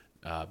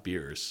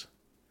Beers.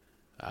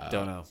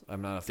 Don't know.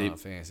 I'm not a Final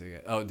Fantasy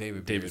guy. Oh,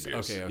 David Beers.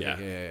 Okay.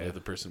 Yeah. The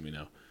person we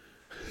know.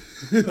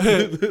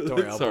 Don't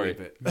worry, I'll Sorry. bleep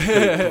it.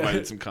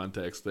 Provided some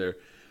context there.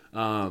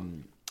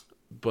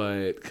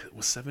 But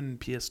was 7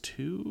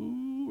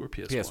 PS2 or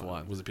PS1?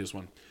 PS1. Was it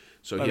PS1?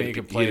 So you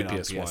can play it on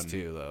PS1.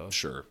 PS2 though.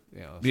 Sure.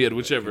 So he had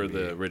whichever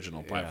the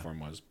original platform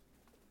was.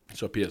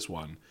 So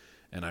PS1,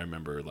 and I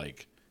remember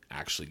like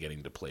actually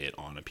getting to play it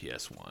on a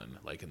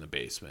PS1, like in the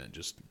basement,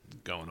 just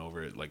going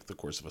over it like the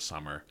course of a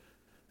summer.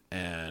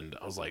 And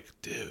I was like,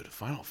 dude,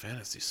 Final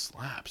Fantasy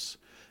slaps.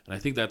 And I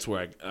think that's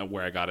where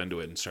I got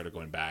into it and started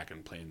going back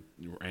and playing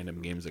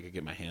random games I could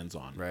get my hands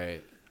on.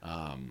 Right.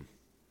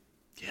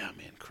 Yeah,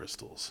 man,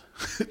 crystals.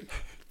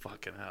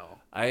 Fucking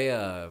hell.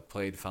 I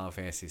played Final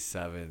Fantasy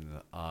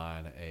 7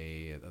 on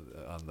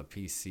the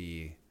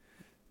PC,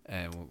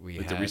 and we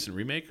had the recent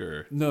remake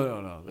or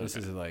no. This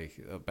is like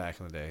back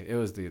in the day. It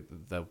was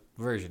the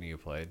version you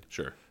played.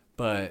 Sure.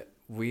 But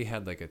we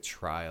had like a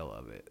trial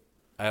of it.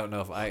 I don't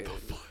know if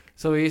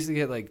So we used to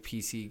get like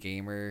PC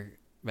Gamer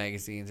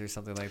magazines or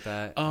something like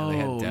that. Oh, and they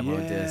had demo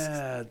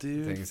discs,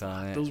 dude. things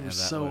on it. Those were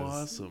so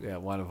awesome. Yeah,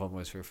 one of them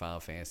was for Final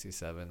Fantasy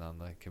 7 on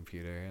the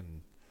computer,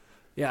 and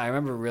yeah, I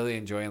remember really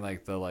enjoying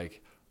like the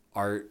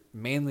art,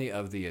 mainly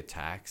of the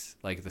attacks,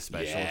 like the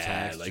special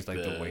attacks, like just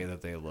like the way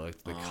that they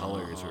looked. The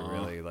colors were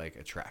really like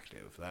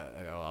attractive. That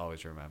I'll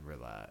always remember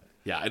that.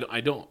 Yeah,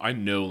 I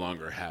no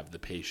longer have the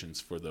patience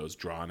for those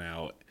drawn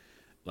out,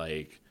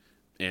 like,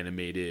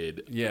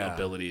 animated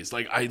abilities.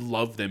 Like, I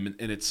love them,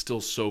 and it's still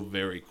so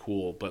very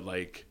cool. But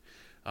like,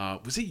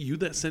 was it you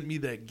that sent me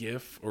that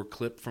GIF or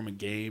clip from a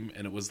game,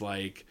 and it was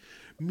like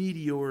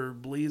meteor,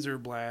 blazer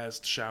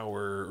blast,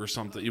 shower, or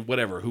something,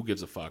 whatever, who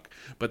gives a fuck?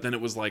 But then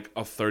it was like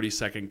a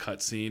 30-second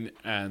cutscene,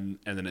 and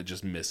then it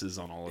just misses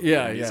on all of the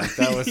enemies.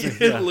 That was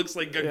it looks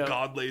like a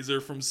god laser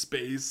from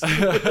space.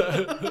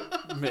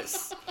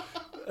 Miss.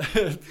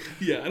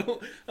 Yeah,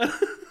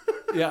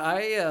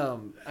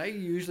 I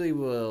usually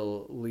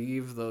will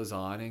leave those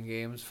on in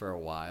games for a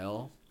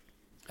while,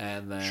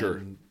 and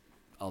then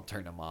I'll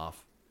turn them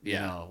off. You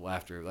know,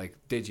 after like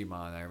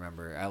Digimon, I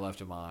remember I left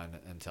them on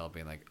until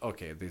being like,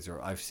 okay,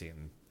 I've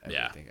seen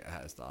everything it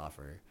has to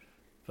offer.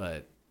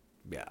 But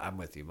yeah, I'm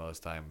with you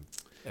most time.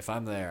 If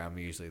I'm there, I'm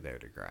usually there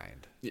to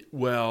grind.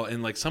 Well,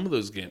 and like some of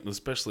those games,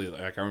 especially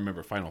like I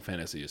remember Final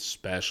Fantasy,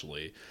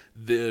 especially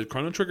the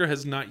Chrono Trigger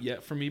has not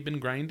yet for me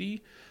been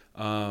grindy.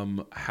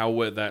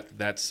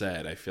 That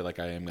said, I feel like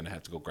I am gonna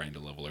have to go grind a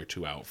level or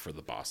two out for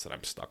the boss that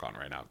I'm stuck on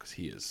right now, because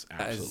he is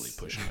absolutely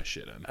pushing my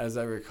shit in. As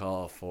I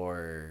recall,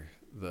 for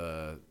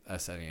the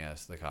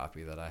SNES, the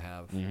copy that I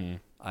have,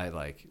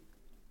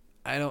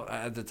 I don't,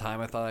 at the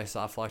time I thought I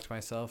soft locked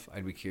myself.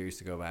 I'd be curious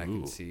to go back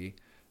and see,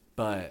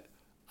 but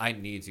I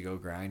need to go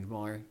grind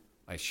more.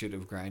 I should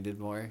have grinded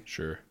more.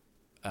 Sure.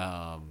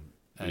 And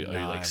are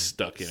you like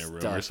stuck in a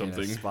room or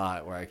something? In a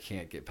spot where I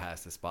can't get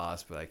past this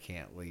boss, but I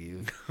can't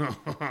leave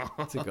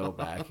to go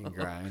back and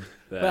grind.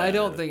 But I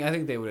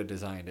think they would have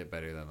designed it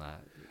better than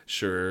that.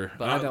 Sure.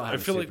 But I don't have a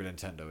Super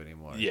Nintendo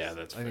anymore. Yeah,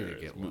 that's fair. I need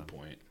to get moot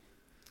point.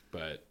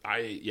 But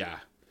I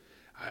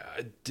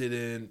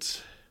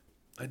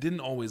didn't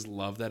always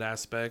love that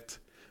aspect.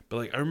 But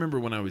like I remember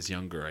when I was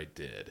younger, I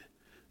did.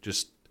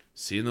 Just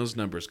seeing those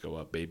numbers go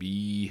up,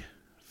 baby.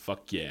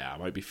 Fuck yeah. I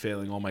might be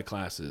failing all my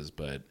classes,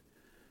 but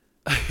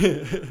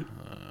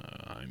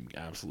I'm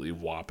absolutely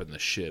whopping the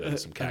shit out of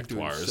some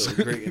cactuars.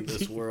 So great in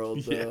this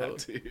world, though. Yeah,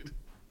 dude.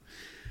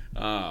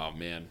 Oh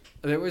man,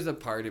 there was a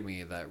part of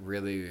me that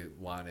really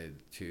wanted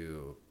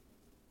to.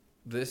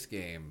 This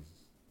game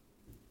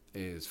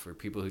is for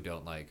people who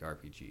don't like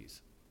RPGs,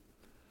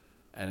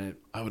 and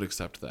I would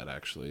accept that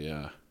actually.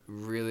 Yeah,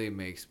 really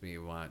makes me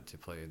want to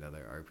play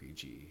another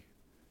RPG.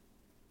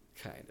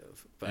 Kind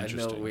of, but I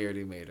know we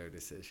already made our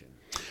decision.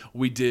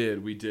 We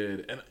did,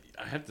 and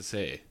I have to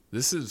say,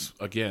 this is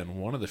again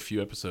one of the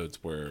few episodes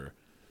where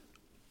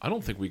I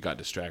don't think we got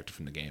distracted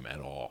from the game at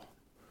all.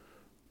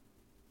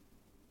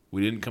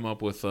 We didn't come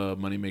up with a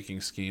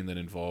money-making scheme that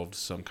involved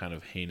some kind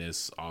of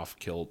heinous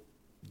off-kilt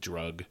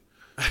drug,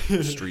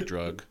 street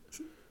drug.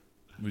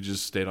 We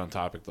just stayed on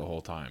topic the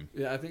whole time.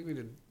 Yeah, I think we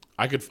did.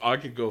 I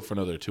could go for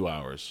another 2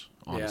 hours,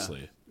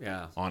 honestly.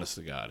 Yeah. Honest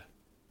to God.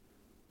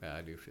 Yeah,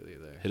 I do feel you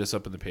there. Hit us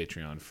up in the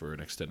Patreon for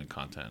an extended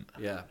content.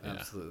 Yeah,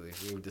 absolutely.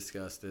 We've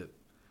discussed it.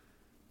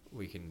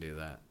 We can do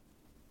that.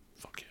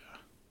 Fuck yeah.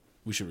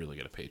 We should really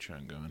get a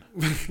Patreon going.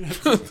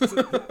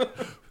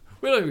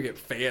 We don't even get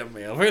fan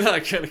mail. We're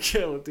not going to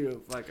go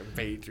do a fucking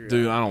Patreon.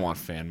 Dude, I don't want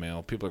fan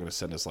mail. People are going to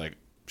send us like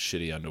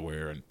shitty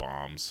underwear and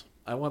bombs.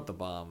 I want the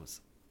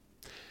bombs.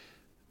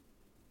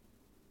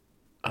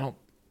 I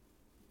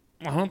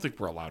don't think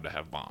we're allowed to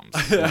have bombs.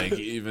 Like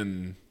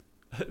even...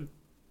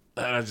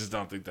 I just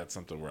don't think that's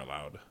something we're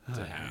allowed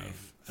to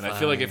have. And I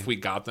feel like if we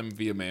got them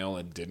via mail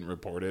and didn't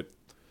report it,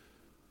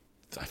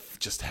 I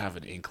just have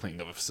an inkling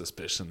of a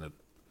suspicion that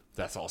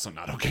that's also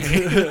not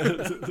okay.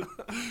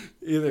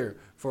 Either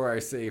for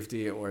our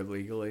safety or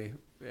legally.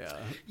 Yeah.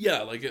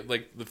 Yeah, like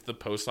if the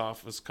post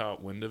office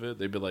caught wind of it,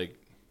 they'd be like,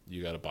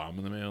 "You got a bomb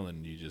in the mail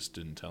and you just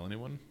didn't tell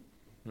anyone."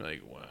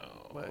 Like,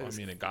 well, I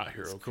mean, it got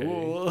here okay.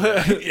 Cool.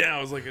 Yeah,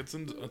 I was like, it's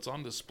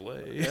on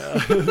display.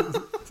 Yeah.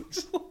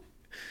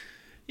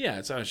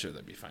 Yeah, I'm sure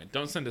that'd be fine.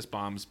 Don't send us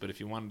bombs, but if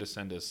you wanted to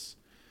send us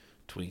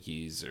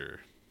Twinkies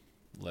or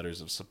letters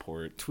of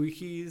support.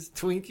 Twinkies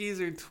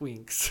or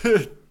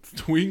Twinks?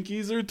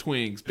 Twinkies or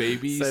Twinks,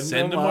 baby.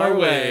 Send them our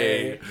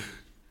way.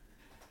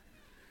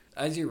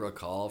 As you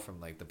recall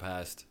from like the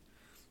past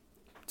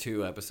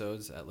 2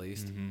 episodes at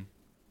least,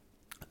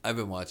 I've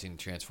been watching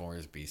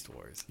Transformers Beast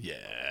Wars.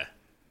 Yeah.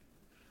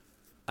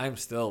 I'm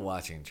still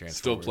watching Transformers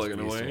Still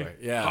plugging Beast away? Wars.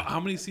 Yeah. How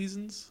many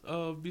seasons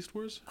of Beast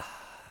Wars?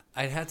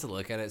 I'd have to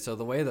look at it. So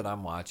the way that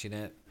I'm watching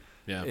it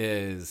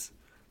is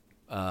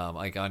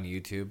like on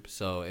YouTube.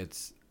 So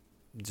it's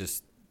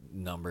just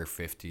number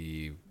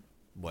 50,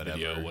 whatever.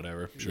 Video,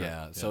 whatever. Sure.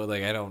 Yeah. So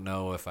like I don't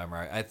know if I'm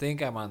right. I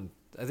think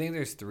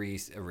there's 3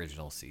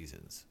 original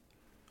seasons.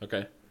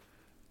 Okay.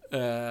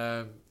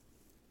 Man,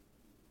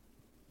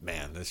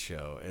 this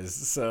show is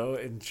so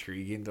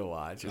intriguing to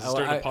watch. Is it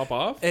starting to pop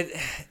off?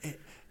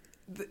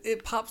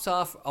 It pops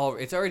off.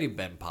 It's already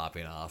been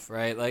popping off,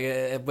 right?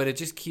 Like, but it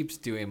just keeps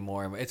doing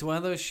more and more. It's one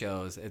of those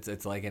shows.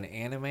 It's like an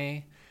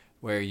anime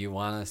where you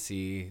want to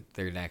see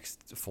their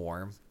next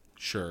form.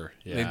 Sure.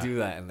 Yeah. They do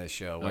that in this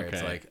show where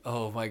it's like,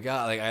 oh my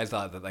god! Like I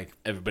thought that like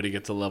everybody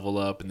gets a level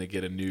up and they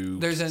get a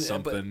new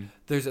something.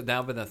 There's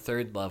now been a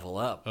third level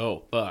up.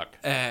 Oh fuck!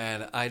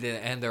 And I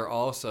didn't. And they're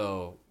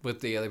also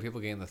with the other people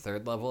getting the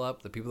third level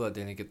up. The people that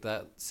didn't get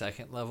that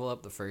second level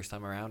up the first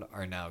time around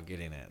are now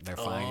getting it. They're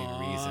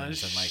finding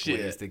reasons and like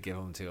ways to give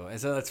them to.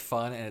 And so that's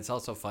fun. And it's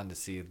also fun to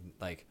see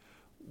like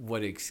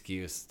what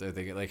excuse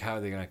they like. How are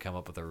they going to come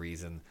up with a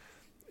reason?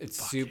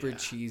 It's super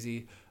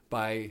cheesy.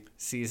 By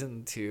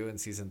season 2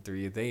 and season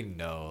 3, they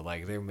know,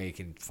 like, they're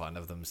making fun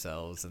of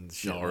themselves and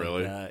shit. Oh,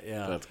 really? Like that.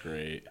 Yeah, that's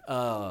great.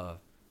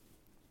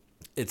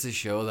 It's a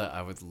show that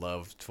I would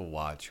love to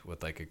watch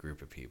with like a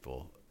group of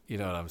people. You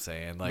know what I'm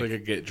saying? Like I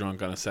get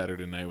drunk on a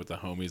Saturday night with the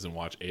homies and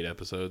watch 8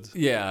 episodes.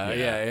 Yeah.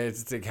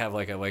 It's to have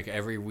like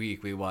every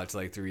week we watch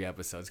like 3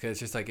 episodes because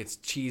it's just like it's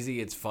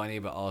cheesy, it's funny,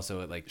 but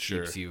also it like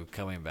keeps you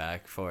coming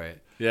back for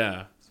it.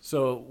 Yeah.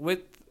 So with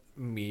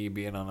me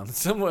being on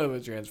somewhat of a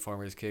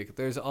Transformers kick,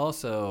 there's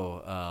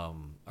also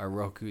our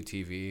Roku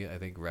TV, I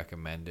think,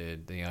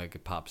 recommended, you know,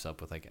 it pops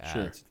up with like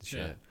ads and shit.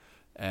 Yeah.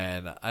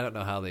 And I don't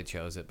know how they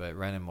chose it, but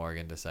Ren and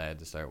Morgan decided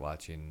to start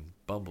watching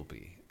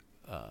Bumblebee,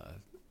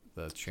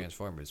 the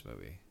Transformers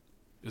movie.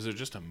 Is there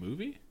just a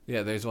movie?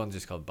 Yeah, there's one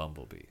just called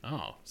Bumblebee.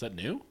 Oh, is that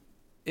new?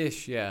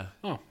 Ish, yeah.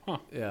 Oh, huh.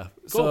 Yeah.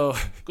 Cool. So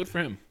good for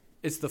him.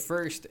 It's the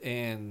first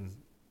in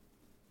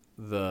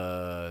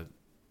the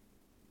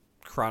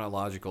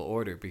chronological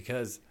order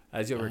because,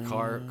 as you'll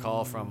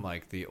recall from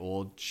like the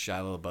old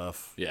Shia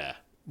LaBeouf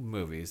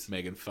movies,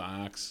 Megan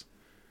Fox,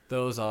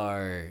 those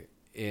are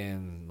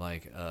in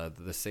like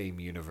the same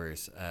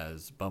universe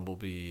as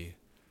Bumblebee,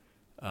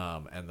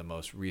 and the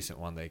most recent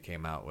one they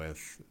came out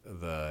with,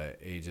 the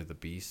Age of the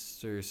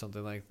Beasts or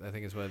something like I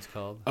think is what it's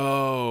called.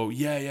 Oh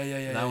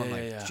yeah. That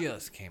one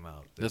just came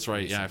out. That's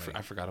right. Recently. Yeah,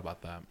 I forgot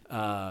about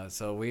that.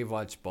 So we've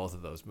watched both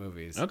of those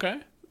movies. Okay.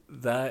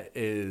 That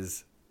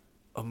is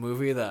a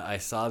movie that I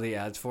saw the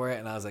ads for it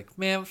and I was like,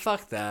 man,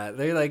 fuck that.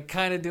 They're like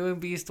kind of doing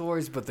Beast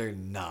Wars, but they're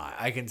not.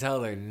 I can tell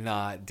they're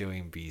not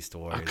doing Beast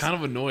Wars. I'm kind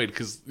of annoyed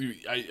because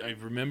I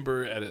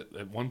remember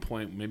at one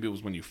point, maybe it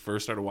was when you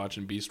first started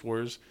watching Beast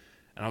Wars,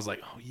 and I was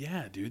like, oh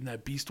yeah, dude, and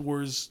that Beast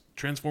Wars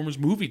Transformers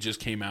movie just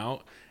came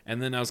out.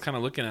 And then I was kind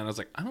of looking at it, and I was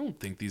like, I don't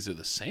think these are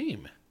the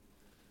same.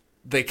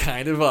 They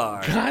kind of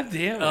are. God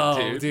damn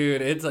it,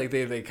 dude. It's like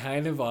they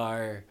kind of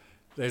are.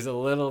 There's a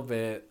little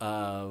bit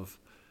of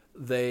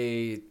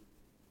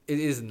it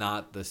is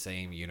not the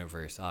same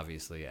universe,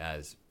 obviously,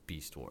 as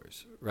Beast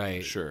Wars,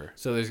 right? Sure.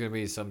 So there's going to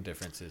be some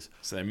differences.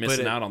 So they're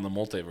missing out on the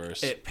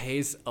multiverse. It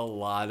pays a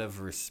lot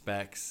of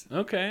respects.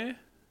 Okay.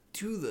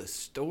 To the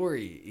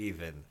story,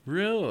 even.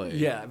 Really?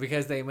 Yeah,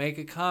 because they make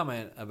a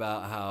comment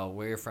about how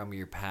we're from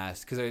your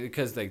past,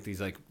 because like these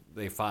like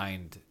they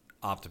find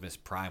Optimus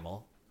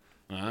Primal,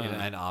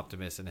 and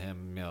Optimus and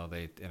him, you know,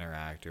 they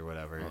interact or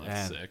whatever. Oh,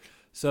 that's sick.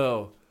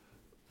 So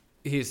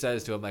he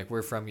says to him like,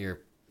 "We're from your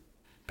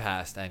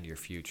past and your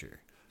future."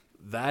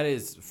 That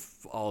is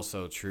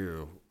also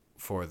true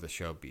for the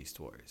show Beast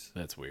Wars.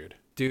 That's weird.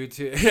 Due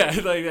to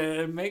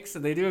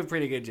they do a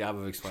pretty good job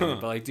of explaining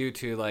it, but like due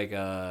to like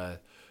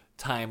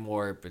time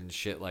warp and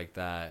shit like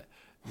that,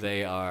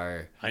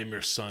 I'm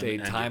your son. They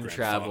time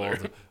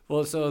traveled.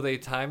 Well, so they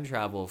time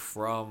travel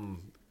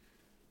from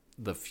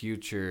the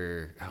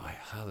future.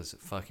 How does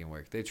it fucking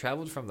work? They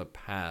traveled from the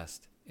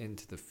past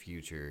into the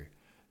future,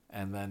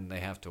 and then they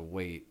have to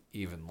wait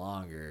even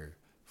longer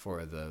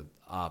for the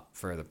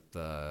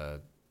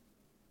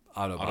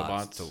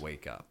Autobots to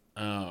wake up.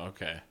 Oh,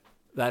 okay.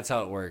 That's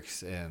how it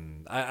works.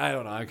 And I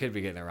don't know. I could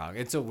be getting it wrong.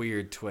 It's a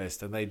weird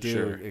twist, and they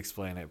do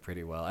explain it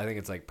pretty well. I think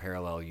it's like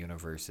parallel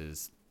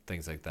universes,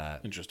 things like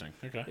that. Interesting.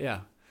 Okay.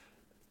 Yeah.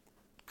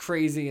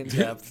 Crazy in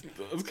depth.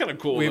 It's kind of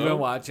cool. We've been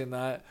watching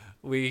that.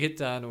 We get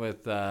done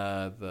with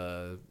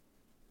the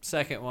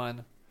second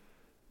one,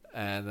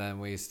 and then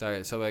we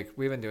start. So like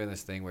we've been doing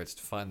this thing where it's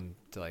fun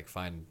to like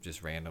find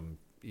just random,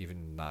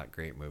 even not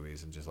great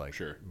movies, and just like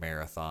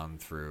marathon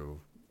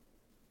through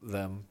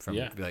them from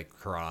like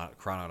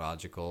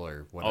chronological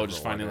or whatever. Oh,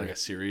 just finding like a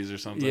series or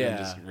something and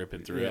just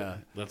ripping through it.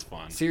 That's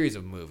fun. Series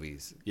of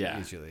movies,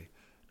 usually.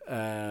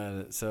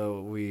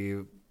 So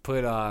we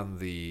put on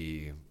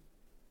the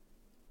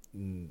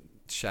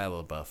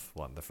Shia LaBeouf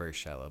one, the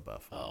first Shia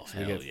LaBeouf one. Oh, so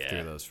we get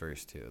through those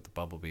first two, the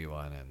Bumblebee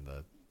one and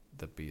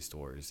the Beast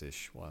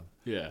Wars-ish one.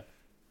 Yeah.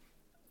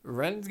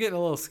 Ren's getting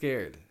a little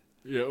scared.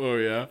 Yeah. Oh,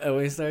 yeah. And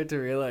we start to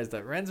realize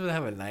that Ren's been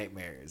having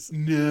nightmares.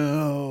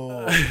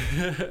 No.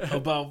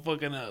 About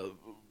fucking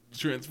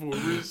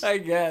Transformers. I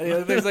guess. You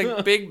know, there's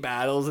like big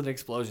battles and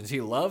explosions. He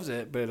loves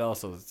it, but it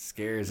also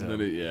scares him.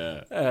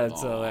 And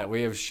so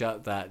we have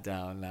shut that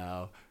down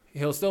now.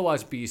 He'll still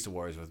watch Beast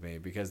Wars with me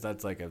because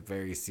that's like a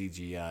very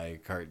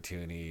CGI,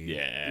 cartoony.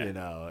 Yeah. You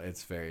know,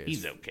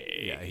 He's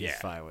okay. Yeah, he's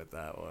fine with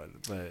that one.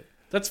 But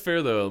that's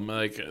fair though.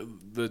 Like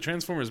the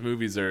Transformers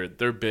movies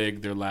they're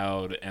big, they're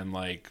loud, and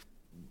like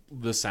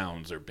the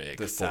sounds are big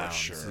The for sounds,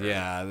 sure.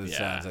 yeah, the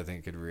sounds I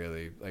think could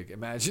really like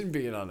imagine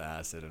being on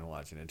acid and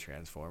watching a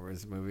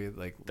Transformers movie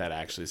like That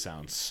actually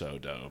sounds so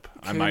dope.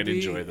 I might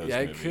enjoy those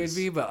yeah, movies. it could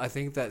be, but I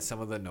think that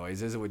some of the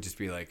noises would just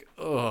be like,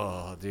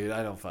 oh, dude,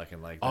 I don't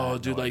fucking like that. Oh,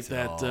 dude, like noise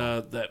at all.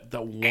 that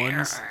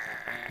one.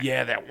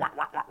 Yeah, that.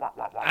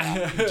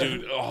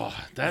 Dude, oh,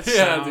 that Yeah,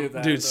 sound. dude,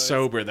 that Dude, noise.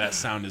 sober, that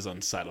sound is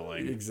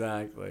unsettling.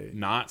 Exactly.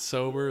 Not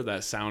sober,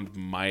 that sound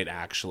might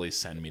actually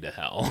send me to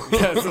hell.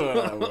 That's what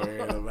I'm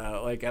worried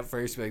about. Like at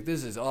first, you're like,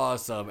 this is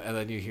awesome, and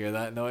then you hear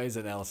that noise,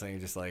 and all of a sudden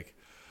you're just like,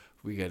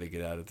 we got to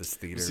get out of this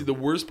theater. See, the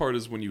worst part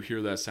is when you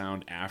hear that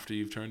sound after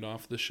you've turned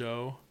off the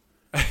show,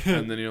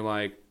 and then you're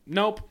like,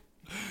 nope,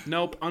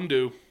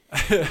 undo.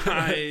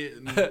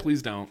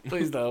 Please don't.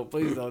 Please don't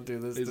do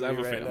this Please to have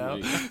me a right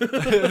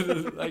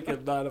family. now. I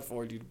cannot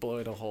afford you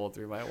blowing a hole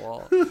through my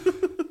wall.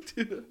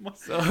 Dude,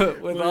 So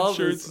with my all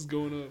insurance this, is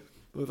going up.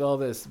 with all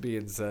this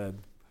being said,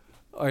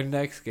 our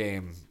next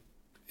game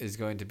is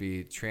going to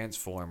be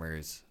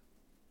Transformers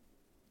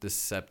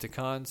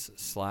Decepticons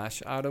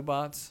 /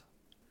 Autobots.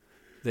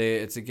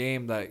 It's a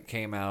game that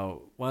came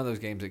out, one of those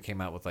games that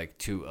came out with like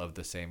two of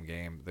the same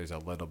game. There's a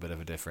little bit of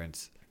a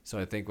difference. So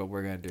I think what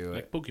we're going to do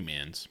Like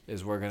Pokemans.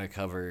 is we're going to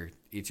cover,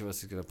 each of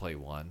us is going to play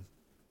one.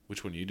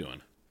 Which one are you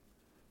doing?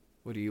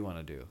 What do you want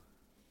to do?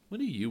 What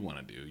do you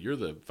want to do? You're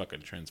the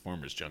fucking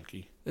Transformers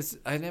junkie.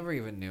 I never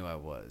even knew I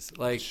was.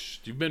 Like,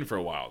 You've been for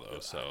a while, though,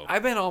 so.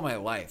 I've been all my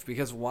life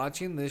because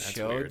watching this That's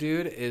show, weird.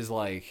 dude, is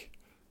like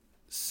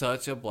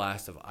such a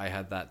blast of I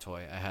had that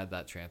toy, I had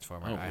that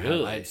Transformer. Oh, I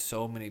really? had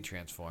so many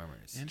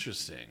Transformers.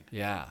 Interesting.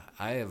 Yeah,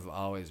 I have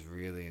always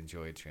really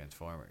enjoyed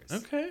Transformers.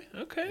 Okay.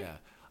 Yeah.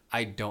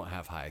 I don't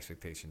have high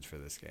expectations for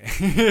this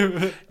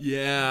game.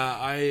 Yeah,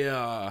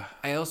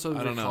 I also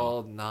I don't know.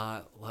 recall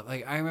not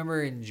like I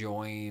remember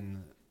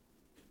enjoying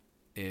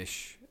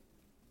ish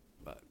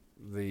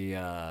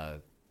the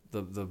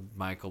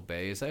Michael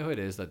Bay. Is that who it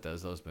is that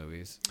does those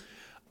movies?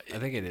 I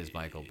think it is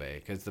Michael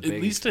Bay because the At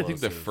big least I think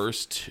the explosive-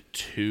 first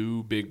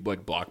two big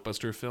like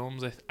blockbuster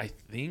films. I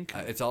think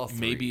it's all three.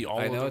 maybe all.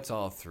 I of know them. it's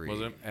all three. Was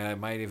it? And it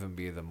might even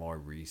be the more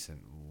recent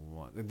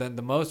one. Then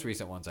the most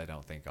recent ones I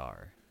don't think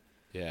are.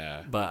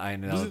 Yeah, But I it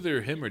know was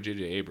either him or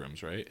J.J.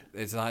 Abrams, right?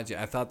 it's not.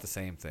 I thought the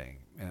same thing,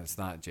 and it's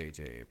not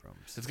J.J.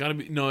 Abrams. It's got to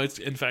be. No, it's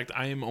in fact.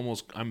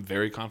 I'm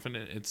very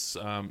confident it's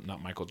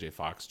not Michael J.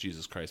 Fox.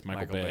 Jesus Christ,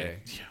 Michael Bay.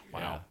 Yeah, wow,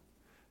 Yeah.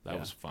 that Yeah.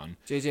 was fun.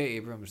 J.J.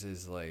 Abrams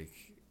is like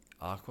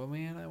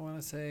Aquaman. I want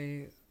to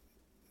say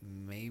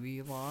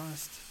maybe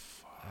Lost.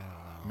 I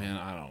don't know. Man,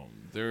 I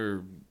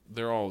don't.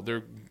 They're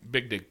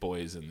big dick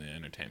boys in the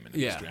entertainment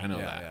Yeah, industry. I know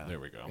yeah, that. yeah.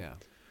 There we go. Yeah.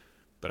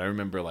 But I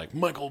remember like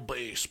Michael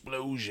Bay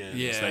explosions.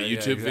 Yeah, that yeah,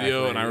 YouTube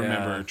video, and I exactly,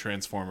 remember yeah.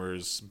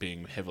 Transformers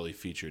being heavily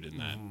featured in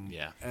that.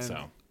 Yeah. And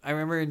So I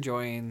remember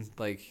enjoying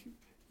like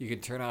you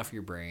could turn off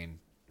your brain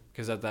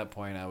because at that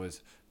point I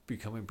was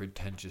becoming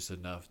pretentious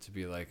enough to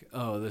be like,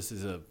 oh, this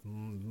is a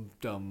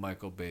dumb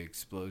Michael Bay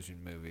explosion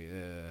movie.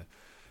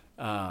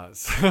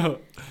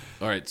 So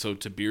all right. So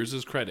to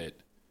Beers'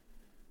 credit,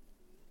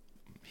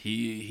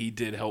 he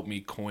did help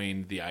me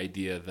coin the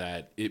idea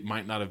that it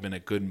might not have been a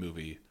good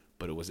movie,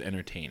 but it was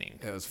entertaining.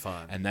 it was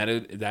fun. And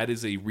that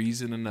is a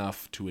reason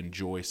enough to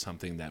enjoy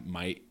something that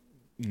might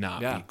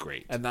not be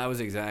great. And that was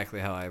exactly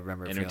how I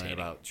remember feeling Entertaining.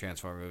 about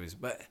Transformer movies.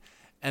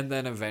 And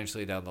then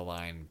eventually down the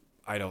line,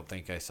 I don't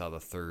think I saw the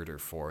third or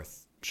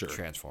fourth Sure.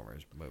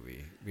 Transformers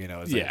movie. You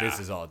know, it's like Yeah. this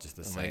is all just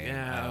the I'm same. like,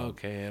 yeah, I don't-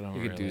 okay. I don't.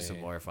 You could do some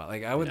really- more fun.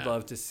 Like I would Yeah.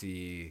 love to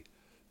see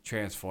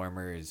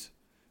Transformers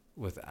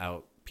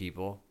without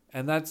people.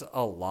 And that's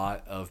a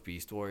lot of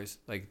Beast Wars.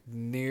 Like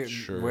near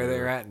Sure. where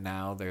they're at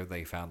now,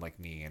 they found like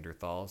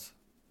Neanderthals.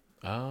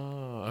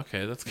 Oh,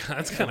 okay. That's kind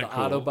of The cool.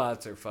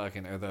 Autobots are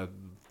fucking, or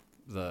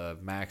the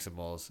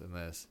Maximals in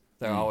this.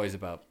 They're always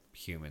about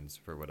humans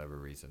for whatever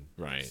reason.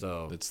 Right.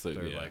 So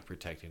they're yeah. like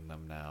protecting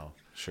them now.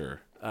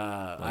 Sure.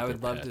 I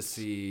would their love to pets.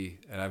 see,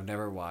 and I've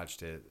never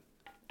watched it.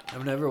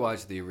 I've never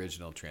watched the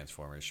original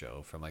Transformers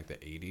show from like the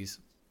 80s.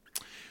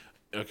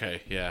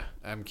 Okay. Yeah.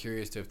 I'm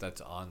curious to if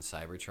that's on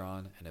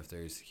Cybertron and if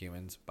there's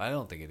humans, but I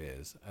don't think it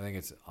is. I think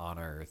it's on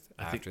Earth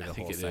after the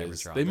whole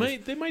Cybertron.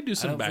 They might do I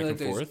some don't back feel and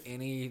like forth. there's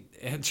any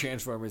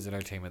Transformers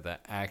entertainment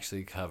that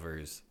actually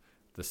covers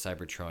the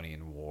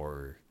Cybertronian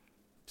war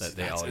that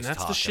they always and that's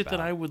talk the shit that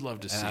about. I would love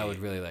to see. And I would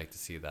really like to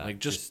see that. Like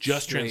just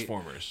straight-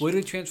 Transformers. What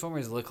do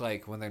Transformers look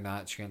like when they're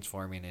not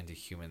transforming into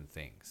human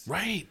things?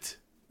 Right.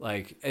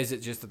 Like, is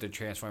it just that they're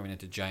transforming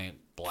into giant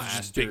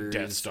blasters? Just big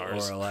Death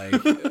Stars. Or like,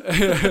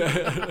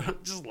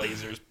 Just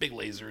lasers, big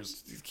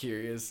lasers.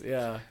 curious,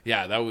 yeah.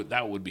 Yeah,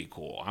 that would be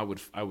cool. I would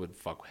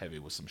fuck heavy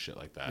with some shit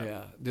like that.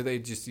 Yeah. Do they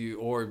just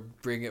or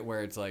bring it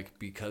where it's like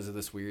because of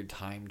this weird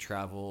time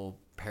travel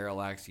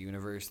parallax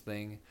universe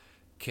thing,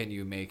 can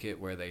you make it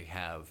where they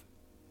have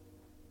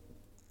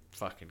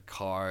fucking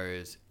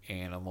cars,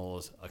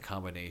 animals, a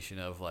combination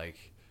of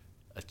like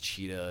a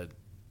cheetah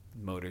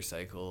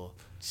motorcycle?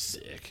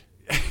 Sick.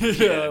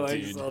 Yeah,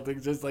 like dude.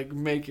 something just like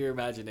make your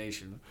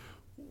imagination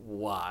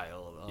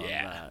wild on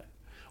Yeah. that.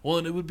 Well,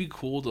 and it would be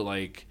cool to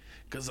like,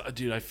 because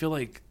dude, I feel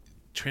like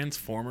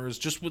Transformers,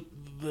 just with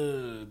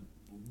the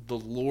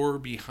lore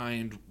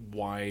behind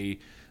why.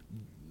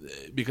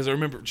 Because I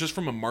remember, just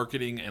from a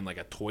marketing and like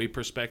a toy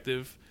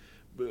perspective,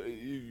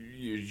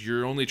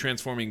 you're only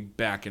transforming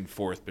back and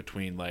forth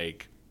between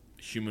like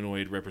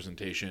humanoid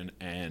representation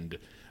and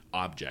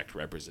object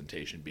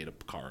representation, be it a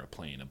car, a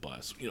plane, a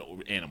bus,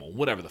 animal,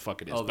 whatever the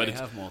fuck it is. Oh, but they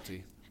have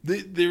multi.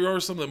 There are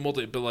some that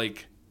multi, but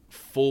like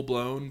full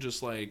blown,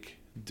 just like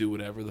do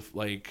whatever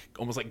like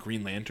almost like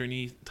Green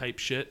Lantern-y type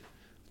shit.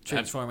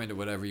 Transform into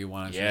whatever you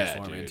want to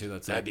transform into.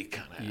 That'd be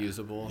kind of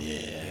usable.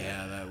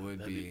 Yeah,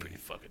 that'd be pretty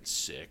fucking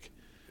sick.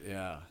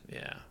 Yeah.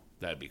 Yeah,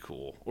 that'd be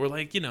cool. Or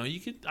like, you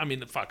could, I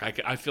mean, fuck,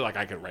 I feel like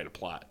I could write a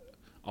plot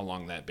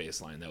along that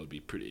baseline. That would be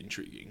pretty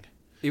intriguing.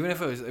 Even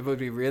if it would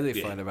be really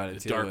fun about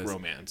it too. Dark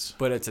romance.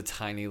 But it's a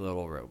tiny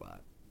little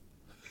robot.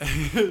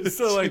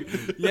 So like,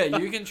 yeah,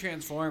 you can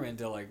transform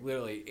into like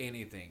literally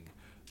anything,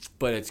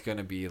 but it's going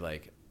to be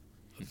like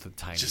the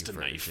tiny just a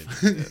version.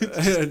 knife.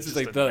 It's just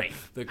like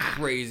the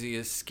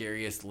craziest,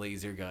 scariest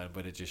laser gun,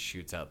 but it just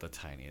shoots out the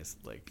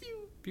tiniest like pew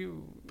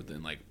pew. But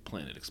then like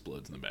planet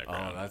explodes in the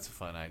background. Oh, that's a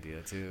fun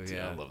idea too. Dude,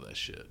 yeah, I love that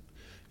shit.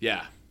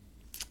 Yeah.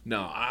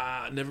 No,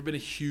 I've never been a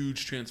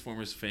huge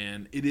Transformers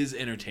fan. It is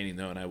entertaining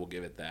though, and I will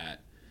give it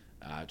that.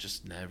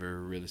 Just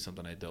never really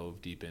something I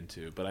dove deep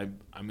into. But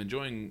I'm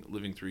enjoying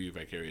living through you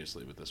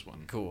vicariously with this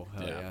one. Cool.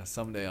 Hell yeah.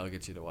 Someday I'll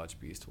get you to watch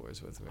Beast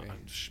Wars with me.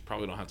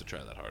 Probably don't have to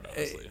try that hard,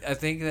 honestly. I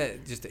think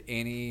that just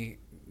any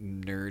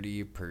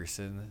nerdy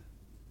person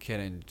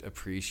can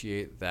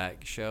appreciate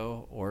that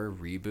show or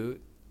reboot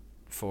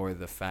for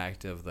the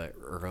fact of the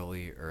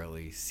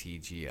early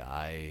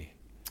CGI.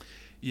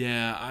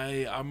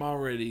 Yeah, I'm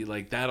already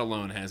like that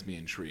alone has me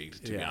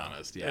intrigued, to be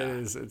honest. Yeah,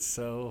 it's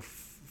so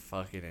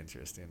fucking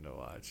interesting to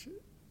watch.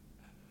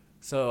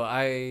 So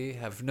I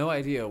have no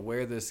idea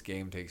where this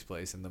game takes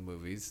place in the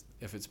movies.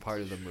 If it's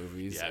part of the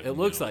movies, it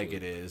looks like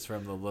it is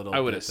from the little. I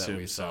would bit that we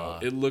assume saw.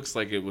 so. It looks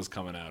like it was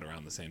coming out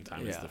around the same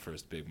time as the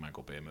first big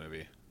Michael Bay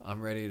movie.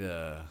 I'm ready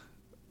to.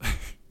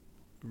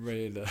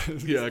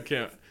 Yeah, I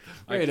can't.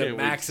 Ready to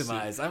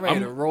maximize. I'm ready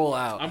to roll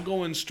out. I'm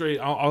going straight.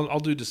 I'll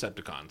do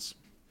Decepticons.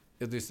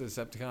 You'll do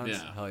Decepticons?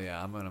 Yeah. Hell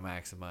yeah! I'm gonna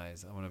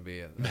maximize. I'm gonna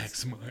be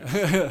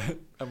maximize.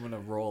 I'm gonna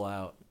roll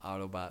out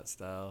Autobot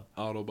style.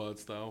 Autobot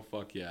style.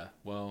 Fuck yeah.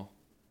 Well,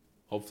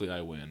 hopefully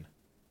I win.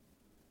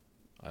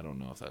 I don't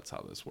know if that's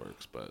how this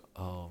works, but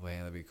oh man,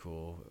 that'd be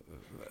cool.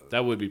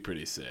 That would be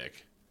pretty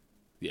sick.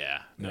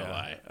 Yeah, no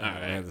lie. All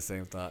right. I had the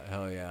same thought.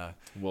 Hell yeah.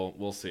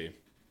 We'll see.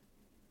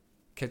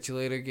 Catch you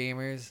later,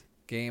 gamers.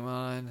 Game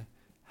on.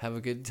 Have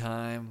a good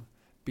time.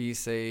 Be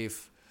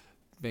safe.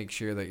 Make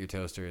sure that your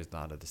toaster is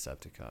not a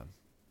Decepticon.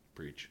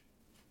 Preach.